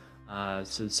castle.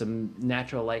 So some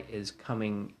natural light is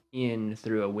coming in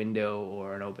through a window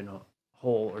or an open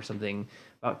hole or something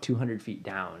about 200 feet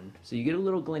down. So you get a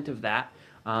little glint of that.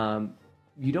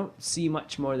 You don't see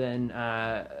much more than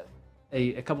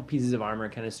a couple pieces of armor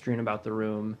kind of strewn about the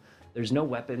room. There's no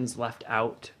weapons left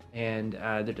out, and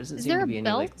there doesn't Is seem there to a be any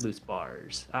belt? like loose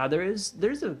bars.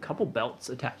 There's a couple belts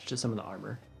attached to some of the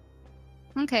armor.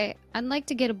 Okay, I'd like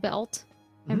to get a belt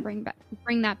and Mhm.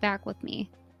 bring that back with me.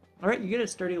 All right, you get a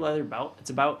sturdy leather belt. It's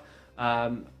about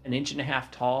an inch and a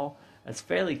half tall. It's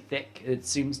fairly thick. It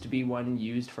seems to be one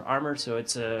used for armor, so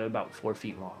it's about 4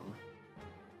 feet long.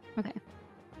 Okay.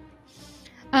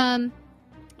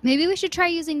 Maybe we should try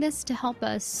using this to help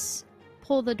us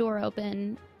pull the door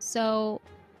open. So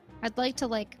I'd like to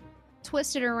like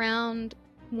twist it around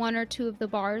one or two of the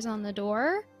bars on the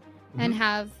door and Mhm.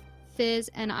 have Fizz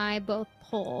and I both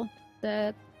pull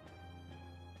the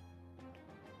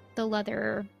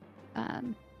leather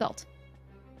belt.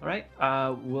 All right.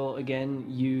 We'll again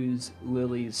use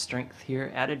Lily's strength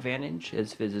here at advantage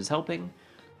as Fizz is helping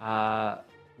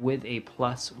with a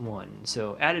 +1.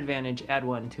 So add advantage, add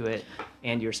 1 to it,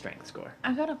 and your strength score.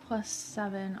 I got a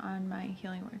 +7 on my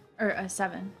Healing Word. Or a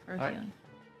 7 for Alright.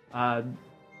 healing.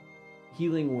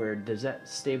 Healing word, does that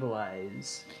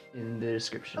stabilize in the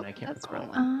description? Oh, I can't that's recall.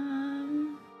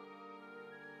 wrong.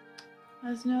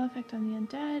 Has no effect on the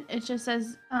undead. It just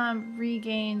says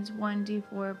regains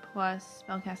 1d4 plus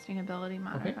spellcasting ability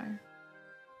modifier.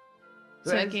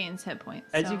 So it as- gains hit points.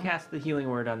 As so. you cast the healing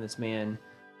word on this man,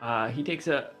 he takes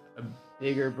a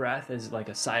bigger breath as like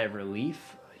a sigh of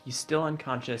relief. He's still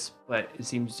unconscious, but it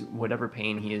seems whatever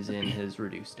pain he is in has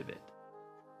reduced a bit.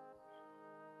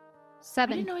 I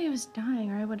 7. didn't know he was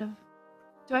dying, or I would have.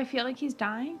 Do I feel like he's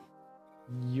dying?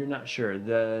 You're not sure.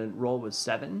 The roll was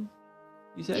 7,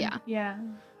 you said? Yeah. Yeah,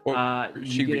 Well, You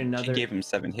she, get another. she gave him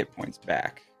 7 hit points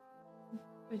back.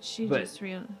 but she But just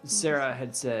real. Sarah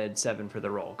had said 7 for the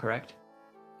roll, correct?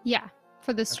 Yeah,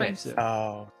 for the strength. so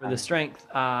Oh. for the strength,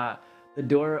 the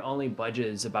door only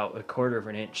budges about a quarter of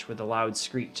an inch with a loud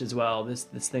screech as well. This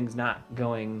thing's not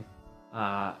going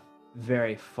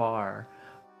very far.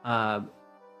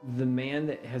 The man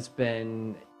that has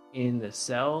been in the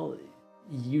cell,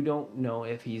 you don't know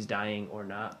if he's dying or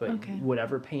not, but Okay.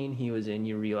 whatever pain he was in,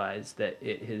 you realize that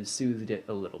it has soothed it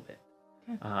a little bit.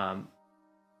 Okay.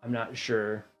 I'm not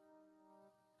sure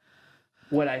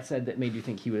what I said that made you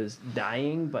think he was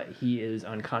dying, but he is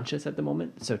unconscious at the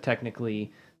moment, so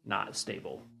technically not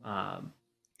stable. In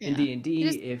Yeah. D&D,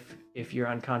 Just- if you're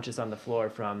unconscious on the floor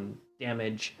from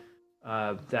damage,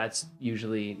 that's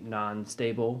usually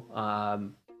non-stable,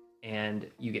 and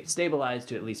you get stabilized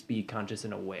to at least be conscious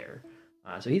and aware.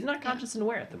 So he's not conscious and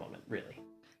aware at the moment, really.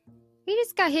 He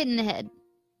just got hit in the head.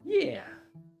 Yeah,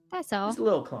 That's all. just a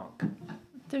little clunk.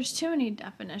 There's too many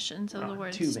definitions of the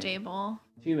word too many. stable.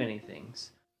 Too many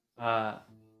things.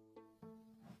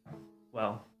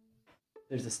 Well,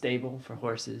 there's a stable for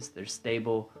horses. There's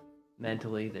stable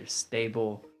mentally. There's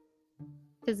stable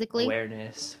Physically.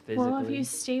 awareness physically. Well, if you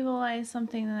stabilize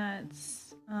something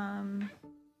that's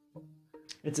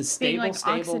It's a being, stable like,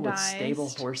 stable with stable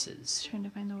oxidized. horses. trying to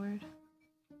find the word.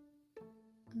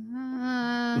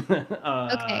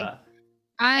 Okay.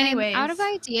 I'm Anyways. out of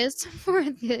ideas for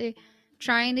the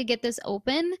trying to get this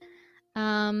open.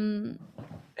 Bag.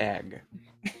 Sorry,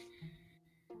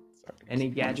 Any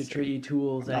just wanted to say- gadgetry,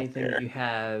 tools, Not anything there. that you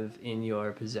have in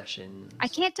your possession. I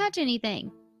can't touch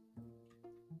anything.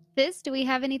 Fizz, do we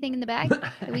have anything in the bag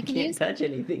that we I can can't use? touch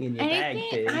anything in your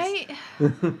Anything? bag,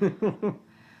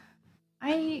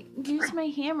 I use my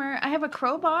hammer. I have a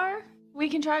crowbar. We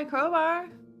can try a crowbar.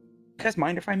 You guys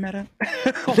mind if I meta?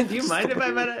 Do you mind if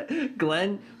I met a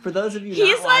Glenn? For those of you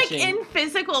He's not like watching, in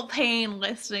physical pain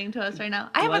listening to us right now.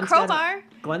 I have a Glenn's got a- crowbar.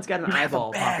 Glenn's got an You have a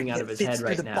eyeball bag popping out that of his fits head through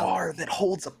right the now. bar that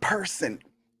holds a person.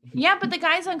 Yeah, but the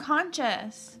guy's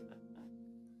unconscious.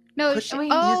 No. Put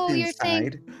Oh, his you're saying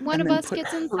inside, one and of then us put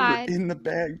gets her inside. in the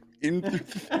bag, in through the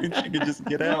thing, she can just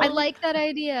get out. I like that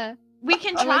idea. We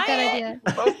can I try like that it. idea.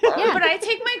 Yeah, but I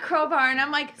take my crowbar and I'm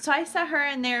like, so I set her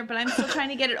in there, but I'm still trying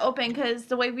to get it open because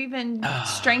the way we've been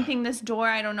strengthening this door,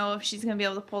 I don't know if she's gonna be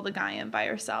able to pull the guy in by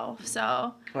herself. So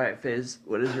All right, Fizz,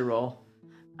 what is your roll?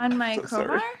 on my So sorry.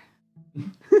 crowbar,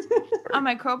 on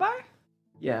my crowbar,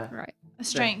 Yeah, Right. a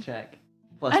strength, check.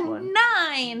 Plus a 1.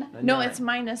 9. A No, 9. it's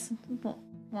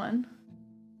 -1.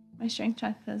 My strength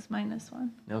check says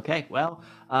 -1. Okay, well,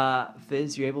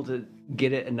 Fizz, you're able to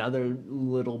get it another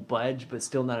little budge, but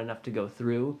still not enough to go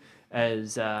through.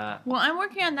 As Well, I'm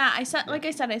working on that. I set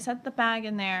the bag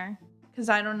in there because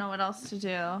I don't know what else to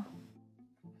do. All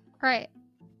right.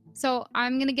 So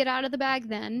I'm gonna get out of the bag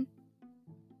then,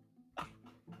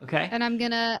 okay, and I'm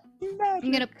gonna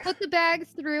put the bag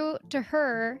through to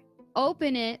her,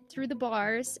 open it through the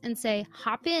bars, and say,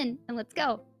 "Hop in and let's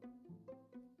go."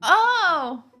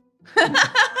 Oh.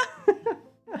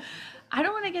 I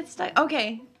don't want to get stuck.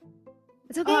 Okay.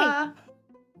 It's okay.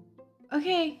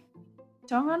 Okay.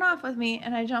 Don't run off with me.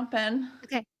 And I jump in.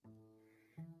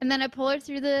 And then I pull her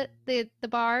through the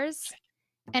bars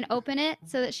and open it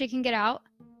so that she can get out.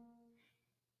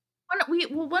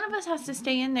 One of us has to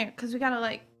stay in there because we gotta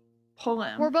like pull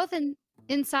him. We're both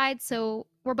inside, so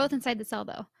we're both inside the cell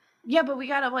though. Yeah, but we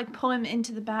gotta like pull him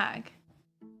into the bag.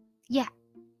 Yeah.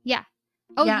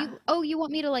 Oh, Yeah. you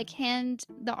want me to like hand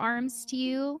the arms to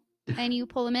you and you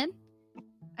pull them in?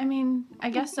 I mean, I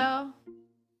guess so.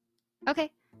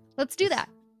 Okay. Let's do that.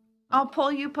 I'll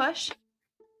pull, you push.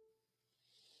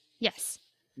 Yes.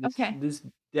 Okay. This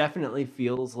definitely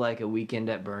feels like a weekend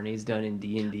at Bernie's done in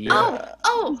D&D.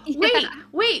 Oh, wait.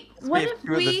 We What have if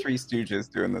two of the we? Three Stooges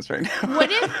doing this right now.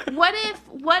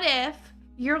 What if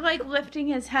you're like lifting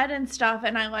his head and stuff,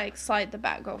 and I like slide the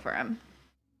bag over him?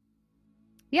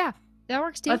 Yeah. That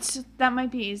works too. That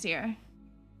might be easier.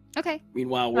 Okay.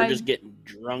 Meanwhile, we're Fine. just getting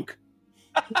drunk.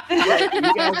 You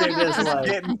guys are just like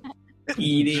Getting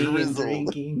eating and drizzled.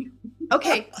 drinking.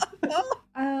 Okay.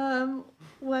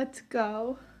 Let's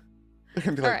go. They're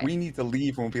gonna be like, Alright. we need to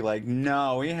leave, and we'll be like,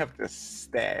 no, we have to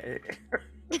stay.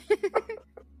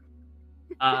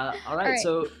 All right, Alright.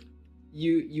 so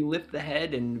you lift the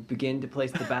head and begin to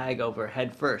place the bag over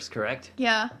head first, correct?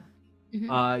 Yeah.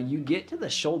 You get to the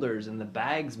shoulders and the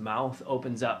bag's mouth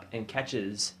opens up and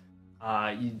catches.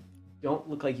 You don't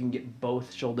look like you can get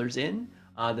both shoulders in,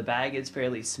 The bag is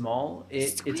fairly small.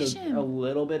 It's Squish him. a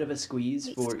little bit of a squeeze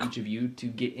for each of you to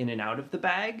get in and out of the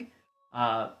bag,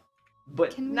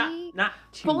 but Can not we- not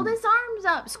too. Fold his arms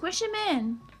up, squish him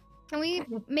in. Can we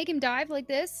make him dive like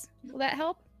this? Will that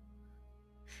help?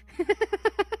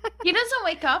 He doesn't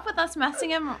wake up with us messing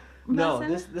him. No,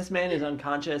 messing? this man is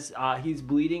unconscious. He's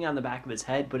bleeding on the back of his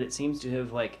head, but it seems to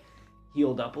have like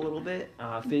healed up a little bit.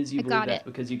 Fizz, you I believe got that's it.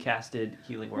 because you casted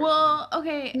healing word. Well,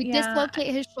 okay. We yeah. dislocate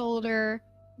his shoulder,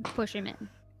 push him in.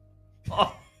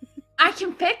 Oh, I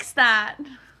can fix that.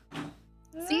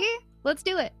 See? Let's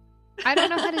do it. I don't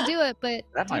know how to do it, but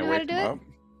That do you might know how to wake do him it? up.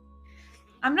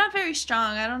 I'm not very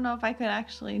strong. I don't know if I could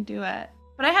actually do it.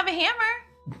 But I have a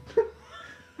hammer.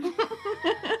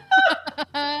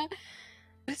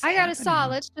 I got a saw.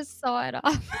 Let's just saw it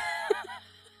off.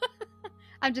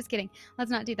 I'm just kidding.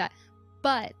 Let's not do that.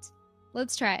 But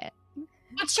let's try it.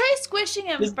 Let's try squishing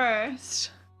him Does-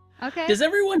 first. Okay. Does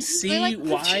everyone see like-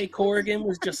 why Corrigan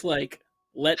was just like,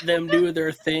 let them do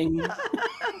their thing?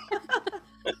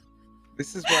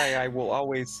 This is why I will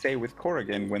always stay with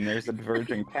Corrigan when there's a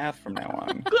diverging path from now on.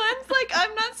 Glenn's like,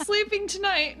 I'm not sleeping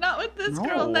tonight. Not with this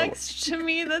girl No. next to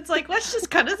me that's like, let's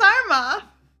just cut his arm off.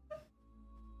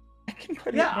 I can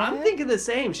put yeah, it I'm back. thinking the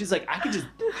same. She's like, I could just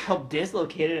help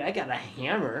dislocate it. I got a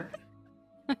hammer.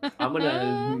 I'm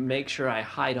gonna make sure I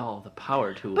hide all the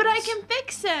power tools. But I can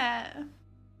fix it.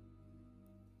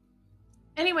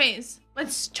 Anyways,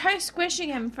 let's try squishing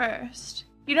him first.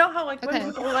 You know how like when Okay.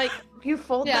 people like you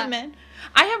fold Yeah. them in?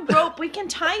 I have rope. We can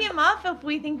tie him up if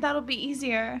we think that'll be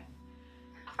easier.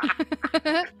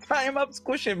 Tie him up,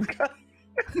 squish him.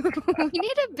 We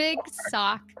need a big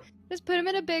sock. Just put him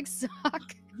in a big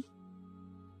sock.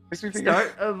 Makes me think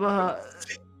Start of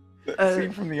that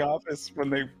scene from The Office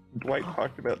when Dwight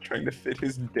talked about trying to fit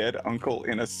his dead uncle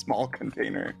in a small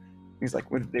container. He's like,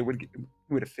 it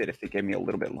would have fit if they gave me a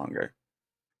little bit longer.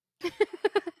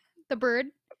 The bird.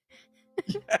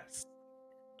 Yes.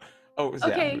 Oh, it was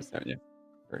Okay. that? Yeah.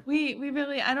 We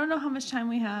really I don't know how much time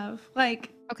we have.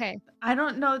 Like Okay. I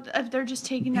don't know if they're just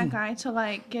taking that guy to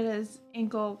like get his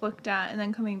ankle looked at and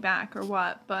then coming back or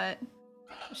what, but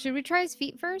Should we try his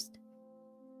feet first?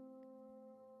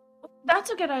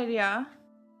 that's a good idea.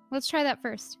 Let's try that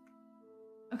first.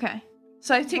 Okay.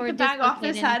 So I take Before the bag off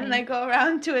dislocate his head and I anything. go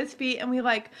around to his feet and we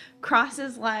like cross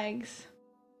his legs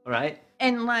all right.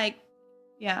 and like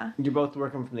yeah. You're both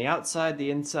working from the outside,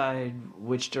 the inside.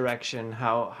 Which direction?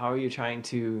 How are you trying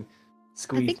to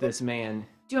squeeze think we- this man?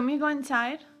 Do you want me to go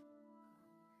inside?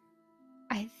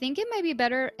 I think it might be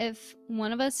better if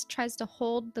one of us tries to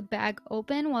hold the bag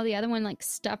open while the other one like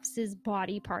stuffs his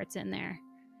body parts in there.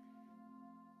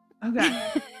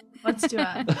 Okay. Let's do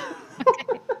it.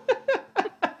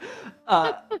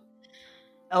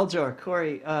 Eljor,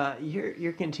 Corey,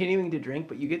 you're continuing to drink,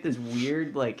 but you get this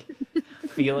weird like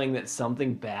feeling that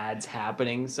something bad's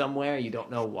happening somewhere. You don't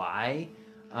know why.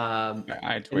 I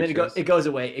And then it goes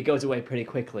away. It goes away pretty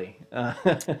quickly. I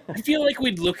feel like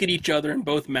we'd look at each other in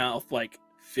both mouth like,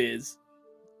 Fizz.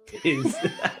 is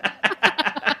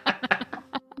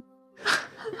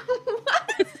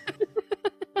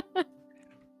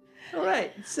all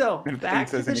right. So And if back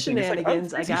Finn to says the anything, it's like, "Oh,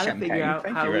 shenanigans. I fizzy gotta champagne. figure out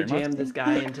Thank how you we very much." jam this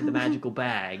guy into the magical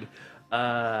bag.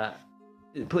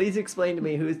 Please explain to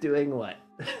me who's doing what.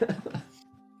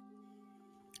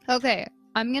 Okay,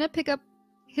 I'm gonna pick up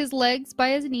his legs by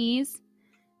his knees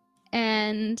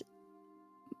and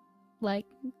like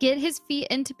get his feet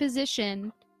into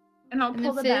position. And I'll And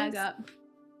pull the the bag fizz? up.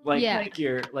 like Yeah.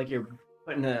 like you're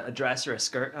putting a dress or a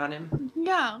skirt on him.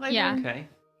 Yeah, like Yeah. Okay.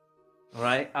 All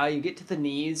right. You get to the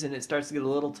knees, and it starts to get a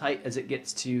little tight as it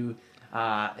gets to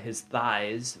his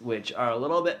thighs, which are a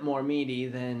little bit more meaty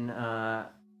than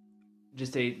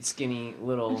just a skinny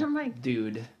little I'm like-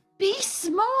 dude. be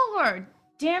smaller,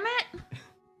 damn it.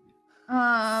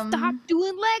 Stop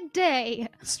doing leg day.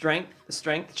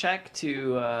 Strength check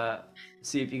to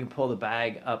see if you can pull the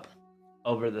bag up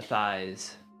over the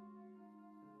thighs.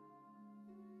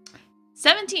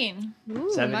 17. Ooh,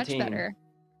 much 17. better.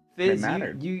 Fizz,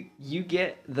 mattered. you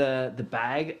get the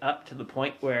bag up to the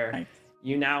point where Nice.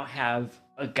 you now have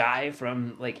a guy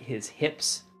from like his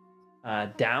hips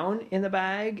down in the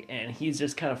bag, and he's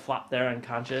just kind of flopped there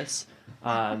unconscious.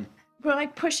 We're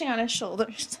like pushing on his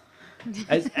shoulders.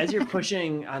 As you're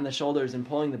pushing on the shoulders and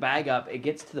pulling the bag up, it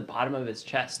gets to the bottom of his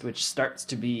chest, which starts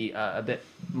to be a bit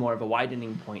more of a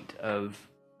widening point of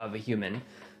a human,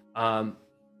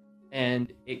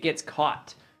 and it gets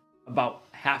caught about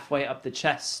halfway up the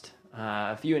chest,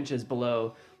 a few inches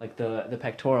below like the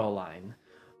pectoral line.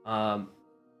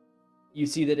 You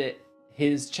see that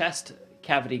his chest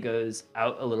cavity goes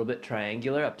out a little bit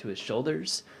triangular up to his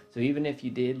shoulders. So even if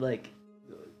you did like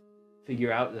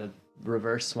figure out the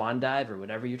reverse swan dive or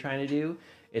whatever you're trying to do,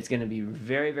 it's going to be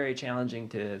very, very challenging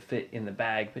to fit in the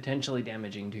bag, potentially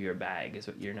damaging to your bag is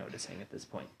what you're noticing at this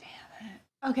point. Damn it.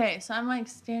 Okay, so I'm like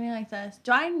standing like this.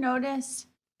 Do I notice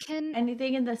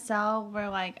anything in the cell where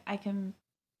like I don't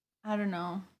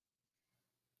know.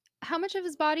 How much of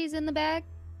his body's in the bag?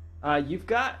 You've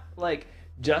got like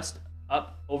just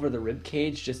up over the rib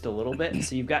cage just a little bit,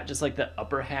 so you've got just like the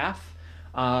upper half.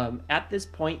 At this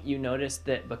point, you notice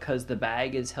that because the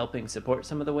bag is helping support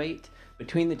some of the weight,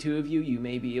 between the two of you, you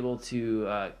may be able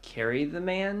to carry the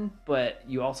man, but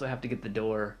you also have to get the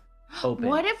door open.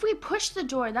 What if we push the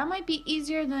door? That might be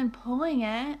easier than pulling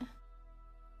it.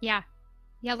 Yeah,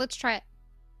 let's try it.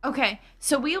 Okay,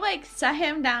 so we like set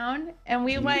him down and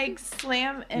we like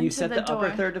slam into you set the door.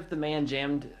 upper third of the man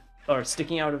jammed or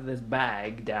sticking out of this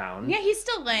bag down. Yeah, he's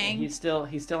still laying. He's still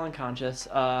unconscious.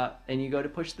 And you go to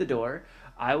push the door.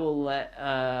 I will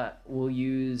we'll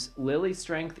use Lily's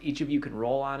strength. Each of you can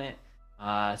roll on it,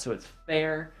 so it's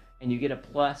fair, and you get a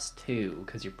 +2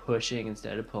 because you're pushing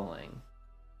instead of pulling.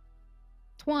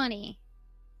 20.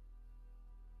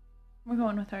 We're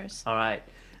going with hers. All right,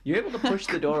 you're able to push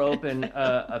the door open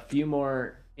a few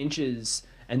more inches,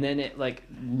 and then it like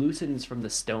loosens from the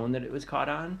stone that it was caught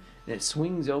on, and it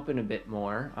swings open a bit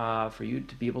more for you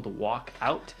to be able to walk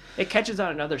out. It catches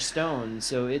on another stone,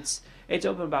 so it's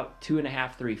open about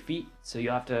 2.5, 3 feet. So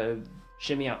you'll have to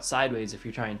shimmy out sideways if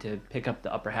you're trying to pick up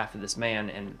the upper half of this man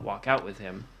and walk out with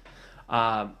him.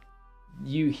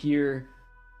 You hear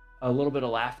a little bit of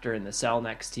laughter in the cell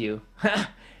next to you.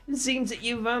 It seems that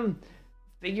you've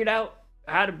figured out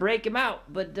how to break him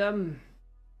out, but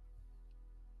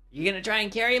you gonna try and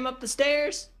carry him up the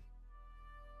stairs?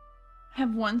 I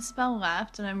have one spell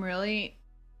left, and I'm really,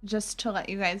 just to let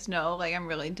you guys know, like I'm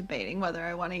really debating whether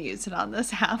I want to use it on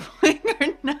this halfling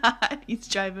or not. He's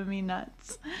driving me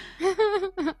nuts.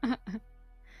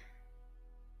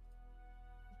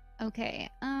 Okay.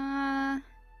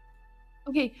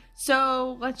 Okay,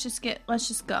 so let's just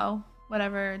go.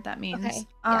 Whatever that means. Okay,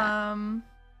 yeah.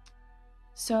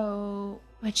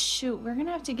 But shoot, we're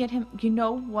gonna have to get him. You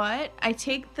know what? I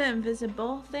take the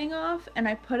invisible thing off and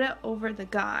I put it over the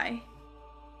guy.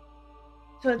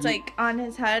 So it's like on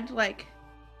his head, like.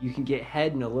 You can get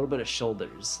head and a little bit of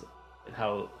shoulders.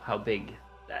 How big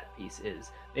that piece is.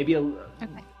 Maybe Okay.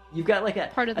 You've got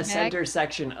like Part of the a bag? center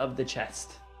section of the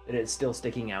chest that is still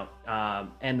sticking out,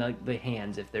 and the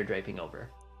hands if they're draping over.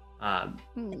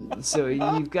 So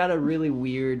you've got a really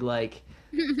weird like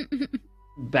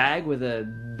bag with a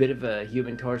bit of a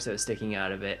human torso sticking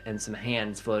out of it and some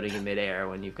hands floating in midair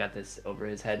when you've got this over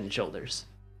his head and shoulders.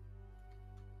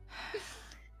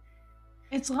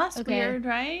 It's less Okay. weird,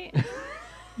 right?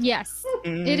 Yes.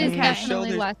 It is Okay. definitely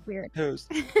Shoulders, less weird. toes.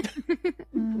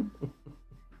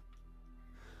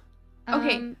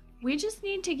 Okay, we just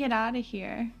need to get out of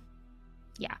here.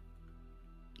 Yeah.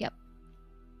 Yep.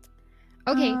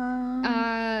 Okay.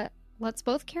 Um, Let's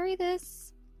both carry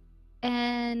this,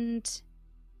 and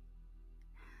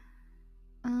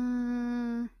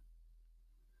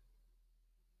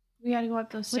we gotta go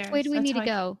up those stairs. which way do we That's need to how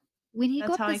go? We need to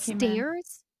go that's up how the I came in.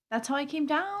 stairs. That's how I came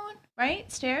down,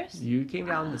 right? Stairs. You came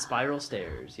down the spiral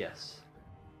stairs, yes.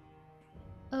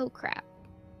 Oh crap!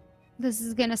 This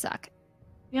is gonna suck.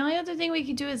 The only other thing we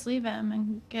could do is leave him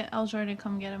and get Eljor to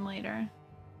come get him later.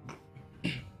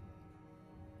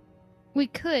 We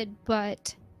could,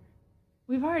 but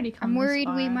We've already come. I'm this worried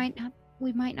we far.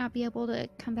 might not be able to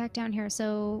come back down here.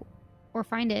 Or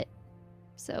find it.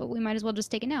 So we might as well just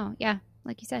take it now. Yeah,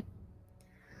 like you said.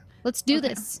 Let's do Okay.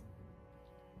 this.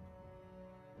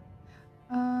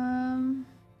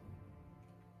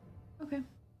 Okay. I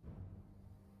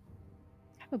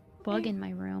have a bug in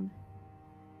my room.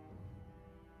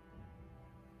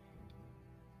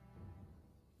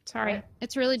 Sorry, Alright.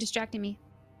 it's really distracting me.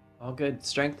 All good.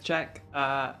 Strength check.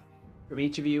 From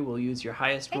each of you, we'll use your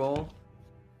highest roll.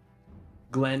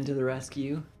 Glenn to the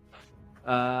rescue.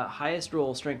 Highest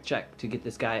roll strength check to get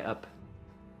this guy up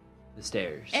the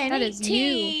stairs. And That is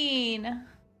you. 18.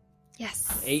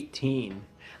 Yes. 18.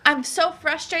 I'm so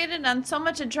frustrated on so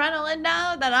much adrenaline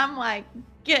now that I'm like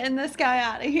getting this guy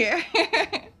out of here.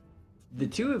 The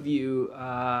two of you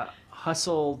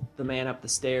hustle the man up the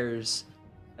stairs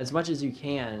as much as you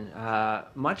can,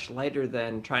 much lighter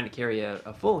than trying to carry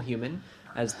a full human,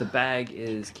 as the bag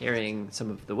is carrying some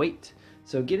of the weight.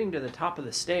 So getting to the top of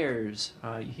the stairs,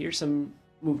 you hear some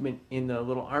movement in the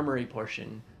little armory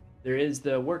portion. There is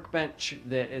the workbench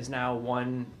that is now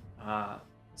one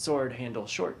sword handle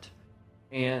short,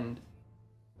 and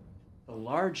the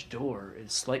large door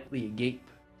is slightly agape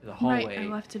to the hallway. Right, I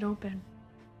left it open.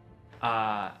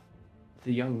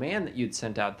 the young man that you'd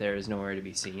sent out there is nowhere to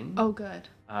be seen. Oh, good.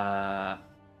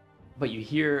 But you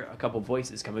hear a couple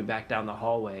voices coming back down the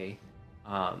hallway.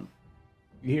 You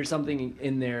hear something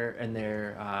in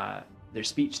their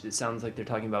speech that sounds like they're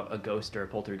talking about a ghost or a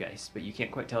poltergeist, but you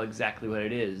can't quite tell exactly what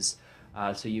it is.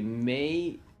 So you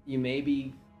may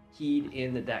be keyed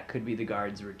in that could be the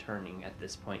guards returning at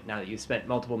this point. Now that you've spent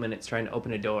multiple minutes trying to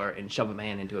open a door and shove a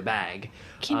man into a bag.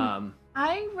 Can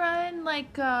I run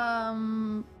like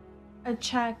a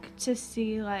check to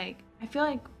see, like, I feel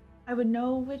like I would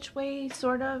know which way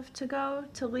sort of to go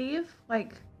to leave,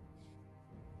 like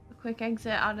a quick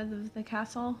exit out of the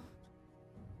castle?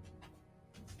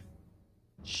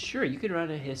 Sure, you could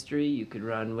run a history. You could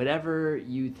run whatever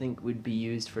you think would be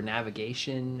used for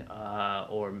navigation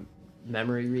or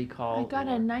memory recall. I got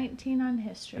a 19 on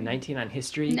history. A 19 on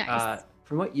history. Nice.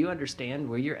 From what you understand,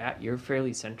 where you're at, you're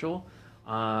fairly central.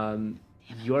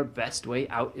 Your best way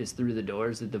out is through the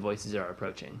doors that the voices are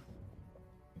approaching.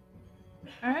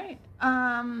 All right.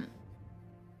 All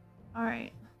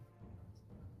right.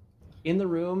 In the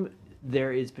room,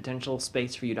 there is potential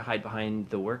space for you to hide behind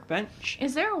the workbench.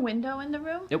 Is there a window in the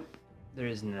room? Nope, there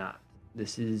is not.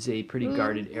 This is a pretty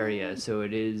guarded area, so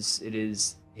it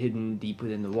is hidden deep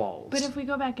within the walls. But if we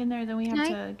go back in there, then we have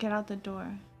to get out the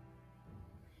door.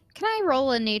 Can I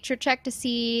roll a nature check to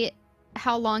see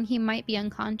how long he might be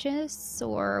unconscious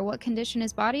or what condition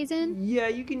his body's in? Yeah,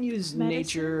 you can use Medicine?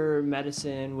 nature,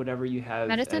 medicine, whatever you have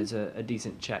Medicine? as a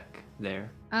decent check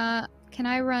there. Can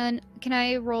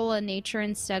I roll a nature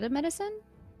instead of medicine?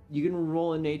 You can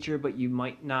roll in nature, but you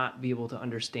might not be able to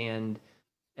understand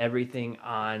everything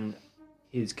on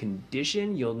his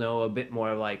condition. You'll know a bit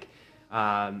more like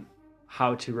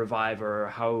how to revive or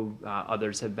how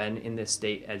others have been in this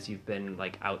state as you've been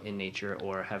like out in nature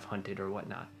or have hunted or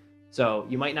whatnot. So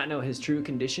you might not know his true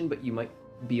condition, but you might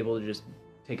be able to just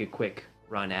take a quick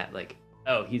run at like,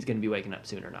 oh, he's going to be waking up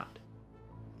soon or not.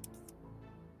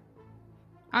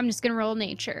 I'm just gonna roll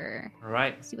nature. All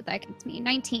right. See what that gets me.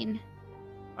 19.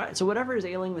 All right. So whatever is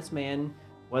ailing this man,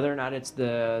 whether or not it's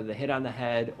the hit on the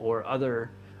head or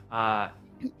other,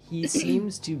 he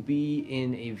seems to be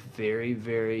in a very,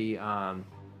 very, I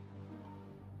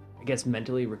guess,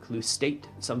 mentally recluse state.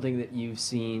 Something that you've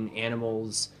seen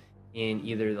animals in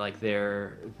either like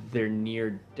their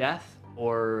near death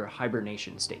or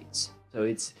hibernation states. So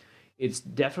it's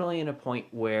definitely in a point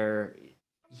where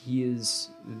he is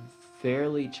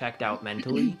fairly checked out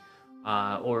mentally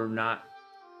or not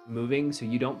moving. So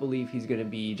you don't believe he's going to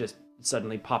be just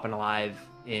suddenly popping alive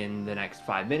in the next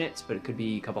 5 minutes, but it could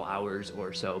be a couple hours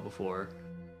or so before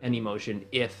any motion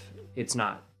if it's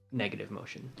not negative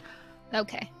motion.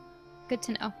 Okay. Good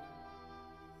to know.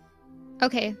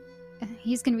 Okay.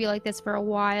 He's gonna be like this for a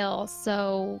while,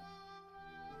 so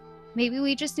maybe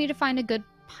we just need to find a good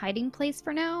hiding place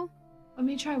for now. Let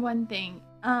me try one thing.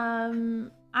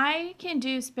 I can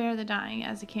do Spare the Dying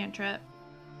as a cantrip.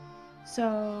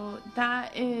 So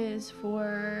that is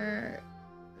for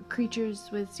creatures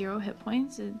with 0 hit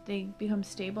points. They become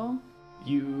stable.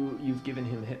 You've given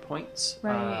him hit points.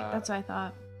 Right, that's what I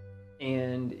thought.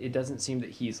 And it doesn't seem that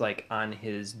he's like on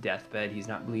his deathbed. He's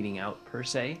not bleeding out per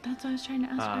se. That's what I was trying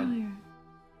to ask earlier.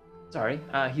 Sorry,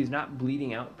 he's not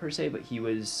bleeding out per se, but he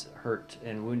was hurt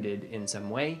and wounded in some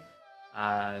way.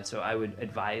 So I would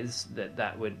advise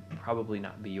that would probably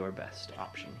not be your best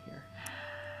option here.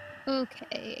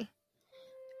 Okay.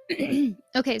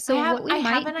 Okay, so what we I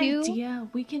might have an do... idea.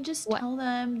 We can just What? tell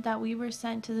them that we were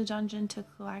sent to the dungeon to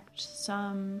collect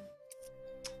some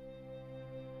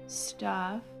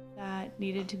stuff that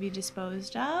needed to be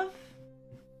disposed of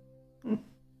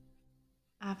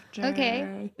after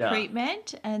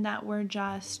treatment, and that we're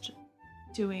just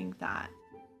doing that.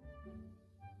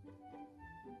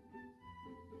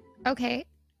 Okay.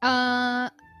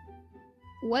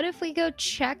 What if we go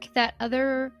check that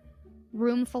other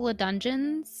room full of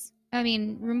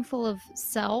room full of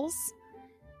cells,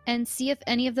 and see if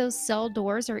any of those cell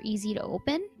doors are easy to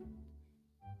open?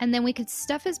 And then we could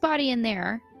stuff his body in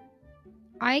there.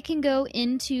 I can go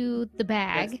into the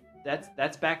bag.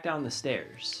 That's back down the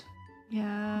stairs.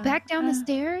 Yeah. Back down the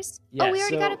stairs? Yeah, oh, we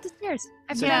already got so- up the stairs.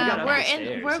 I so forgot you got about up that. the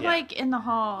stairs, we're yeah. like in the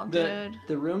hall, dude.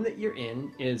 The room that you're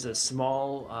in is a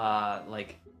small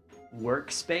like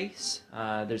workspace.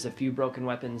 There's a few broken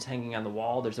weapons hanging on the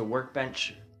wall. There's a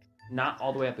workbench, not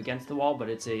all the way up against the wall, but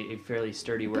it's a fairly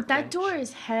sturdy workbench. But that door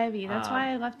is heavy. That's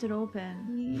why I left it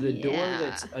open. The door Yeah.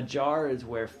 that's ajar is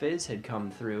where Fizz had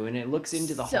come through, and it looks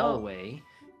into the So- hallway.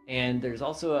 And there's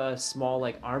also a small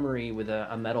like armory with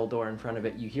a metal door in front of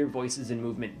it. You hear voices and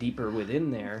movement deeper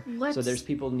within there. So Let's- there's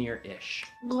people Near-ish.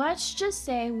 Let's just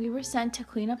say we were sent to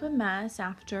clean up a mess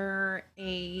after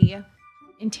a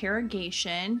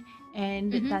interrogation,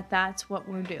 and that's what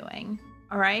we're doing.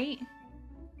 All right?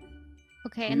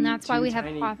 Okay, and that's why two we have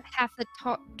tiny- half a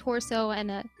torso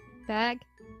and a bag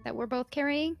that we're both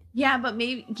carrying. Yeah, but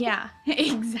maybe, yeah,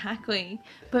 exactly.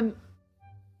 But,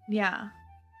 yeah,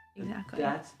 exactly.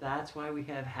 That's why we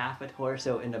have half a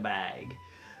torso in a bag.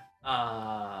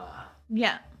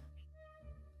 Yeah.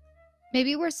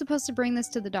 Maybe we're supposed to bring this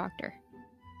to the doctor.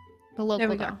 The local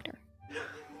we go. doctor.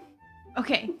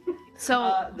 Okay,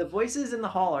 so the voices in the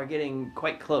hall are getting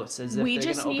quite close, as if we they're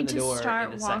just gonna open need the to door start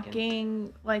in a second.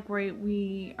 walking like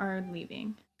we are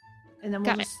leaving. And then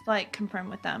we'll Got it. just like confirm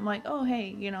with them, like, oh,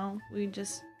 hey, you know, we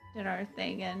just did our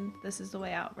thing and this is the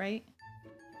way out, right?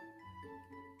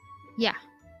 Yeah.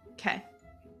 Okay.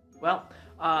 Well,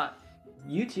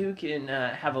 you two can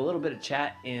have a little bit of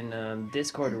chat in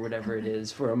Discord or whatever it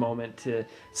is for a moment to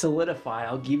solidify.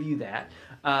 I'll give you that.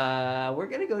 We're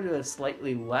gonna go to a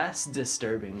slightly less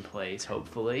disturbing place,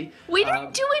 hopefully. We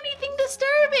didn't do anything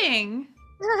disturbing.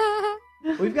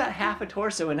 We've got half a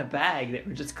torso in a bag that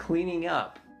we're just cleaning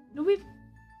up. No,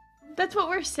 that's what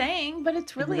we're saying, but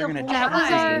it's really We're a gonna whole That was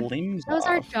chop our- his limbs That was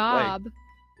our off. Like, job.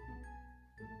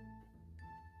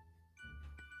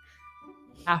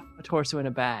 Half a torso in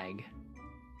a bag.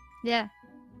 Yeah.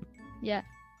 Yeah.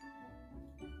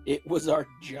 It was our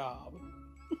job.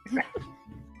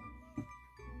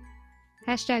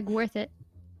 Hashtag worth it.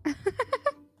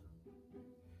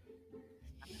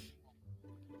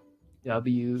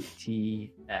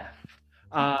 WTF.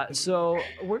 So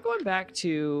we're going back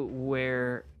to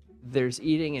where there's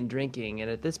eating and drinking, and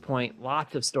at this point,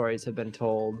 lots of stories have been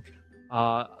told.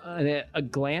 And a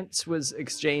glance was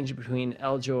exchanged between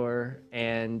Eljor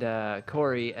and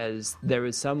Corey as there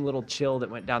was some little chill that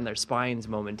went down their spines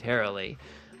momentarily.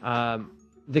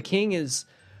 The king is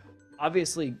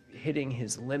obviously hitting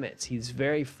his limits. He's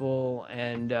very full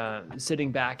and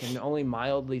sitting back and only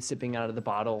mildly sipping out of the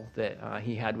bottle that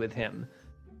he had with him.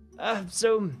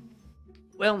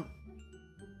 Well,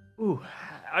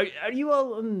 are you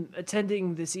all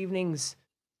attending this evening's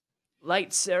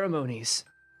light ceremonies?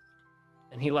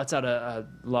 And he lets out a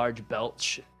large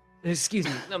belch. Excuse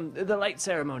me, the light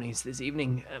ceremonies this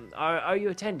evening. Are you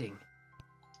attending?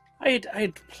 I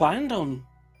had planned on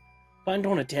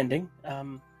attending.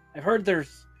 I've heard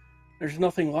there's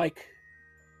nothing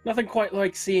quite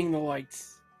like seeing the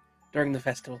lights during the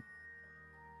festival.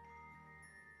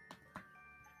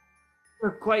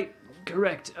 You're quite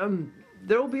correct.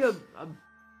 There will be a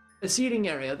seating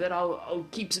area that I'll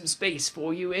keep some space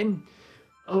for you in.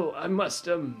 Oh, I must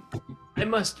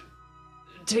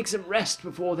take some rest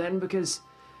before then, because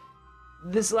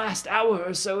this last hour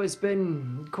or so has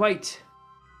been quite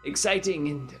exciting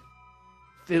and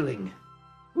filling.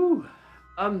 Whew.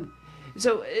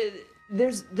 So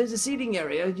there's a seating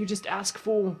area. You just ask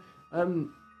for,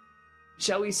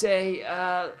 shall we say,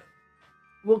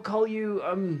 we'll call you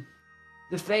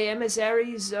the Fey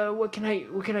emissaries. What can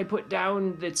I put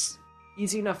down that's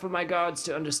easy enough for my guards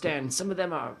to understand? Some of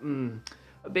them are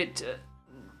a bit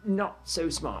not so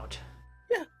smart.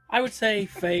 Yeah, I would say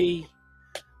Fey,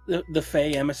 the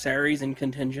Fey emissaries and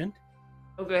contingent.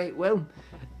 Okay, well,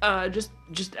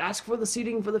 just ask for the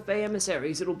seating for the Fey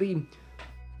emissaries. It'll be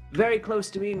very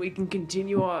close to me, and we can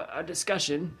continue our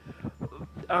discussion.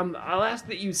 I'll ask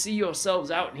that you see yourselves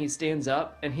out. And he stands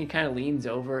up, and he kind of leans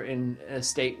over in a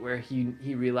state where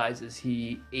he realizes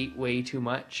he ate way too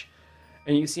much,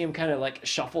 and you see him kind of like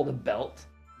shuffle the belt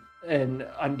and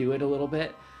undo it a little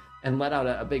bit, and let out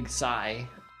a big sigh.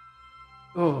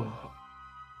 Oh,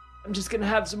 I'm just gonna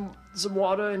have some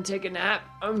water and take a nap.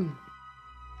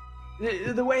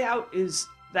 The way out is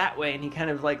that way, and he kind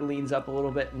of like leans up a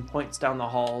little bit and points down the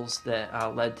halls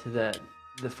that led to the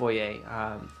foyer,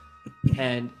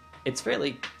 and it's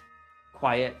fairly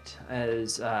quiet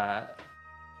as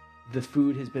the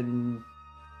food has been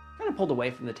kind of pulled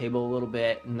away from the table a little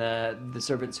bit, and the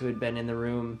servants who had been in the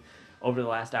room over the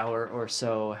last hour or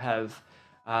so have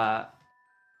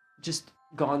just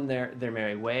gone their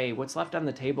merry way. What's left on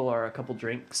the table are a couple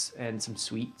drinks and some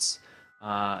sweets,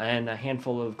 and a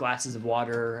handful of glasses of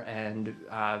water and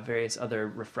various other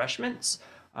refreshments,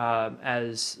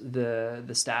 as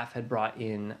the staff had brought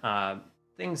in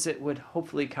things that would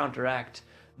hopefully counteract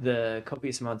the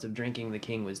copious amounts of drinking the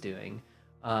king was doing.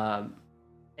 And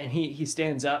he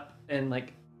stands up and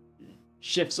like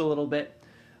shifts a little bit.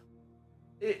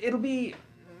 It'll be,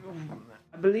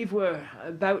 I believe we're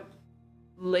about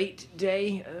late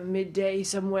day, midday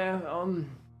somewhere. It'll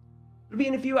be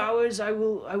in a few hours. I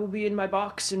will be in my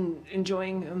box and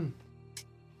enjoying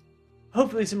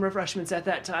hopefully some refreshments at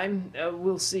that time.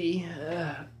 We'll see,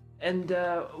 and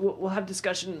we'll have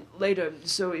discussion later.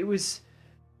 So it was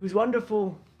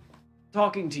wonderful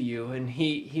talking to you, and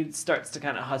he starts to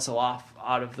kind of hustle off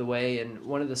out of the way, and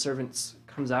one of the servants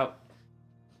comes out.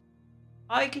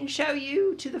 I can show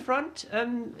you to the front,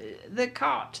 the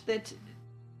cart that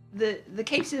the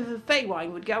case of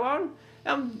Feywind would go on.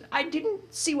 I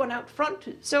didn't see one out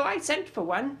front, so I sent for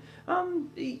one.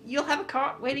 You'll have a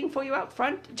cart waiting for you out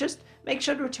front. Just make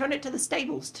sure to return it to the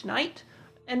stables tonight,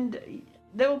 and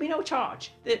there will be no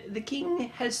charge. The king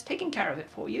has taken care of it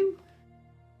for you.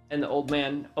 And the old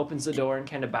man opens the door and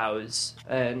kind of bows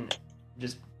and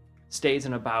just stays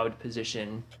in a bowed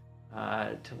position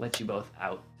to let you both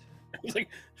out. I was like,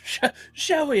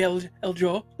 shall we,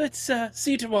 Eljor? Let's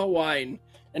see to our wine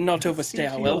and not overstay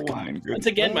our welcome. Once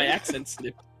again, my accent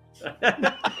slipped.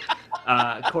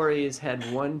 Corey's had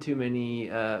one too many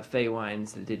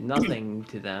Feywines that did nothing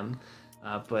to them,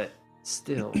 but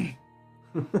still,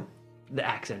 the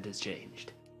accent has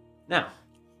changed. Now,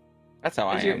 That's how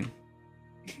I am.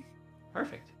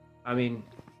 perfect. I mean,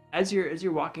 as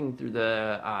you're walking through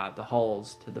the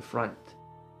halls to the front,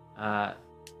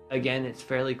 again, it's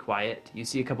fairly quiet. You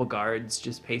see a couple guards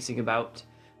just pacing about,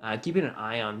 keeping an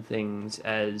eye on things,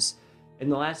 as in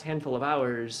the last handful of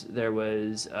hours, there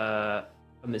was a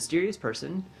mysterious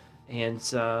person and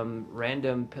some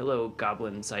random pillow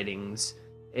goblin sightings.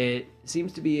 It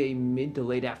seems to be a mid to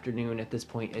late afternoon at this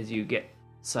point as you get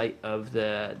sight of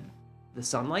the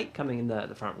sunlight coming in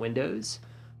the front windows.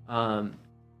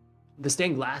 The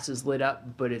stained glass is lit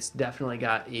up, but it's definitely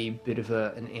got a bit of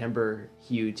an amber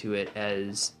hue to it,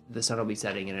 as the sun will be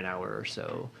setting in an hour or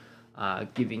so,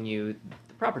 giving you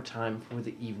the proper time for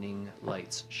the evening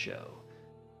lights show.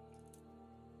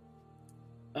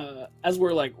 As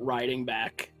we're like riding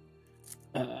back,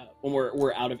 when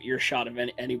we're out of earshot of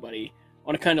anybody, I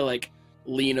want to kind of like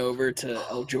lean over to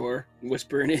Eljor and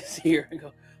whisper in his ear and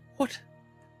go,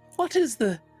 "What is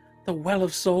the Well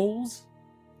of Souls?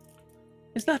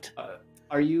 Is that?"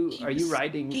 Are you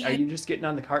riding? Are you just getting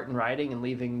on the cart and riding and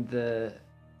leaving the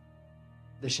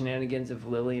shenanigans of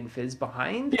Lily and Fizz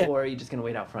behind, Yeah. or are you just gonna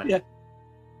wait out front? Yeah.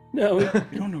 No, we You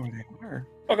don't know where they are.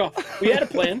 fuck off. We had a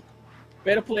plan. We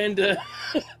had a plan to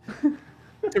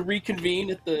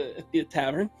reconvene at the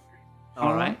tavern.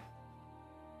 All right.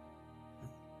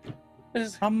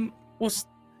 Was I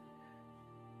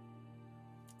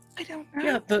don't know.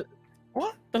 yeah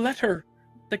the letter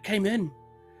that came in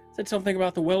said something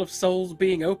about the Well of Souls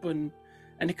being open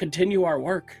and to continue our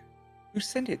work. Who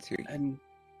sent it to you? And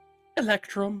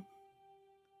Electrum.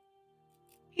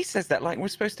 He says that like we're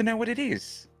supposed to know what it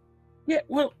is. Yeah,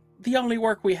 well, the only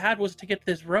work we had was to get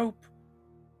this rope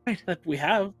Right. that we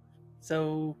have.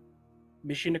 So,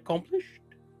 mission accomplished.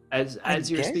 As I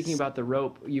you're guess. speaking about the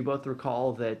rope, you both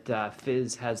recall that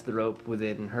Fizz has the rope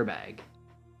within her bag.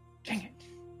 Dang it.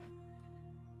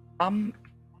 Well,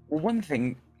 one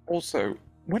thing also,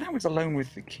 when I was alone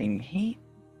with the king, he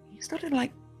started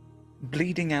like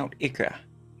bleeding out ichor,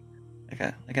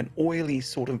 like an oily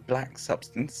sort of black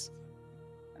substance,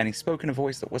 and he spoke in a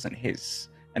voice that wasn't his.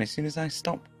 And as soon as I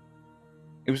stopped,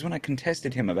 it was when I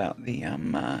contested him about the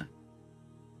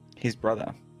his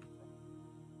brother.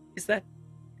 Is that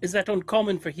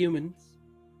uncommon for humans?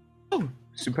 Oh,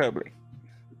 superbly,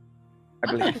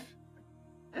 I believe.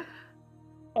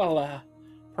 Well,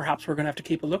 perhaps we're gonna have to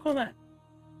keep a look on that.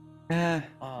 Yeah,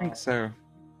 I think so.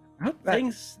 I hope that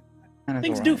Things kind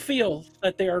of do feel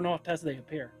that they are not as they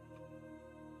appear.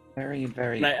 very,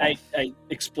 very. And I off.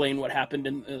 explained what happened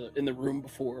in the room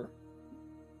before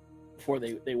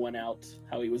they went out,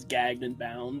 how he was gagged and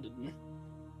bound. And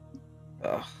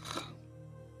Ugh.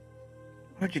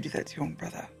 Why'd you do that to your own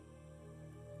brother?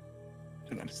 I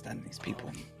don't understand these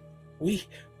people. we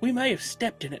may have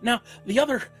stepped in it. Now, the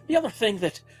other thing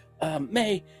that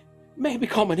may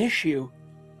become an issue,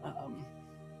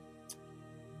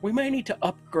 we may need to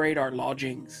upgrade our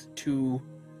lodgings to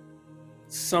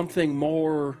something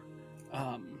more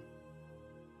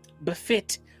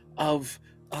befit of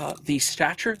the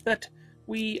stature that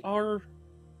we are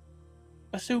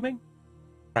assuming.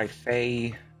 Right,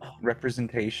 Fey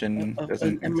representation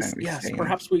doesn't exactly yes, stay in-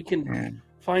 perhaps we can Yeah.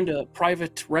 find a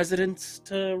private residence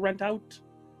to rent out,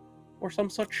 or some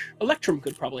such. Electrum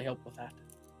could probably help with that.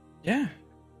 Yeah,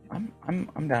 I'm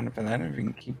down for that. If we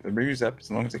can keep the ruse up,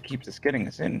 as long as it keeps us getting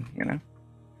us in, you know.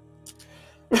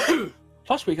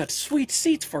 Plus, we got sweet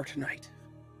seats for tonight,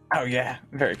 Oh yeah,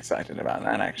 very excited about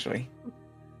that actually.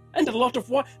 and a lot of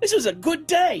wine. This was a good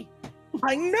day.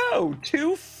 I know,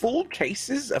 2 full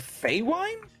cases of Fey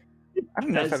wine. I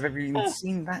don't know if As- I've ever even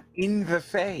seen that in the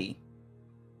Fey.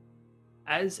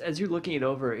 As you're looking it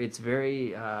over, it's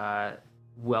very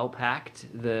well packed.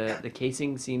 The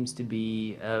casing seems to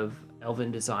be of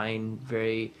elven design,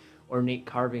 very ornate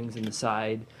carvings in the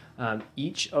side.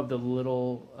 Each of the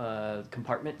little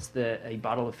compartments that a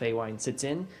bottle of Fey wine sits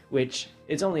in, which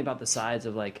is only about the size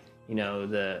of like, you know,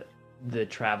 the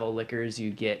travel liquors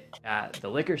you get at the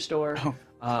liquor store.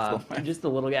 Just the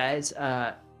little guys.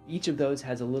 Each of those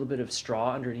has a little bit of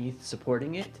straw underneath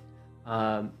supporting it.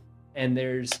 And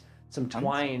there's some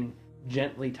twine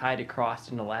gently tied across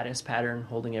in a lattice pattern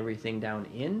holding everything down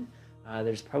in.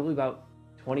 There's probably about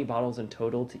 20 bottles in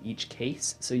total to each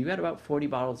case. So you got about 40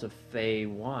 bottles of Fey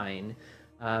wine.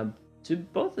 To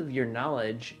both of your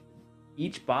knowledge,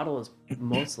 each bottle is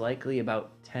most likely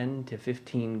about 10 to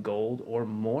 15 gold or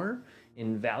more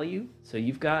in value. So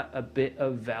you've got a bit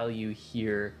of value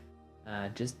here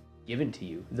just given to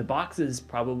you. The boxes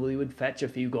probably would fetch a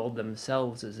few gold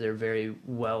themselves as they're very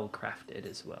well crafted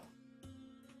as well.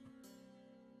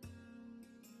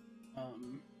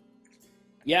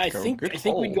 Yeah, I think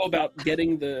we'd go about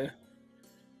getting the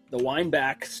wine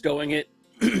back, stowing it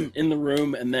in the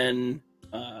room, and then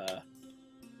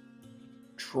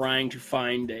trying to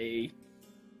find a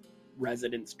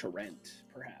residence to rent,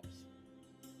 perhaps.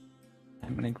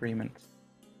 I'm in agreement.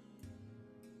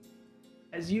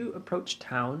 As you approach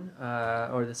town,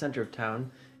 or the center of town,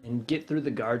 and get through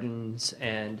the gardens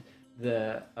and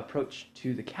the approach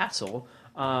to the castle,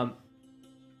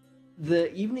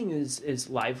 the evening is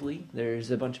lively.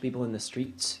 There's a bunch of people in the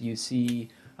streets. You see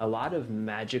a lot of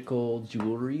magical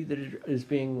jewelry that is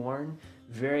being worn,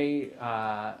 very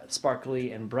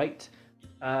sparkly and bright.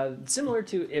 Similar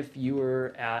to if you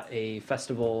were at a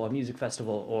festival, a music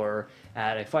festival, or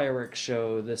at a fireworks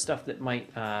show, the stuff that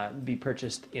might be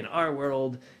purchased in our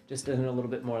world, just in a little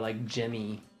bit more like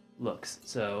gemmy looks.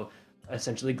 So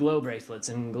essentially glow bracelets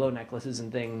and glow necklaces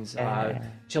and things.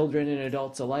 Children and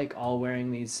adults alike all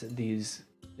wearing these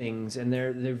things, and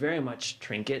they're very much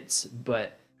trinkets,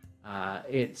 but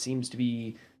it seems to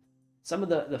be some of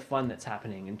the fun that's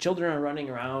happening. And children are running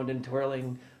around and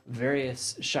twirling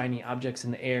various shiny objects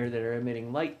in the air that are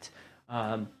emitting light.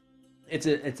 It's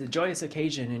a joyous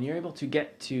occasion, and you're able to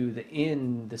get to the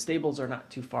inn. The stables are not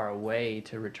too far away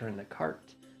to return the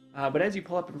cart. But as you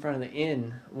pull up in front of the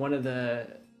inn, one of the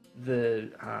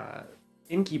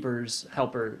innkeeper's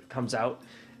helper comes out,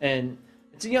 and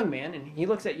it's a young man, and he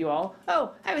looks at you all.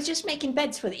 Oh, I was just making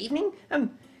beds for the evening.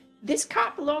 This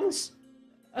cart belongs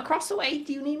across the way.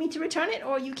 Do you need me to return it,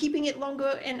 or are you keeping it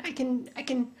longer and I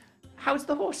can house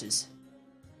the horses?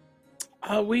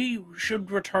 We should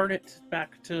return it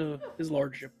back to his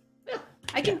lordship. Well,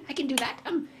 I can do that.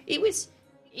 It was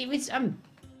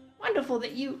wonderful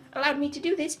that you allowed me to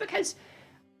do this because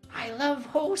I love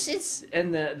horses.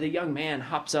 And the young man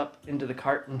hops up into the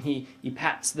cart, and he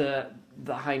pats the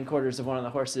hindquarters of one of the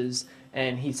horses,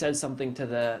 and he says something to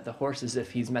the horse as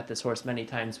if he's met this horse many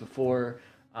times before.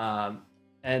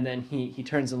 And then he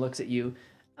turns and looks at you.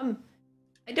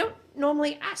 I don't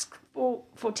normally ask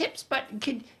for tips, but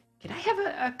could I have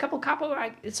a couple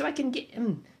copper so I can get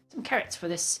some carrots for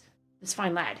this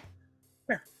fine lad?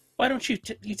 Here, why don't you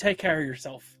take care of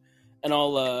yourself, and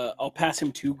I'll pass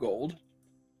him 2 gold.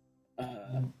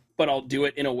 But I'll do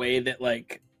it in a way that,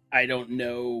 like, I don't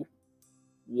know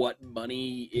what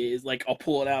money is. Like, I'll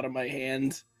pull it out of my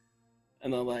hand,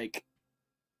 and then, like,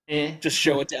 just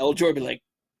show it to Eljor, be like...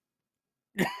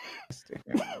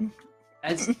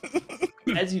 As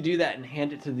you do that and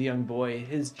hand it to the young boy,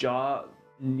 his jaw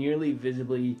nearly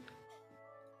visibly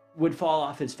would fall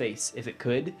off his face if it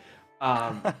could.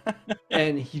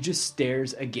 And he just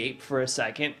stares agape for a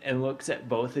second and looks at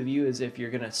both of you as if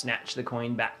you're going to snatch the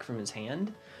coin back from his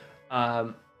hand.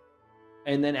 And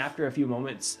then after a few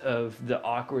moments of the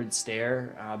awkward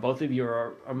stare, both of you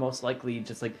are most likely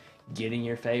just like getting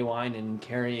your Fey wine and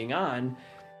carrying on.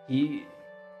 He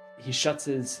shuts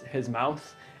his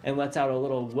mouth and lets out a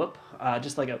little whoop,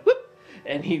 just like a whoop,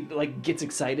 and he like gets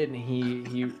excited, and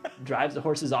he drives the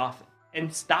horses off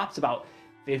and stops about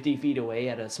 50 feet away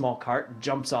at a small cart,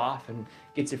 jumps off and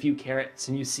gets a few carrots,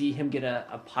 and you see him get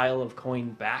a pile of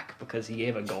coin back because he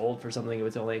gave a gold for something that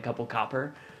was only a couple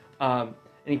copper. And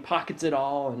he pockets it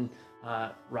all and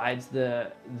rides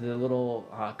the little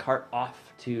cart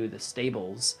off to the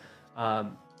stables.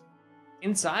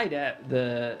 Inside at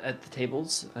the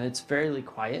tables, it's fairly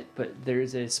quiet, but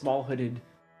there's a small hooded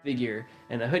figure,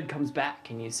 and the hood comes back,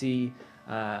 and you see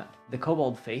the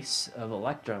kobold face of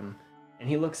Electrum, and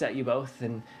he looks at you both,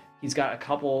 and he's got a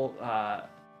couple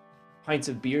pints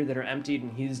of beer that are emptied,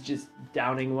 and he's just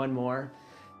downing one more,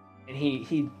 and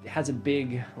he has a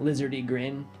big lizardy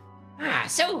grin.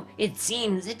 So it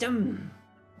seems that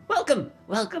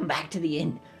welcome back to the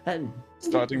inn.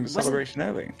 Starting the celebration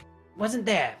early. Wasn't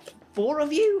there 4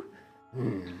 of you?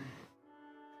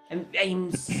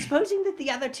 I'm supposing that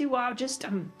the other 2 are just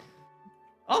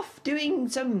off doing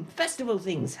some festival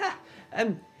things. Ha!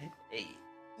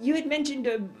 You had mentioned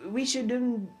we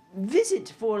should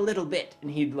visit for a little bit. And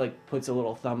he like puts a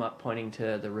little thumb up pointing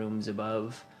to the rooms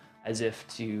above as if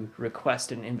to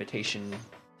request an invitation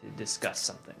to discuss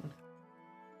something.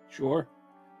 Sure.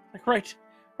 Like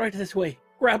right this way.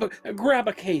 Grab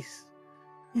a case.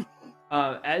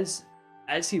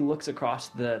 As he looks across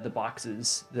the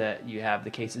boxes that you have, the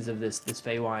cases of this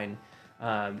Fey wine,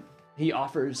 he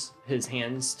offers his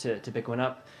hands to pick one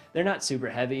up. They're not super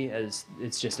heavy, as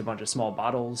it's just a bunch of small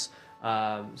bottles.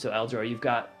 So Eldor, you've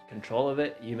got control of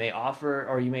it. You may offer,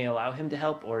 or you may allow him to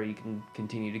help, or you can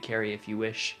continue to carry if you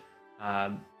wish.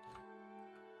 Yeah,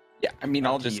 I mean,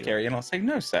 I'll just carry and I'll say,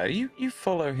 no, sir, you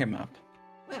follow him up.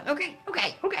 Well, okay.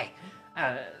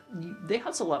 They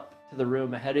hustle up to the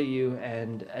room ahead of you,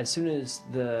 and as soon as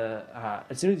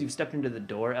you've stepped into the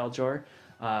door, Eldor,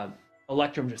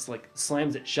 Electrum just like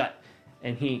slams it shut,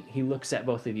 and he looks at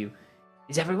both of you.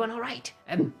 Is everyone all right?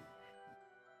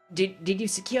 Did you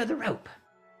secure the rope?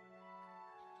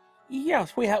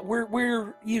 Yes,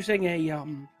 we're using a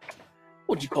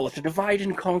what do you call it? A divide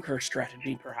and conquer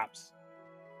strategy, perhaps.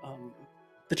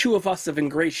 The two of us have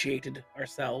ingratiated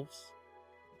ourselves.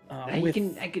 I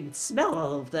can smell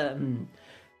all of the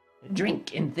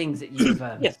drink and things that you've.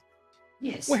 Yes.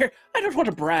 Yes. I don't want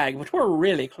to brag, but we're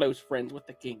really close friends with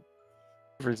the king.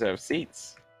 Reserve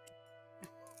seats.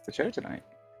 The show tonight.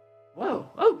 Whoa!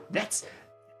 Oh, that's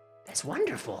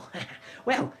wonderful.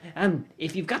 Well,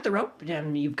 if you've got the rope,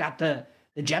 you've got the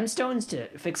gemstones to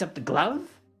fix up the glove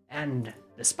and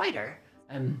the spider.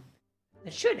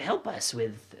 That should help us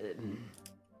with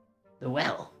the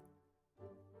well.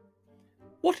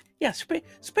 What? Yeah,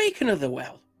 speaking of the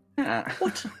well,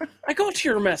 what? I got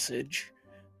your message.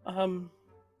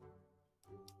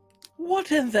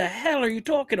 What in the hell are you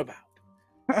talking about?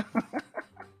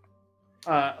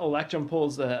 Electrum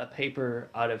pulls a paper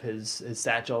out of his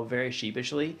satchel very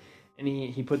sheepishly, and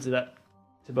he puts it up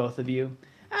to both of you.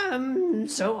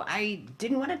 So I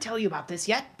didn't want to tell you about this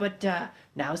yet, but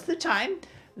now's the time.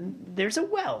 There's a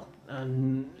well.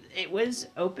 It was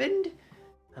opened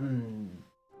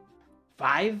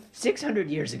 500-600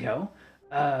 years ago.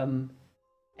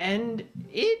 And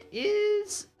it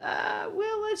is,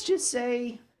 well, let's just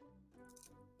say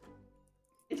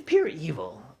it's pure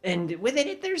evil. And within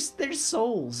it, there's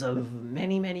souls of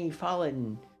many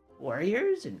fallen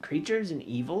warriors and creatures and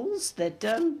evils that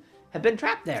have been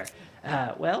trapped there.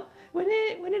 Well, when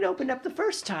it opened up the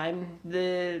first time,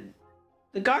 the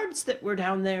guards that were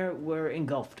down there were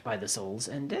engulfed by the souls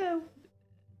and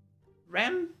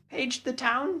rampaged the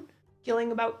town,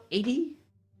 killing about 80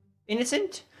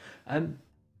 innocent.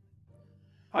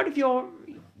 Part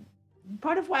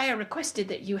of why I requested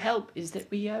that you help is that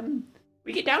we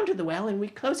get down to the well and we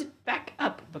close it back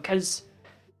up, because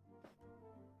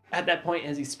at that point,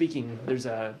 as he's speaking, there's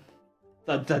a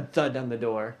thud on the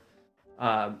door.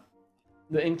 The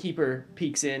innkeeper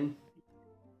peeks in.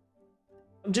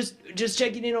 I'm just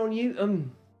checking in on you.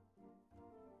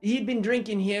 He'd been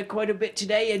drinking here quite a bit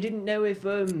today. I didn't know if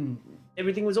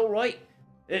everything was all right.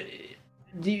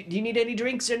 Do you need any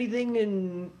drinks or anything?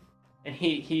 And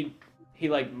he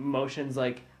like motions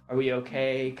like, are we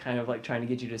okay? Kind of like trying to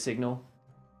get you to signal.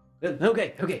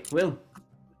 Okay, well.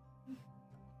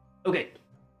 Okay.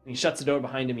 And he shuts the door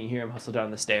behind him. You hear him hustle down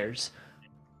the stairs.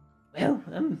 Well,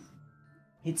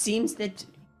 it seems that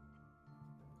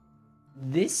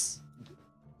this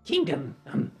kingdom,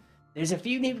 there's a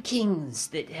few new kings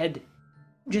that had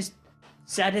just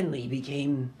suddenly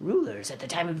became rulers at the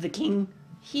time of the king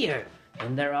here,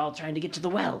 and they're all trying to get to the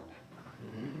well.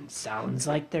 Sounds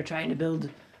like they're trying to build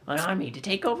an army to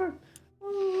take over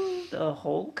the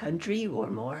whole country or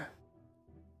more.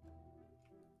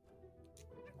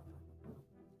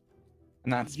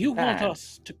 And that's You bad. want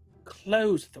us to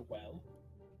close the well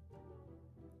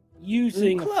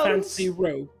using a fancy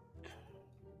rope?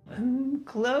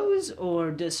 Close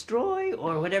or destroy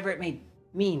or whatever it may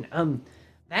mean.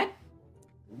 That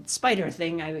spider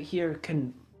thing I hear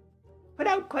can put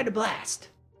out quite a blast.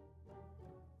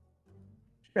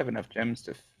 Should have enough gems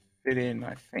to fit in,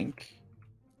 I think.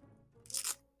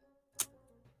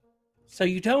 So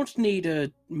you don't need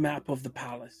a map of the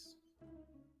palace.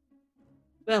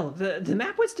 Well, the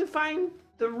map was to find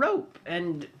the rope,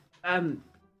 and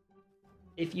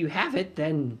if you have it,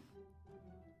 then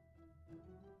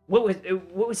what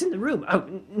was in the room?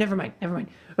 Oh, never mind.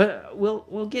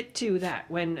 We'll get to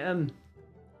that when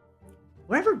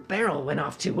wherever Beryl went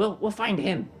off to. We'll find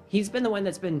him. He's been the one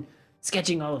that's been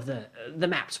sketching all of the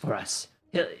maps for us.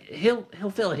 He'll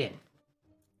fill it in.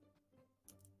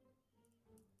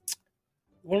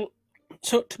 Well,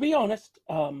 so to be honest,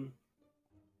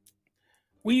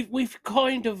 we've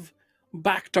kind of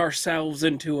backed ourselves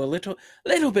into a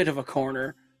little bit of a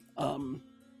corner,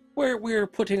 where we're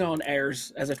putting on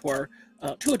airs, as it were,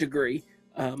 to a degree,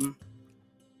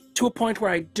 to a point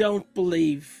where I don't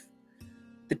believe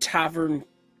the tavern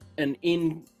and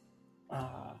inn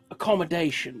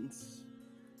accommodations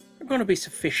are going to be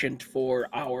sufficient for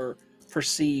our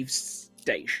perceived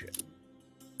station.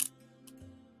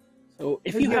 So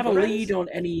if you have a lead on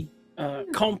any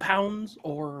compounds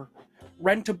or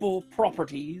rentable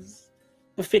properties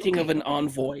befitting of an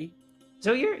envoy.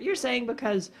 So you're saying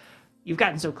because you've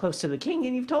gotten so close to the king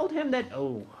and you've told him that,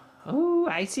 oh,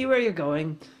 I see where you're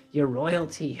going. Your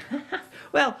royalty.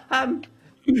 Well,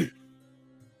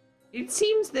 it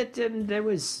seems that there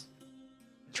was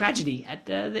a tragedy at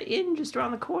the inn just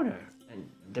around the corner, and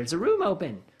there's a room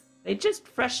open. They just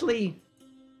freshly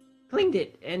cleaned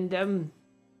it, and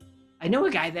I know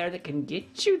a guy there that can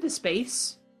get you the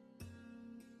space.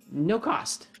 No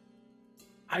cost.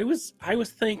 I was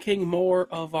thinking more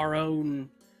of our own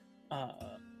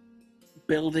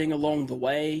building along the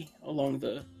way, along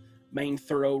the main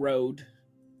thorough road,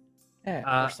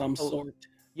 or some sort.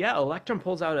 Yeah, Electrum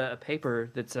pulls out a paper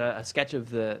that's a sketch of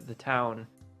the town.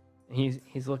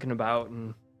 He's looking about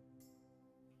and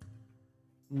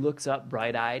looks up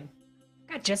bright-eyed.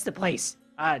 Got just the place.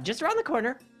 Just around the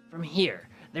corner from here.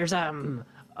 There's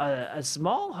a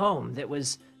small home that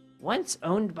was once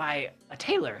owned by a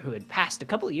tailor who had passed a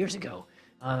couple of years ago.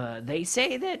 They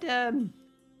say that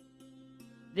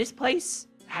this place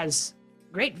has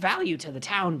great value to the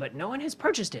town, but no one has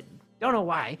purchased it. Don't know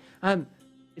why.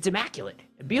 It's immaculate.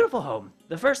 A beautiful home.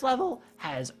 The first level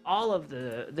has all of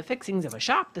the fixings of a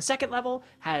shop. The second level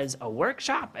has a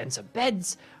workshop and some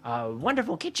beds, a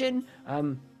wonderful kitchen.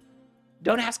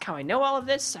 Don't ask how I know all of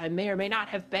this. I may or may not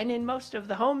have been in most of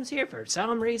the homes here for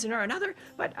some reason or another,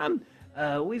 but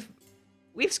we've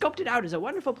scoped it out as a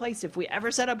wonderful place. If we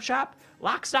ever set up shop,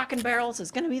 lock, stock, and barrels is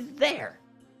going to be there.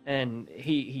 And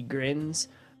he grins.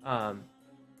 I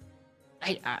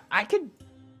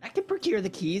could procure the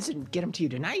keys and get them to you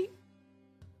tonight.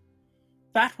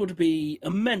 That would be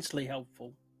immensely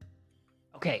helpful.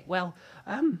 Okay, well,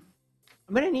 I'm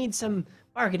gonna need some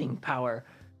bargaining power.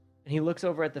 And he looks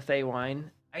over at the Fey wine.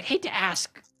 I'd hate to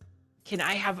ask, can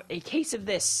I have a case of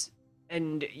this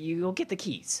and you'll get the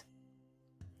keys?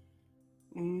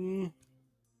 Give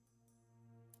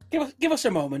us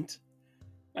a moment.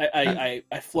 I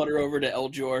flutter over to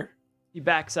Eljor. He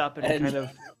backs up and kind of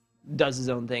does his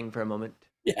own thing for a moment.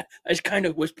 Yeah, I just kind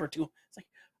of whisper to him. It's like,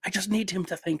 I just need him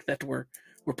to think that we're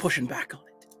pushing back on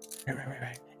it.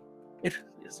 Right. It's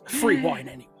free wine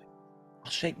anyway.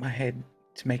 I'll shake my head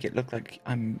to make it look like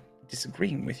I'm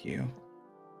disagreeing with you.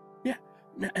 Yeah,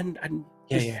 and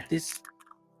this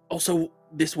also,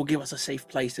 this will give us a safe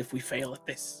place if we fail at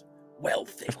this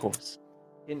thing. Of course.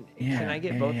 Can I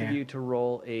get both of you to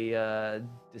roll a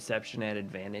deception at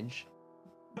advantage?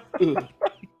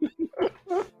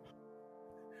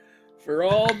 For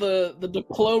all the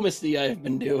diplomacy I've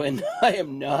been doing, I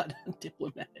am not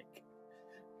diplomatic.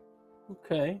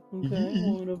 Okay,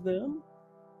 one of them.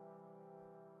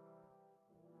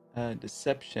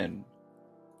 Deception.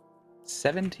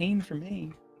 17 for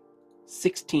me.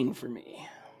 16 for me.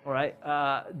 All right.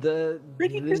 The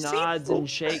nods and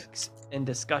shakes and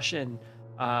discussion.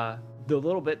 The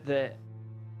little bit that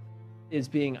is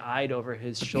being eyed over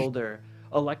his shoulder,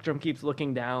 Electrum keeps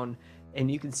looking down, and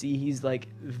you can see he's like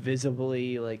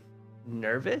visibly like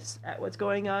nervous at what's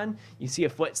going on. You see a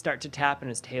foot start to tap, and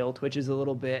his tail twitches a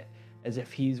little bit, as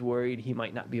if he's worried he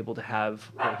might not be able to have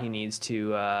what he needs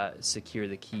to secure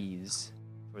the keys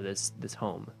for this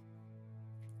home.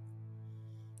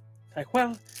 Like,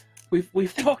 well,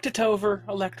 we've talked it over,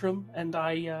 Electrum, and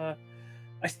I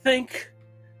think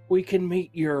we can meet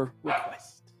your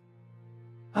request.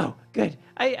 Oh, good.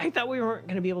 I thought we weren't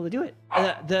going to be able to do it.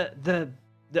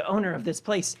 The owner of this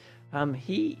place,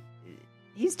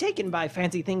 he's taken by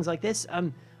fancy things like this.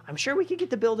 I'm sure we could get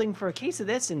the building for a case of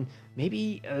this and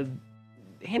maybe a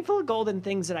handful of gold and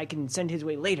things that I can send his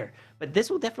way later. But this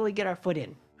will definitely get our foot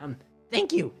in.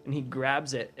 Thank you. And he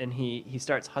grabs it and he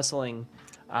starts hustling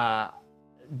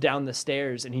down the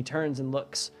stairs, and he turns and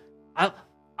looks.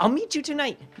 I'll meet you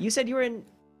tonight. You said you were in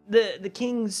the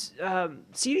king's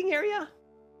seating area?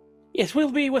 Yes,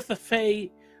 we'll be with the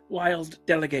Fey Wild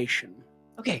delegation.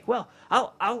 Okay, well,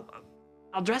 I'll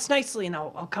dress nicely and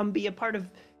I'll come be a part of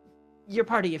your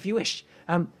party if you wish.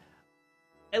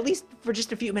 At least for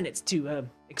just a few minutes to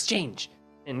exchange.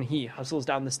 And he hustles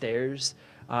down the stairs,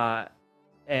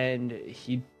 and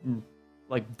he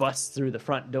like busts through the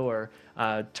front door,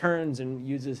 turns and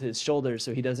uses his shoulders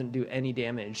so he doesn't do any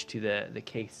damage to the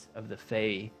case of the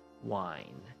Fey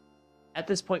wine. at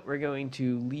this point, we're going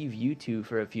to leave you two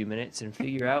for a few minutes and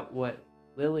figure out what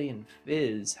Lily and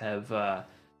Fizz have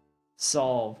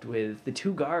solved with the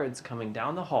two guards coming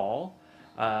down the hall,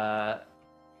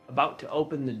 about to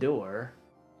open the door.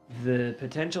 The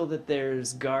potential that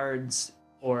there's guards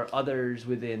or others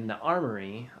within the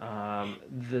armory,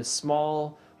 the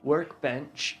small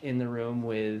workbench in the room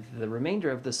with the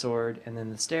remainder of the sword, and then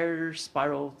the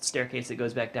spiral staircase that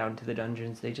goes back down to the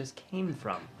dungeons they just came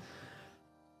from.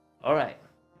 All right.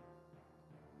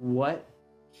 What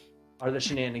are the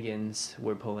shenanigans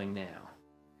we're pulling now?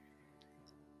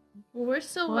 Well, we're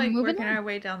still We're like moving working on. our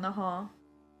way down the hall.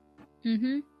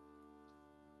 Mm-hmm.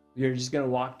 You're just going to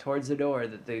walk towards the door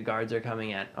that the guards are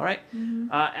coming at. All right.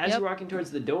 As Yep. you're walking towards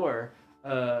the door,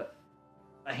 a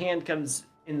hand comes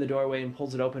in the doorway and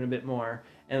pulls it open a bit more.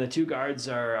 And the two guards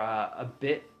are a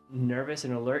bit nervous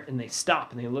and alert, and they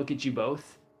stop and they look at you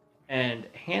both. And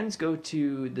hands go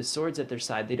to the swords at their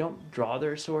side. They don't draw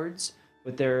their swords,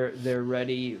 but they're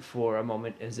ready for a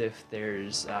moment as if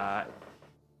there's a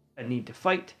need to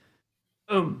fight.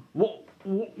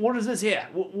 What is this here?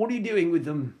 What are you doing with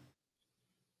them?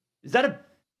 Is that a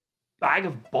bag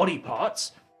of body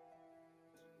parts?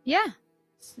 Yeah.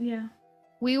 Yeah.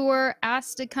 We were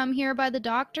asked to come here by the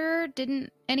doctor.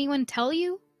 Didn't anyone tell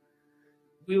you?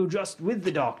 We were just with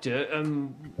the doctor.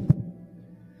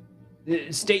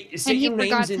 State And he your forgot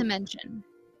names to and mention.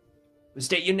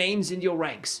 state your names and your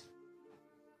ranks.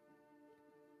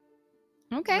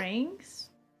 Okay. Ranks?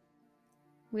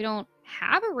 We don't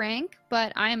have a rank,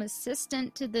 but I am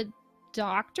assistant to the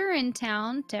doctor in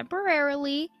town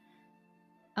temporarily.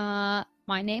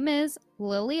 My name is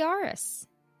Lily Aris.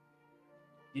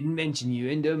 Didn't mention you.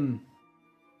 And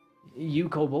you,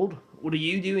 Kobold, what are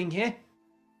you doing here?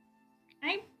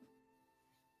 I'm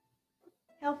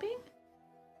helping?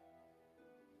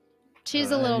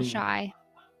 She's a little I- shy.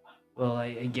 Well,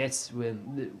 I guess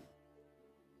when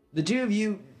the two of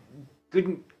you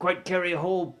couldn't quite carry a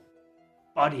whole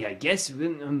body, I guess. Where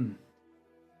did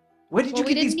Well, you we get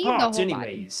didn't these need the parts, whole body.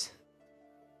 anyways?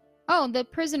 Oh, the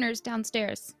prisoners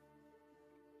downstairs.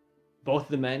 Both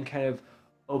the men kind of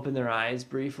open their eyes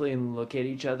briefly and look at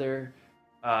each other,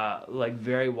 like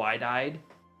very wide-eyed.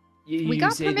 We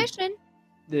got permission.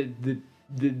 The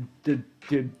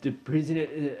prisoner.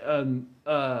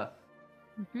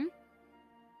 Hmm.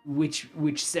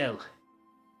 Which cell?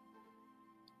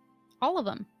 All of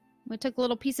them. We took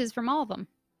little pieces from all of them.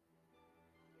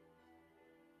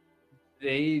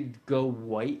 They go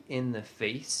white in the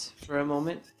face for a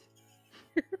moment,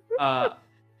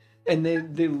 and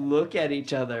they look at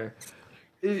each other.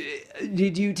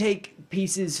 Did you take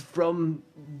pieces from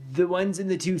the ones in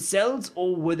the two cells,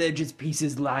 or were there just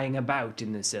pieces lying about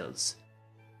in the cells?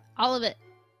 All of it.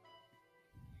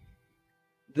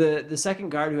 The second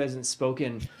guard, who hasn't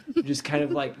spoken, just kind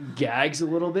of like gags a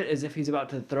little bit as if he's about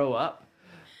to throw up.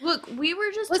 Look, we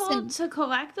were just Listen. told to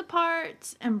collect the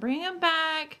parts and bring them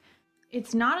back.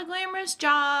 It's not a glamorous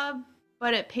job,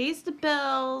 but it pays the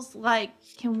bills. Like,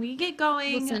 can we get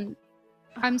going? Listen,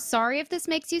 I'm sorry if this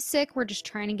makes you sick. We're just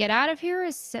trying to get out of here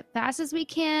as fast as we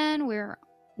can.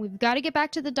 We've got to get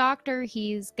back to the doctor.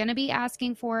 He's gonna be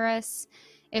asking for us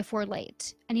if we're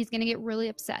late, and he's gonna get really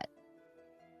upset.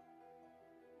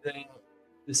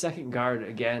 The second guard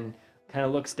again kind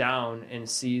of looks down and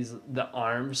sees the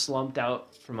arm slumped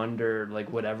out from under like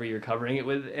whatever you're covering it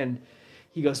with, and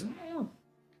he goes,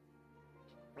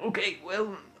 "Okay,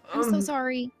 well, I'm so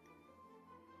sorry.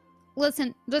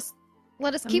 Listen, just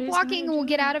let us keep Somebody's walking gonna and we'll do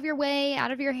get it. out of your way, out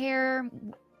of your hair.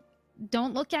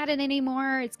 Don't look at it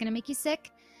anymore. It's going to make you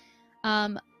sick.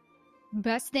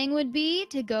 Best thing would be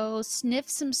to go sniff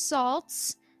some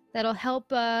salts. That'll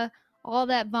help all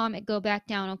that vomit go back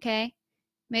down, okay?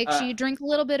 Make sure you drink a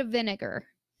little bit of vinegar.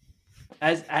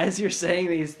 As you're saying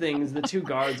these things, the two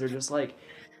guards are just like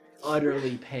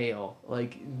utterly pale,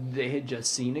 like they had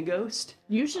just seen a ghost.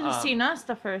 You should have seen us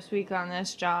the first week on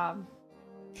this job.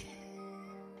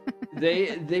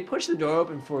 They push the door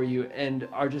open for you and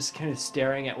are just kind of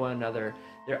staring at one another.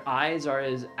 Their eyes are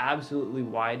as absolutely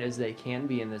wide as they can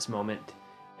be in this moment.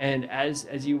 And as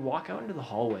you walk out into the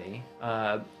hallway,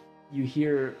 you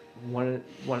hear one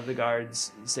of the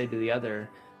guards say to the other,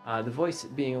 the voice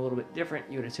being a little bit different.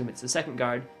 You would assume it's the second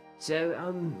guard.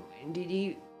 So, do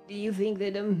you think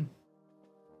that,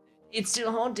 it's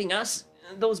still haunting us?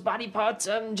 Those body parts,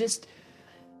 just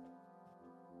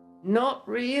not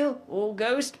real? Or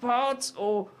ghost parts?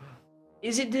 Or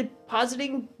is it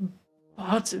depositing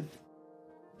parts of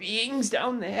beings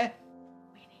down there?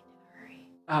 We need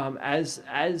to hurry.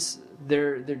 As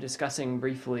they're discussing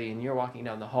briefly and you're walking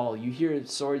down the hall, you hear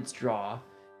swords draw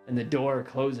and the door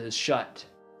closes shut.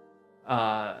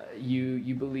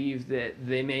 You believe that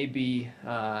they may be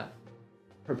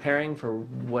preparing for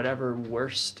whatever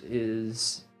worst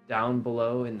is down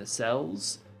below in the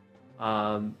cells,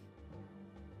 for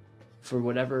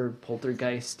whatever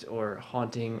poltergeist or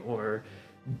haunting or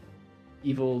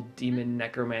evil demon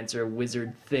necromancer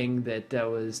wizard thing that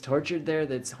was tortured there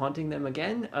that's haunting them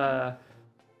again.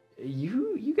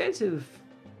 You guys have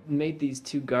made these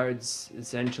two guards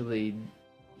essentially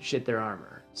shit their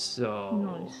armor.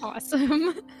 So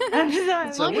Awesome.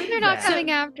 As long as with they're not that-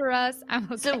 coming after us, I'm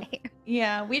okay. So-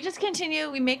 Yeah, we just continue.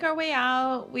 We make our way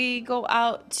out. We go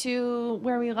out to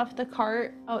where we left the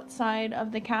cart outside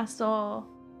of the castle.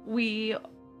 We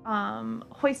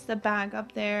hoist the bag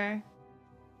up there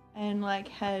and like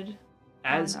head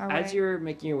as on our as way. you're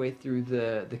making your way through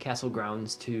the castle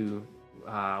grounds to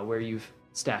where you've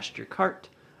stashed your cart,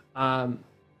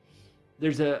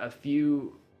 there's a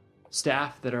few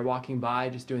staff that are walking by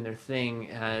just doing their thing,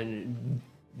 and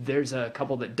there's a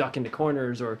couple that duck into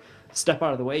corners or step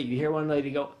out of the way. You hear one lady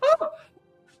go, "Oh!"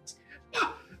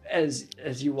 as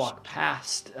you walk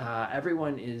past.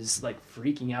 Everyone is like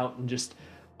freaking out and just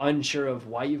unsure of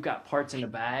why you've got parts in a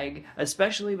bag,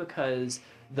 especially because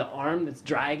the arm that's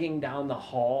dragging down the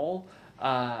hall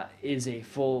is a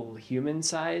full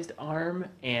human-sized arm,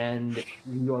 and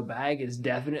your bag is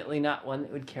definitely not one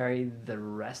that would carry the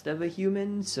rest of a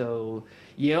human, so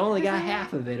you only got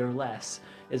half of it or less,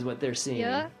 is what they're seeing.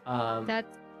 Yeah.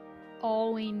 That's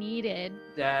all we needed.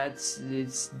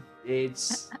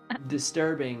 It's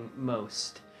disturbing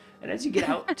most. And as you get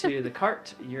out to the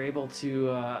cart, you're able to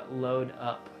load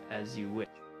up as you wish.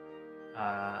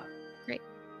 Great.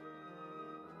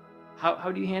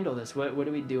 How do you handle this? What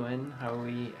are we doing? How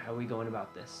are we going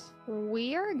about this?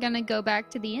 We are gonna go back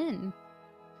to the inn, and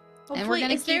we're Hopefully,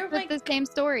 gonna is there keep with like the same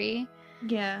story.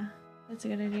 yeah, that's a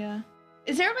good idea.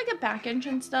 Is there like a back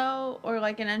entrance though, or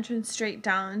like an entrance straight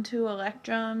down to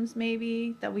Electrum's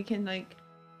maybe that we can like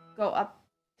go up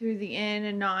through the inn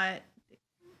and not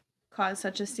cause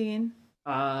such a scene?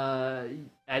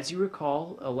 As you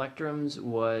recall, Electrum's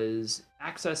was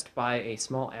accessed by a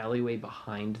small alleyway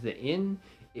behind the inn.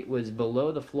 It was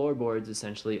below the floorboards,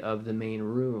 essentially, of the main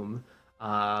room.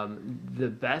 The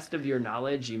best of your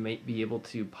knowledge, you might be able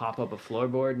to pop up a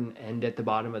floorboard and end at the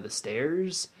bottom of the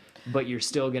stairs, but you're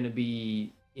still going to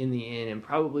be in the inn and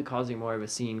probably causing more of a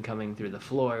scene coming through the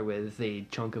floor with a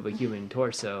chunk of a human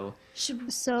torso.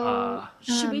 Should So,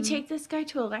 should we take this guy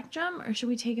to Electrum or should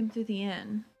we take him through the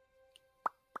inn?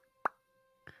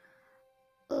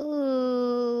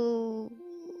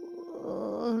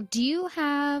 Do you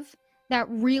have that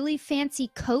really fancy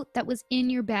coat that was in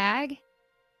your bag?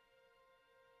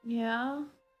 Yeah.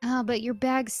 Oh, but your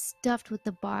bag's stuffed with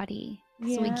the body,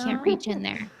 so we Yeah. can't reach in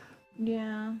there.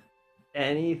 Yeah.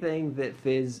 Anything that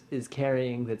Fizz is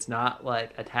carrying that's not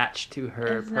like attached to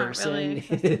her It's not person really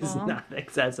is accessible. not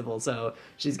accessible. So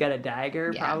she's got a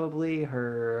dagger, Yeah. probably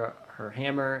her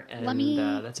hammer, and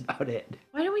that's about it.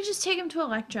 Why don't we just take him to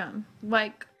Electrum?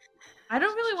 Like, I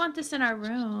don't really want this in our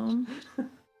room.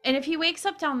 And if he wakes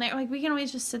up down there, like, we can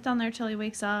always just sit down there till he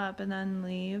wakes up and then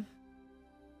leave.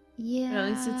 Yeah. But at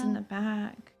least it's in the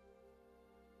back.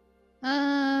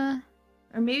 Uh,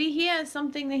 Or maybe he has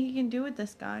something that he can do with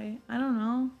this guy. I don't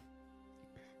know.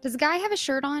 does the guy have a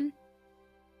shirt on?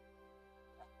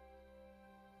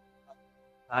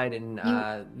 Side and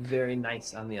very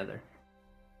nice on the other.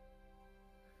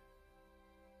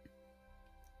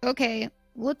 Okay,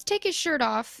 let's take his shirt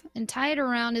off and tie it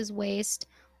around his waist.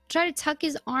 Try to tuck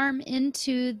his arm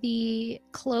into the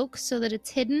cloak so that it's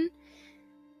hidden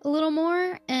a little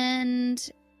more,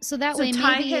 and so that So way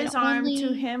tie maybe his it arm only...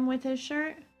 to him with his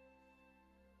shirt?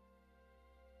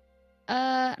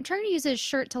 I'm trying to use his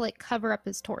shirt to like cover up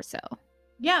his torso.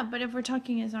 Yeah, but if we're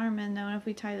tucking his arm in, though, and if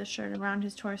we tie the shirt around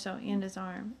his torso and his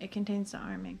arm, it contains the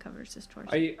arm and covers his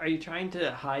torso. Are you trying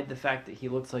to hide the fact that he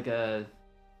looks like a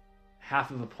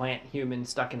half of a plant human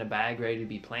stuck in a bag ready to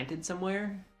be planted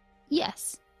somewhere?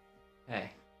 Yes. Hey.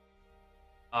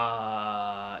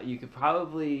 You could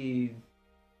probably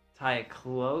tie a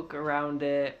cloak around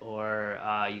it, or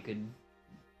you could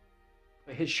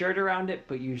put his shirt around it,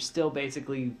 but you're still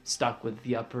basically stuck with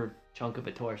the upper chunk of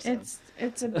a torso.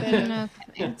 It's a bit. Okay.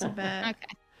 It's a bit.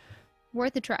 Okay.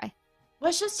 Worth a try.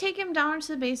 Let's just take him down to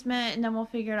the basement, and then we'll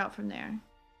figure it out from there.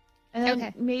 And then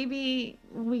Okay. maybe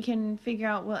we can figure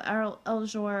out what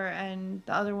Eljor and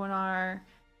the other one are,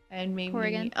 and maybe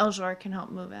Corrigan. Eljor can help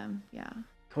move him. Yeah.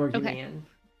 Corgi Okay. man.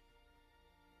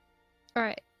 All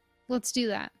right. Let's do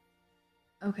that.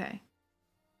 Okay.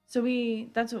 So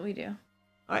that's what we do.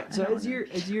 All right. I So don't as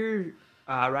know. you're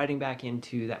riding back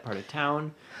into that part of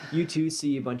town, you too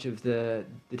see a bunch of the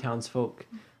townsfolk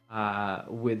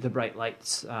with the bright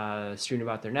lights strewn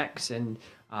about their necks and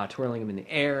twirling them in the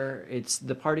air.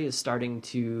 The party is starting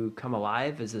to come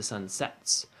alive as the sun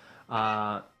sets.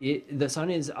 The sun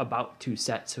is about to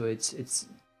set, so it's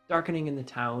darkening in the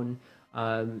town.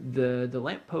 The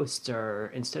lampposts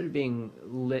are, instead of being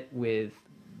lit with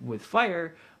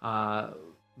fire,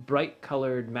 bright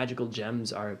colored magical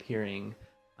gems are appearing.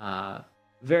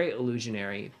 Very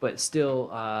illusionary, but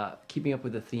still keeping up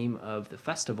with the theme of the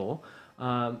festival.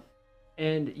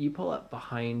 And you pull up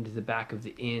behind the back of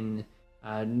the inn,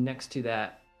 next to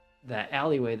that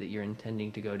alleyway that you're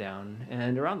intending to go down.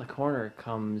 And around the corner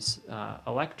comes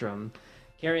Electrum,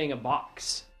 carrying a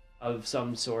box of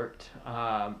some sort.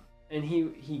 And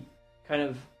he kind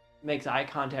of makes eye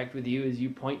contact with you as you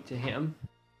point to him,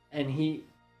 and he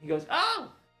goes,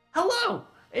 "Oh, hello!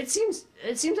 It seems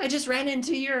I just ran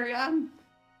into your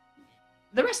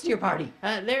the rest of your party.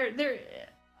 They're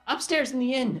upstairs in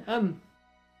the inn.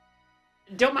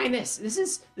 Don't mind this. This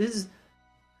is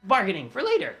bargaining for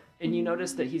later." And you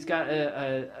notice that he's got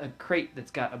a crate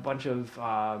that's got a bunch of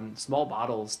small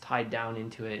bottles tied down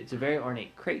into it. It's a very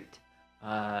ornate crate.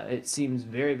 It seems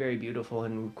very, very beautiful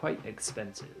and quite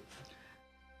expensive.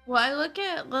 Well, I look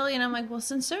at Lily and I'm like, well,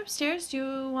 since they're upstairs, do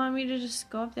you want me to just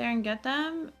go up there and get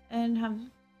them and have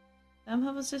them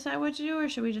help us decide what to do, or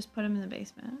should we just put them in the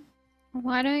basement?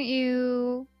 Why don't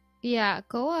you,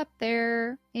 go up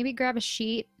there, maybe grab a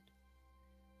sheet,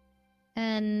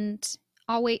 and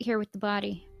I'll wait here with the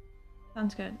body.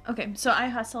 Sounds good. Okay, so I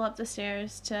hustle up the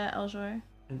stairs to Eljor.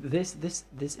 This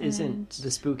isn't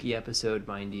the spooky episode,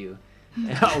 mind you.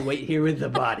 I'll wait here with the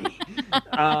body.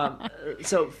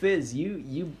 So Fizz,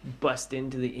 you bust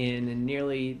into the inn and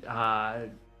nearly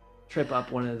trip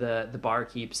up one of the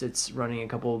barkeeps that's running a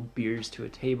couple beers to a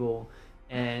table,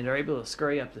 and are able to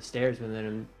scurry up the stairs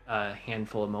within a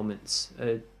handful of moments.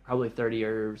 Probably 30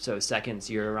 or so seconds,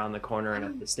 you're around the corner and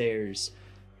up the stairs.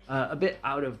 A bit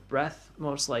out of breath,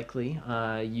 most likely.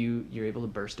 You're able to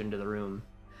burst into the room.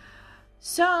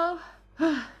 So,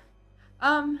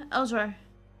 Eljor.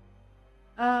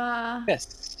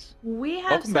 Yes. We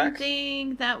have Welcome back.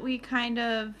 something that we kind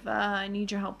of need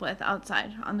your help with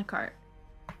outside on the cart.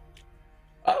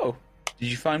 Oh, did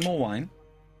you find more wine?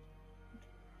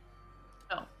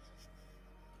 No.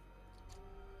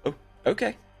 Oh,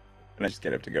 okay. And I just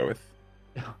get up to go with.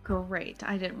 Great.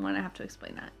 I didn't want to have to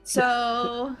explain that.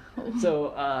 So,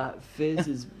 So Fizz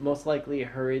is most likely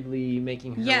hurriedly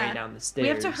making her way down the stairs. we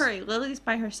have to hurry. Lily's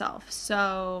by herself,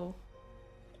 so...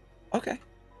 Okay.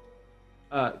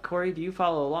 Corey, do you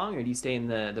follow along or do you stay in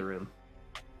the room?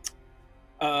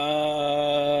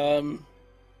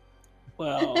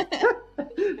 Well,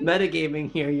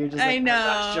 Metagaming here, you're just like, I I'm know.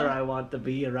 not sure I want to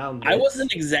be around this. I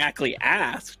wasn't exactly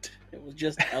asked. It was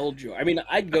just Eljor. I mean,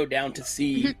 I'd go down to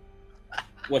see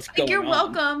what's going You're on.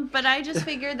 welcome, but I just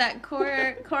figured that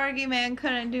Corgi Man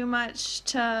couldn't do much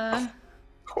to...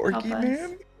 Corgi Help us.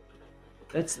 man?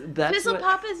 That's Fizzle what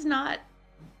Pop is not...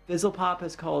 Fizzlepop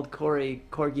has called Corey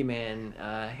Corgi Man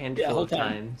a handful whole of time.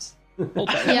 times. Whole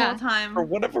time. the Yeah. whole time. For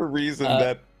whatever reason,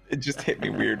 that it just hit me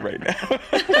weird right now.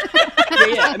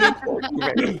 Yeah, I mean, Corgi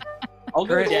man. I'll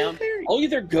go Correct. down. I'll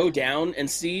either go down and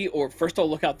see, or first I'll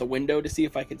look out the window to see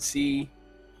if I could see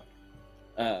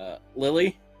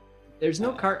Lily. There's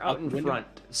no cart out out in the window? front,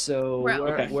 so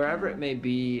Okay. wherever it may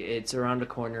be, it's around a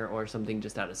corner or something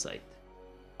just out of sight.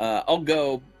 I'll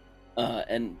go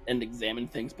and examine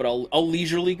things, but I'll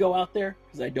leisurely go out there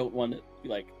because I don't want to be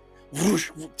like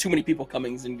whoosh, too many people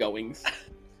comings and goings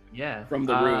Yeah. from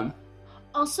the room.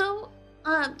 Also,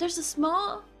 there's a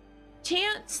small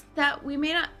chance that we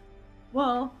may not...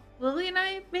 Well, Lily and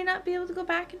I may not be able to go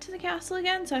back into the castle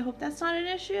again, so I hope that's not an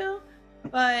issue.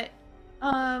 But,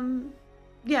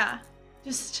 yeah,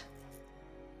 just...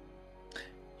 You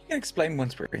can explain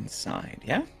once we're inside,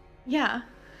 yeah? Yeah.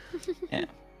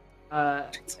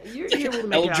 You're able to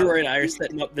make it Eljor out. and I are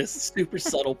setting up this super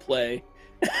subtle play.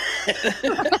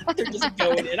 They're just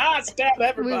going in, stab We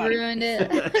everybody. ruined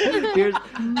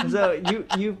it. So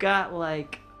you've got,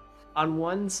 like, on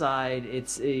one side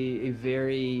it's a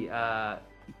very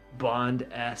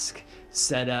Bond-esque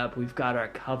setup. We've got our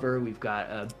cover, we've got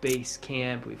a base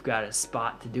camp, we've got a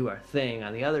spot to do our thing.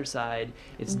 On the other side,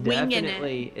 it's Winging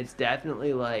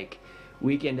definitely like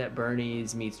Weekend at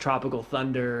Bernie's meets Tropical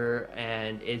Thunder,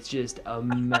 and it's just a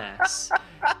mess.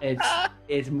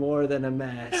 It's more than a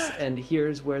mess, and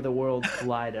here's where the worlds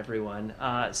collide, everyone.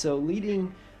 So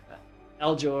leading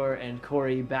Eljor and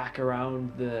Corey back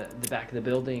around the back of the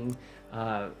building,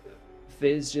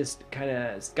 Fizz just kind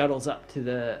of scuttles up to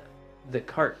the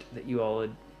cart that you all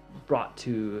had brought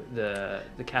to the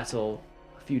castle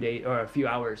a few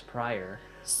hours prior.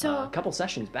 So, A couple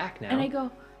sessions back now. and I go,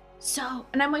 so,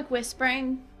 and I'm like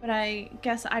whispering, but I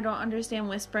guess I don't understand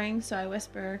whispering, so I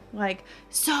whisper like,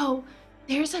 so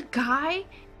there's a guy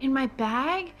in my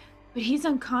bag, but he's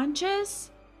unconscious,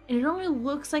 and it only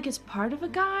looks like it's part of a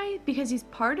guy because he's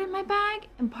part in my bag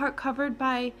and part covered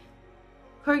by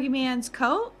Corgi Man's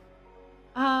coat.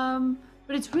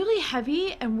 But it's really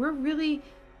heavy and we're really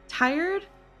tired,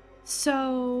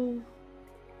 so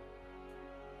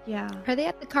yeah. Are they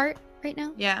at the cart right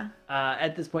now? Yeah.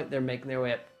 At this point, they're making their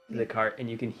way up to the cart, and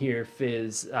you can hear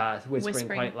Fizz whispering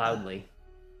quite loudly.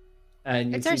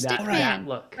 And you It's see our that, stick that man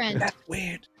look. friend. That's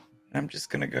weird. I'm just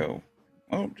gonna go.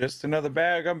 Oh, just another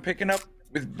bag I'm picking up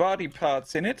with body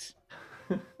parts in it.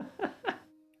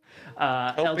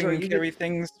 Helping Eldor, carry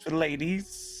things for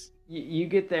ladies. you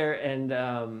get there,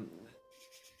 and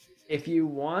if you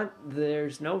want,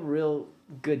 there's no real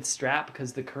good strap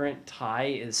because the current tie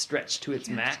is stretched to its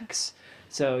max.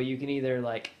 So you can either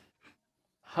like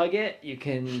hug it, you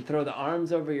can throw the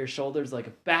arms over your shoulders like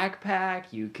a backpack,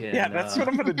 you can Yeah, that's what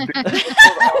I'm gonna do. Just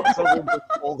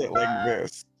hold it like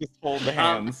this. Just hold the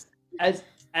hands.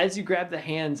 as you grab the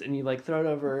hands and you like throw it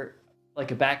over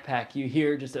like a backpack, you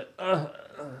hear just a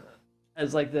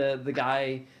as like the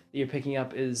guy that you're picking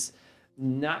up is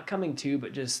not coming to,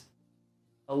 but just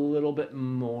a little bit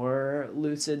more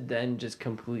lucid than just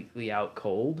completely out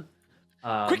cold.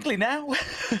 Quickly now.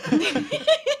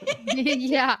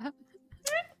 Yeah.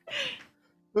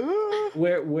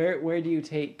 Where do you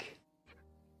take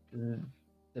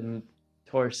the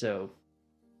torso?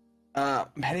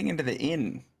 I'm heading into the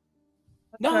inn.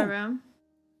 No, Room.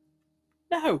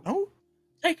 no. No?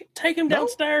 Take him No?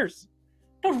 downstairs.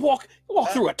 Don't walk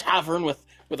through a tavern with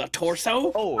a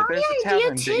torso. Oh, there's a My idea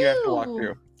tavern that you have to walk too.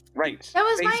 through. Right. That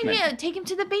was basement. my idea. Take him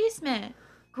to the basement.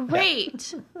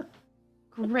 Great.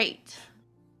 Great.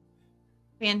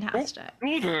 Fantastic.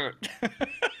 Like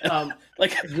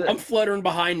The- I'm fluttering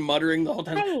behind, muttering the whole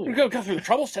time. Hey. I'm gonna go through the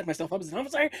trouble, set myself up as an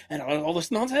officer, and all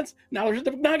this nonsense. Now I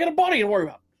got a body to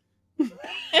worry about.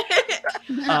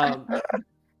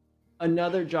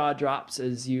 Another jaw drops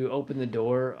as you open the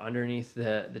door underneath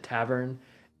the tavern,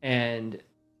 and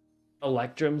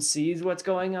Electrum sees what's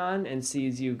going on and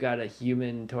sees you've got a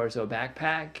human torso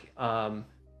backpack.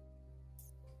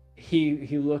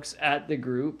 He looks at the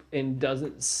group and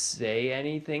doesn't say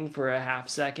anything for a half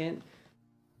second.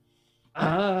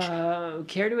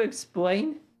 Care to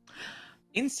explain?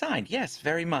 Inside, yes,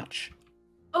 very much.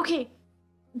 Okay.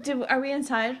 Are we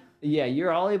inside? Yeah,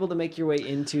 you're all able to make your way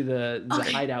into the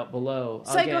Okay. hideout below.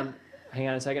 So I go- Again, hang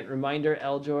on a second. Reminder,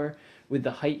 Eljor, with the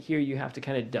height here, you have to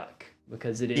kind of duck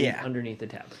because it is Yeah. underneath the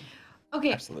tavern.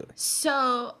 Okay. Absolutely.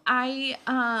 So I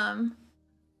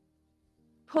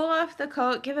pull off the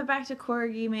coat, give it back to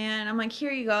Corgi Man. I'm like,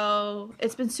 here you go.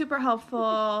 It's been super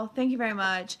helpful. Thank you very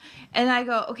much. And I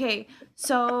go, okay,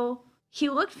 so he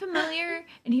looked familiar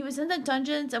and he was in the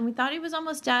dungeons and we thought he was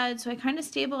almost dead. So I kind of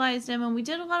stabilized him and we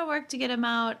did a lot of work to get him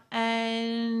out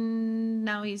and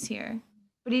now he's here.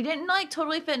 But he didn't like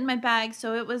totally fit in my bag.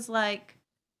 So it was like,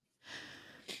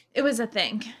 it was a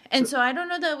thing. And so I don't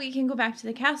know that we can go back to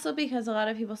the castle because a lot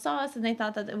of people saw us and they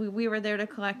thought that we were there to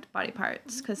collect body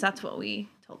parts because that's what we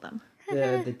told them.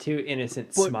 The two innocent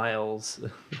What- smiles.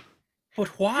 But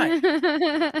why?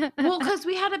 Well, because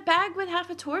we had a bag with half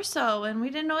a torso and we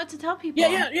didn't know what to tell people.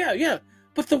 Yeah.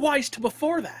 But the why's to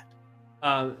before that.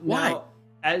 Why? Now,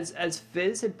 as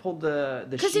Fizz had pulled the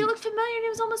Because sheet, he looked familiar and he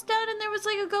was almost dead and there was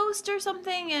like a ghost or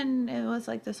something and it was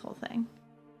like this whole thing.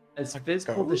 as Fizz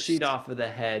pulled the sheet off of the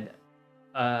head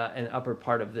and upper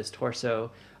part of this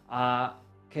torso,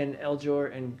 can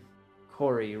Eljor and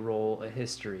Corey roll a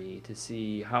history to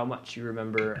see how much you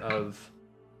remember of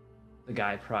the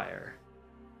guy prior?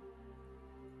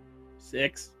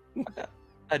 6.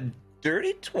 A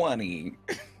dirty 20.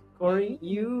 Corey,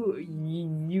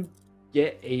 you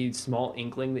get a small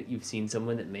inkling that you've seen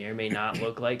someone that may or may not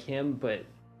look like him, but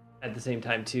at the same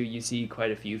time too, you see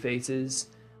quite a few faces.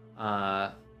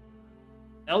 Eljor,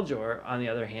 on the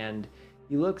other hand,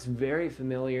 he looks very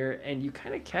familiar, and you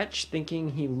kind of catch thinking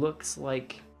he looks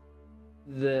like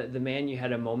the man you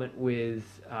had a moment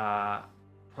with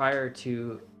prior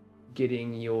to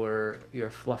getting your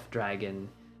fluff dragon,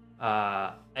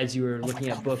 as you were looking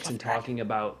at books and talking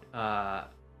about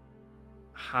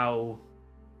how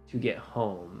to get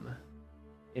home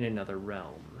in another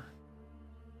realm.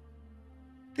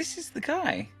 This is the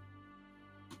guy.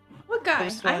 What guy?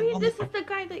 First I one mean, on this the- is the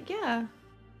guy that, yeah.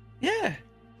 Yeah.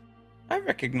 I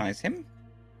recognize him.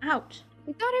 Ouch.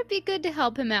 We thought it'd be good to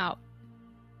help him out.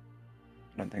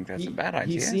 I don't think that's He- a bad he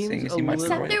idea, seems seeing as a he might be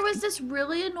little- Except there royalty. was this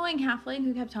really annoying halfling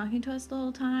who kept talking to us the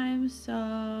whole time, so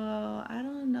I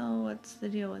don't know what's the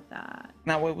deal with that?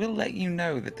 Now, I will let you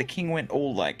know that the king went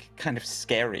all, like, kind of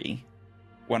scary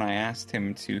when I asked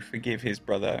him to forgive his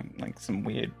brother. Like, some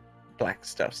weird black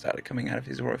stuff started coming out of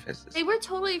his orifices. They were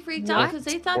totally freaked out because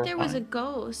they thought there was a Horrifying.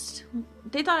 ghost.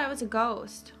 They thought I was a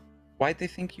ghost. Why'd they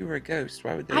think you were a ghost?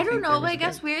 Why would they I don't think there know. was I a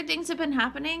guess ghost? weird things have been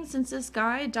happening since this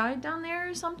guy died down there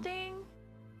or something.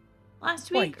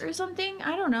 Last week Wait. or something.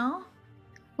 I don't know.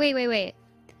 Wait.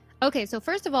 Okay, so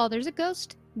first of all, there's a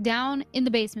ghost down in the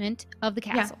basement of the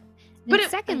castle. But And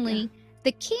secondly,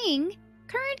 the king,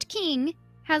 current king,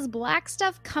 has black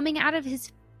stuff coming out of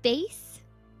his face.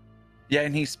 Yeah,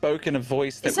 and he spoke in a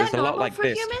voice that Is was that a lot normal like for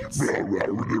this. humans?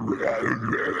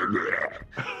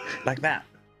 Like that.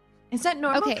 Is that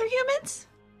normal Okay. for humans?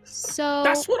 So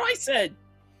That's what I said.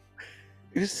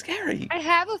 It was scary. I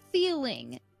have a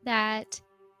feeling that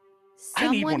I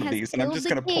need someone one of has these, and I'm killed just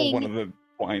the gonna pull one king of the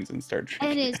wines and start drinking.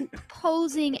 and is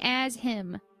posing as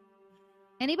him.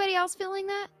 Anybody else feeling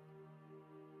that?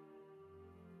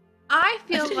 I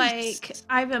feel think like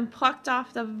I've been plucked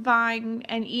off the vine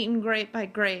and eaten grape by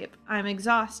grape. I'm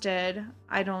exhausted.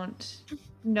 I don't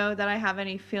know that I have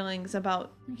any feelings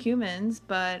about humans,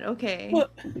 but okay.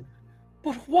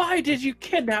 But why did you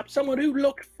kidnap someone who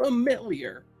looked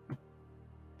familiar?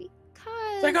 Because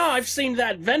It's like, oh, I've seen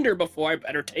that vendor before. I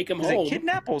better take him Was home. it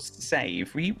kidnap or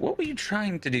save? What were you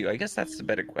trying to do? I guess that's the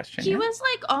better question. He yeah? was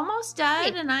like almost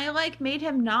dead, Hey. and I like made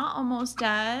him not almost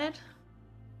dead.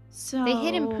 So they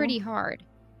hit him pretty hard.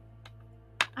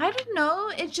 I don't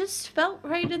know. It just felt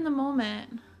right in the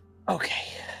moment.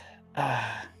 Okay.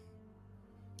 Let's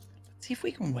see if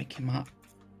we can wake him up.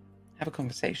 Have a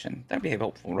conversation. That'd be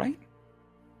helpful, right?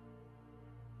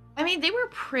 I mean, they were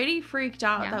pretty freaked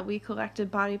out Yeah. that we collected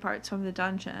body parts from the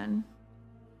dungeon.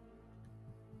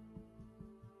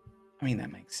 I mean,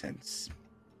 that makes sense.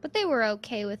 But they were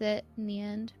okay with it in the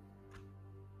end.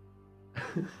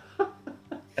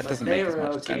 That doesn't They make as were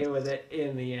much okay sense. with it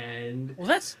in the end. Well,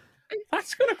 that's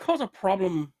going to cause a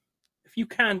problem if you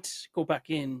can't go back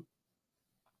in.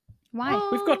 Why? Oh.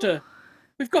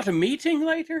 We've got a meeting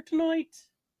later tonight.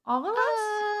 All of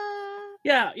us?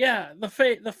 Yeah, the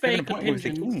Fey We have an appointment with the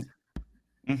contingent.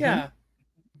 king. Mhm. Yeah,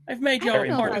 I've made I y'all don't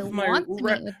know part if I of my want to meet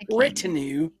with the king.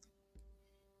 retinue.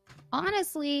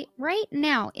 Honestly, right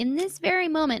now, in this very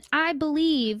moment, I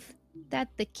believe that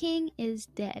the king is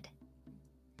dead.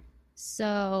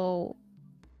 So,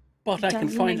 But I can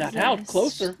Doesn't find that out exist.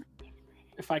 closer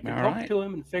if I can All talk right. to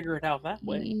him and figure it out that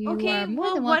way. you Okay, are more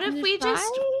well, than what welcome if to we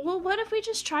just try. what if we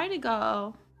just try to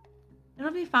go?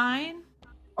 It'll be fine.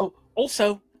 Oh,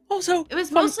 also, It was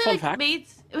fun mostly like fact.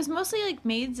 maids. It was mostly like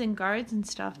maids and guards and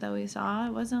stuff that we saw.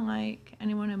 It wasn't like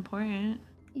anyone important.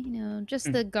 You know, just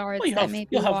Hmm. the guards Well, that may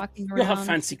be walking you'll around have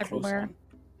fancy everywhere. clothes on.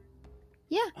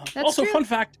 Yeah, that's Also, true. fun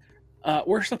fact: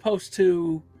 we're supposed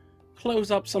to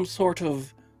close up some sort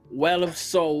of well of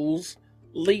souls,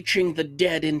 leeching the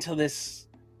dead into this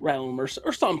realm or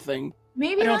something.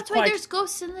 Maybe I don't that's why quite- there's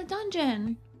ghosts in the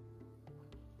dungeon.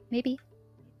 Maybe.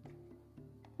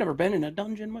 Never been in a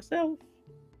dungeon myself.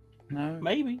 No.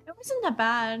 Maybe. It wasn't that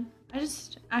bad. I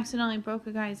just accidentally broke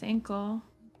a guy's ankle.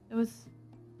 It was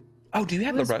Oh, do you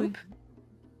have the was rope? weird.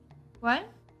 What?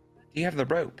 Do you have the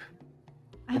rope?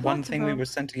 I The have one lots of thing we rope. were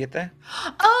sent to get there?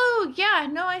 Oh yeah,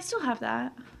 no, I still have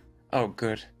that. Oh,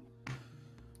 good.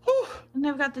 Whew. And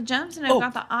I've got the gems, and I've Oh.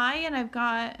 got the eye, and I've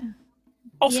got.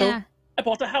 Also, Yeah. I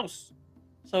bought a house,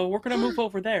 so we're gonna move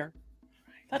over there.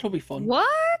 That'll be fun. What?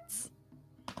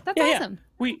 That's Yeah, yeah. awesome.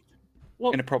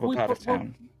 Well, In a proper part of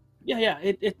town. Yeah.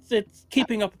 It's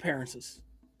keeping up appearances.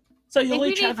 So you'll Think we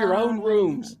each need- have your own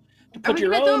rooms to put we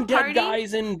your gonna do a own dead party?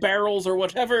 guys in barrels or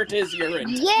whatever it is you're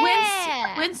into.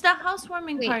 Yeah. When's the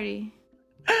housewarming Wait. party?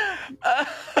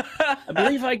 I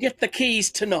believe I get the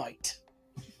keys tonight.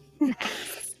 During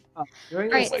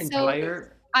Alright, this so-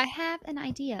 entire I have an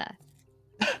idea.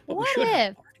 But we What should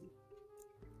have if- a party.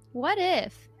 What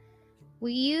if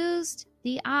we used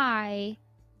the eye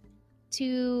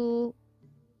to,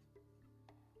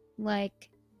 like,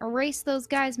 erase those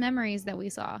guys' memories that we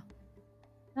saw?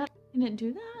 Can it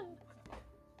do that?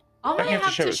 All Don't I you have to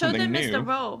have show to it show something them is the new?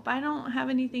 rope. I don't have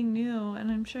anything new, and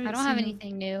I'm sure I it's don't have new.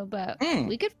 anything new, but Mm.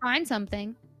 we could find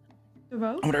something. The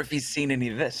rope? I wonder if he's seen any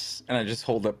of this. And I just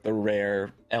hold up the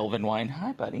rare elven wine.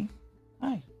 Hi, buddy.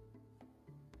 Hi.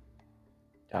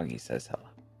 Doggy says hello.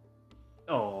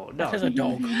 oh no. That is a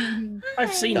dog.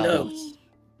 I've seen those.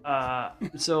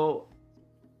 So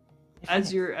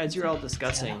as you're all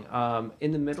discussing,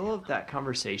 in the middle of that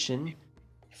conversation,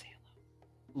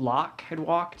 Locke had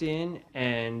walked in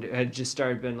and had just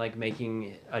started been like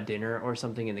making a dinner or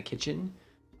something in the kitchen.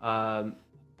 And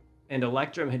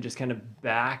Electrum had just kind of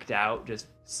backed out just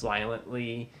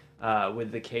silently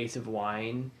with the case of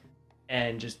wine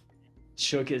and just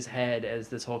shook his head as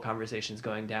this whole conversation's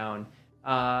going down.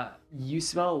 You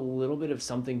smell a little bit of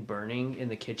something burning in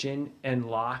the kitchen, and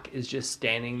Locke is just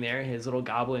standing there, his little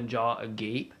goblin jaw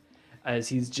agape, as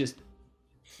he's just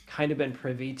kind of been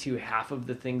privy to half of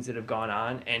the things that have gone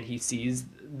on, and he sees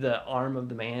the arm of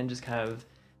the man just kind of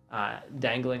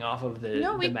dangling off of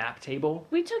the map table.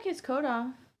 We took his coat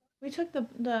off. We took the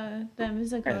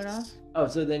Invisicoat coat off. Oh,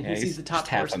 so then he Yeah, sees the top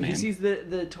half a torso. He man. sees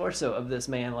the torso of this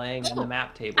man laying on the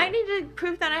map table. I need to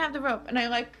prove that I have the rope, and I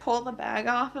like pull the bag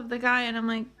off of the guy, and I'm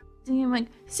like,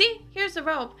 see, here's the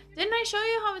rope. Didn't I show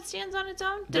you how it stands on its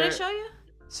own? Did I show you?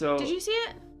 So Did you see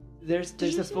it? there's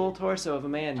you a see full torso of a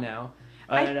man now,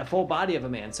 I- and a full body of a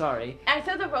man. Sorry. I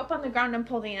throw the rope on the ground and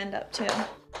pull the end up too.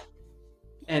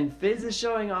 And Fizz is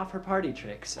showing off her party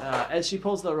tricks. As she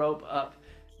pulls the rope up,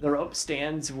 the rope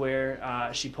stands where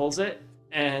she pulls it,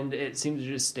 and it seems to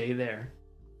just stay there.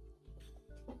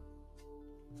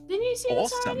 Didn't you see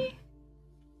this Awesome. already?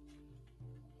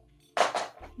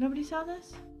 Nobody saw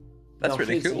this? That's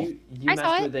really Fizz, cool. You I saw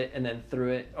messed it. with it and then threw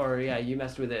it, or yeah, you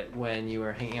messed with it when you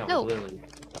were hanging out No. with Lily.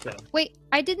 So, Wait,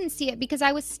 I didn't see it because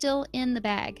I was still in the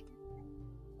bag.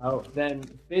 oh, then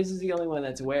Fizz is the only one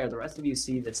that's aware. The rest of you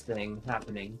see this thing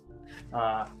happening.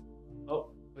 Oh,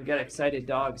 we got excited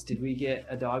dogs. Did we get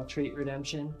a dog treat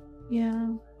redemption?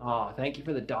 Yeah. Oh, thank you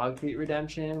for the dog treat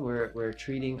redemption. We're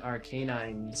treating our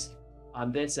canines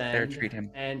on this end. There, treat him.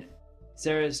 And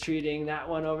Sarah's treating that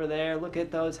one over there. Look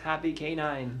at those happy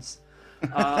canines.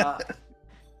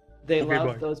 They Okay, love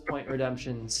bye. those point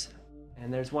redemptions.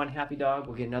 And there's one happy dog.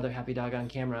 We'll get another happy dog on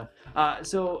camera.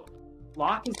 So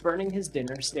Locke is burning his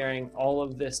dinner, staring all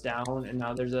of this down, and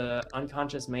now there's a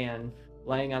unconscious man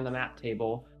laying on the map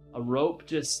table, a rope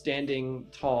just standing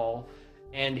tall,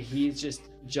 and he's just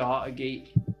jaw agape,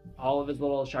 all of his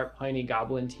little sharp, piney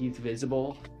goblin teeth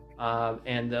visible.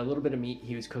 And the little bit of meat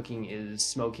he was cooking is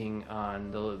smoking on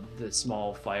the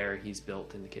small fire he's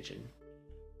built in the kitchen.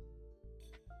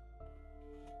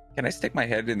 Can I stick my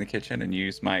head in the kitchen and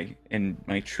use my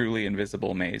truly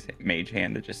invisible mage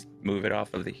hand to just move it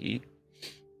off of the heat?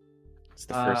 It's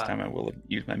the first time I will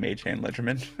use my mage hand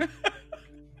legerdman.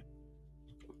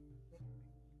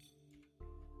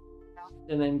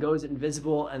 And then goes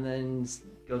invisible, and then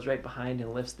goes right behind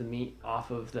and lifts the meat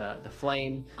off of the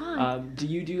flame. Do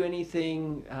you do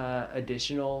anything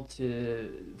additional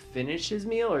to finish his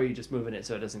meal, or are you just moving it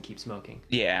so it doesn't keep smoking?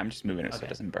 Yeah, I'm just moving it so Okay. it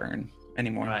doesn't burn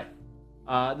anymore. Right.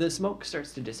 The smoke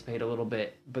starts to dissipate a little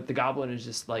bit, but the goblin is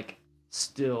just like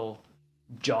still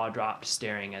jaw dropped,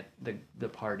 staring at the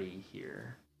party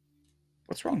here.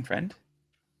 What's wrong, friend?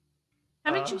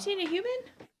 Haven't you seen a human?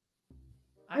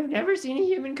 I've never seen a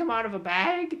human come out of a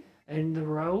bag and the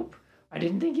rope. I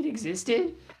didn't think it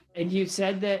existed. And you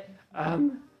said that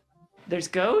there's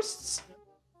ghosts?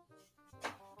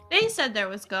 They said there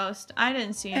was ghost. I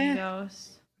didn't see any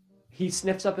ghosts. He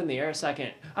sniffs up in the air a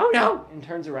second Oh no! and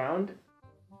turns around.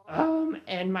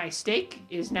 And my steak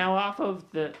is now off of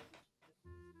the.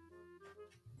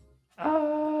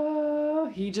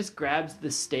 He just grabs the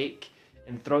steak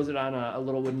and throws it on a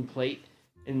little wooden plate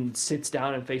and sits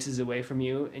down and faces away from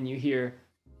you, and you hear,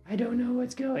 "I don't know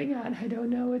what's going on. I don't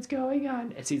know what's going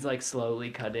on," as he's like slowly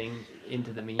cutting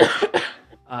into the meat.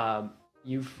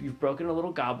 You've broken a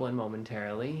little goblin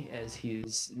momentarily as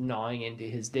he's gnawing into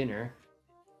his dinner,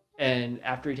 and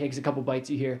after he takes a couple bites,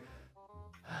 you hear,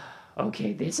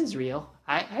 Okay, this is real.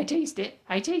 I taste it.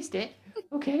 I taste it.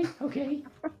 Okay, okay.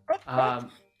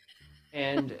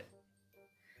 and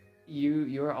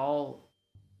you're all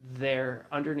there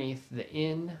underneath the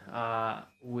inn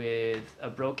with a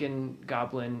broken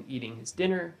goblin eating his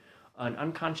dinner, an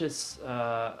unconscious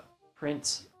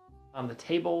prince on the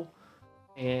table,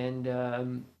 and a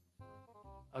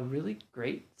really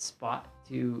great spot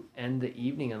to end the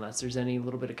evening, unless there's any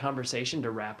little bit of conversation to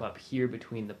wrap up here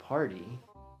between the party.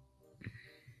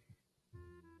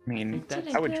 I mean,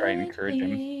 That's- I would try and Good encourage him.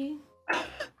 thing.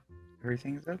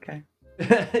 Everything's okay.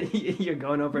 You're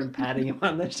going over and patting him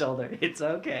on the shoulder. It's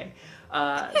okay.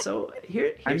 So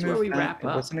here's where we wrap It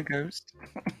up. wasn't a ghost.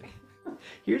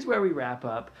 Here's where we wrap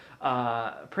up.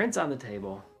 Prince on the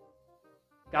table,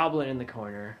 Goblin in the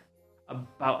corner,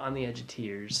 about on the edge of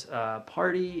tears.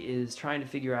 Party is trying to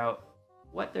figure out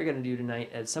what they're going to do tonight,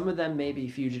 as some of them may be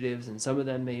fugitives and some of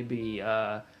them may be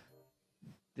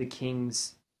the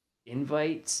king's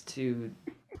invites to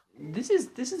this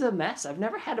is a mess. I've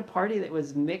never had a party that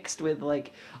was mixed with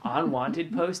like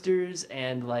unwanted posters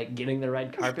and like getting the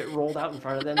red carpet rolled out in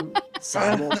front of them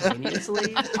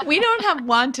simultaneously. We don't have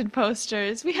wanted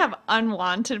posters. We have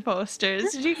unwanted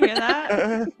posters. Did you hear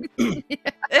that?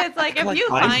 It's like if you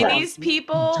find these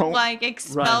people, Don't like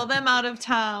expel run. them out of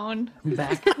town.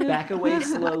 Back away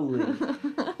slowly.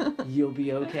 You'll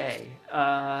be okay.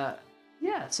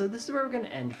 Yeah, so this is where we're going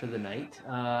to end for the night.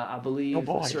 I believe Oh,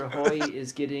 boy. Sir Hoy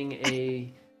is getting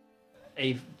a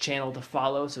channel to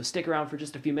follow, so stick around for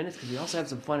just a few minutes because we also have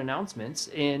some fun announcements.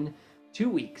 In 2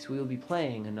 weeks, we will be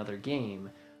playing another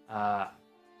game.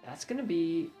 That's going to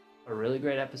be a really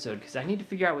great episode because I need to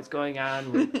figure out what's going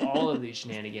on with all of these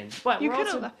shenanigans. But You we're could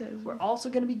have also, left it. we're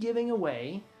also going to be giving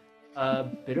away a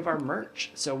bit of our merch.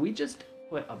 So we just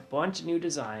put a bunch of new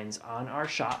designs on our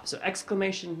shop. So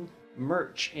exclamation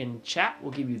merch in chat.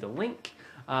 We'll give you the link.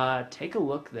 Take a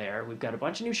look there. We've got a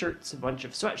bunch of new shirts, a bunch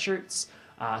of sweatshirts,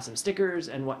 some stickers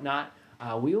and whatnot.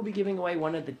 We will be giving away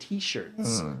one of the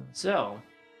t-shirts. So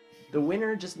the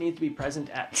winner just needs to be present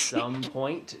at some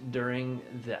point during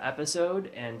the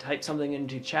episode and type something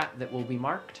into chat that will be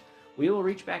marked. We will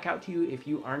reach back out to you if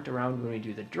you aren't around when we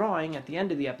do the drawing at the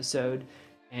end of the episode,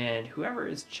 and whoever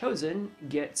is chosen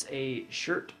gets a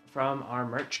shirt from our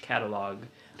merch catalog.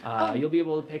 You'll be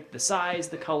able to pick the size,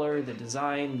 the color, the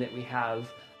design that we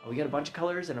have. We got a bunch of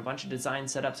colors and a bunch of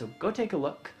designs set up, so go take a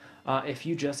look. If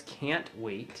you just can't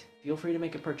wait, feel free to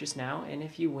make a purchase now, and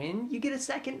if you win, you get a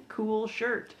second cool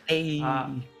shirt. Hey.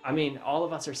 I mean, all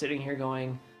of us are sitting here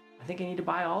going, I think I need to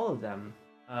buy all of them.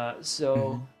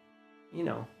 You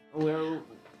know,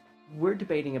 we're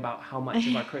debating about how much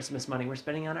of our Christmas money we're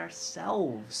spending on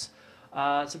ourselves.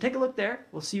 So take a look there.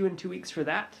 We'll see you in 2 weeks for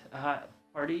that.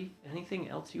 Party, anything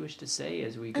else you wish to say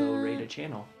as we go rate a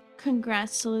channel?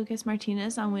 Congrats to Lucas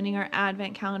Martinez on winning our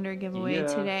advent calendar giveaway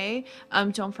today.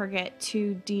 Don't forget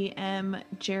to DM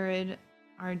Jared,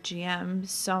 our GM,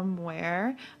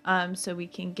 somewhere, so we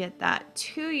can get that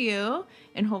to you,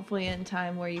 and hopefully in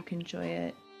time where you can enjoy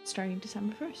it starting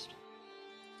December 1st.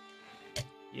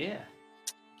 Yeah.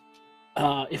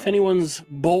 If anyone's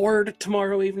bored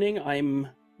tomorrow evening,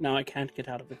 I can't get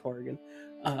out of the Corrigan.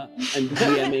 I'm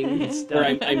DMing, or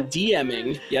I'm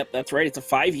DMing. Yep, that's right. It's a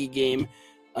 5e game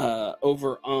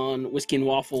over on Whiskey and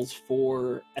Waffles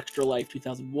for Extra Life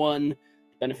 2001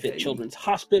 Benefit Children's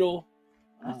Hospital.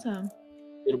 Awesome.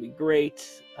 It'll be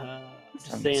great.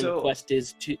 Just saying, the quest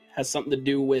has something to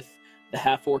do with the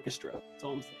half orchestra. That's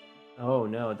all I'm saying. Oh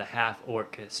no, the half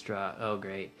orchestra. Oh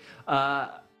great.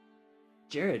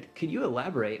 Jared, could you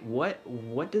elaborate?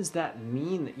 What does that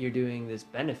mean that you're doing this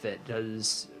benefit?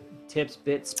 Does tips,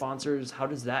 bits, sponsors, how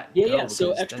does that go? Yeah. So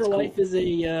Because Extra that's Life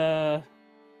cool.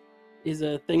 is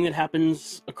a thing that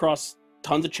happens across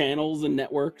tons of channels and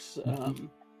networks,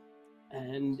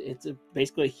 and it's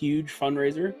basically a huge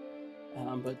fundraiser.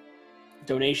 But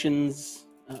donations,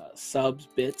 subs,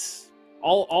 bits,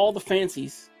 all the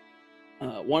fancies.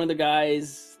 One of the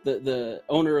guys, the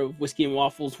owner of Whiskey and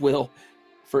Waffles, will,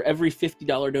 for every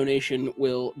 $50 donation,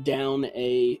 will down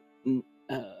a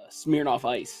Smirnoff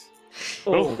Ice.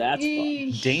 Oh, that's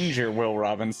fun. Danger, Will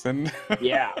Robinson.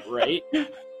 Yeah, right?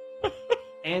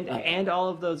 And all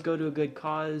of those go to a good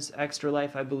cause. Extra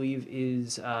Life, I believe,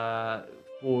 is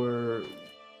for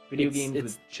video games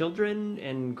with children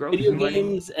and growth. Video and learning.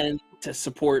 games and to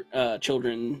support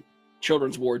children's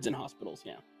wards in hospitals,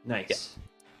 yeah. Nice.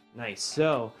 Nice.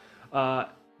 So,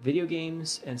 video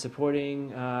games and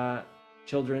supporting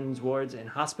children's wards and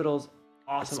hospitals.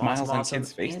 Awesome, Smiles on awesome.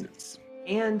 kids' faces.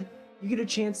 And you get a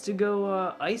chance to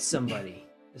go ice somebody.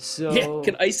 So Yeah,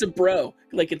 can ice a bro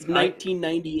like it's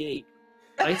 1998.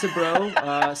 ice a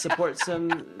bro, support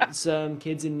some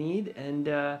kids in need,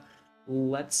 and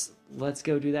let's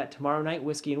go do that tomorrow night.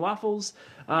 Whiskey and Waffles.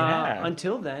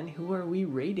 Until then, who are we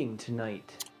raiding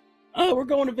tonight? We're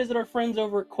going to visit our friends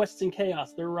over at Quests and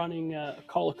Chaos. They're running a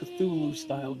Call of Cthulhu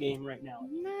style game right now.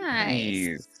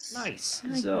 Nice. Nice.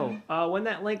 So, when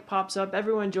that link pops up,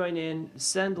 everyone join in.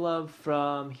 Send love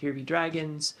from Here Be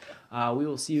Dragons. We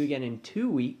will see you again in 2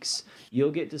 weeks. You'll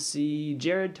get to see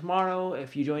Jared tomorrow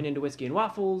if you join into Whiskey and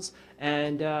Waffles.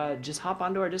 And just hop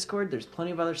onto our Discord. There's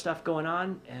plenty of other stuff going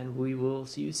on. And we will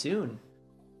see you soon.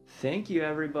 Thank you,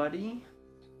 everybody.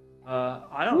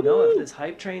 I don't know if this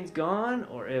hype train's gone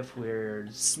or if we're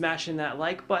smashing that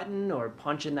like button or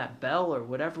punching that bell or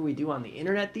whatever we do on the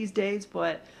internet these days,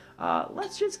 but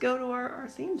let's just go to our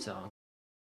theme song.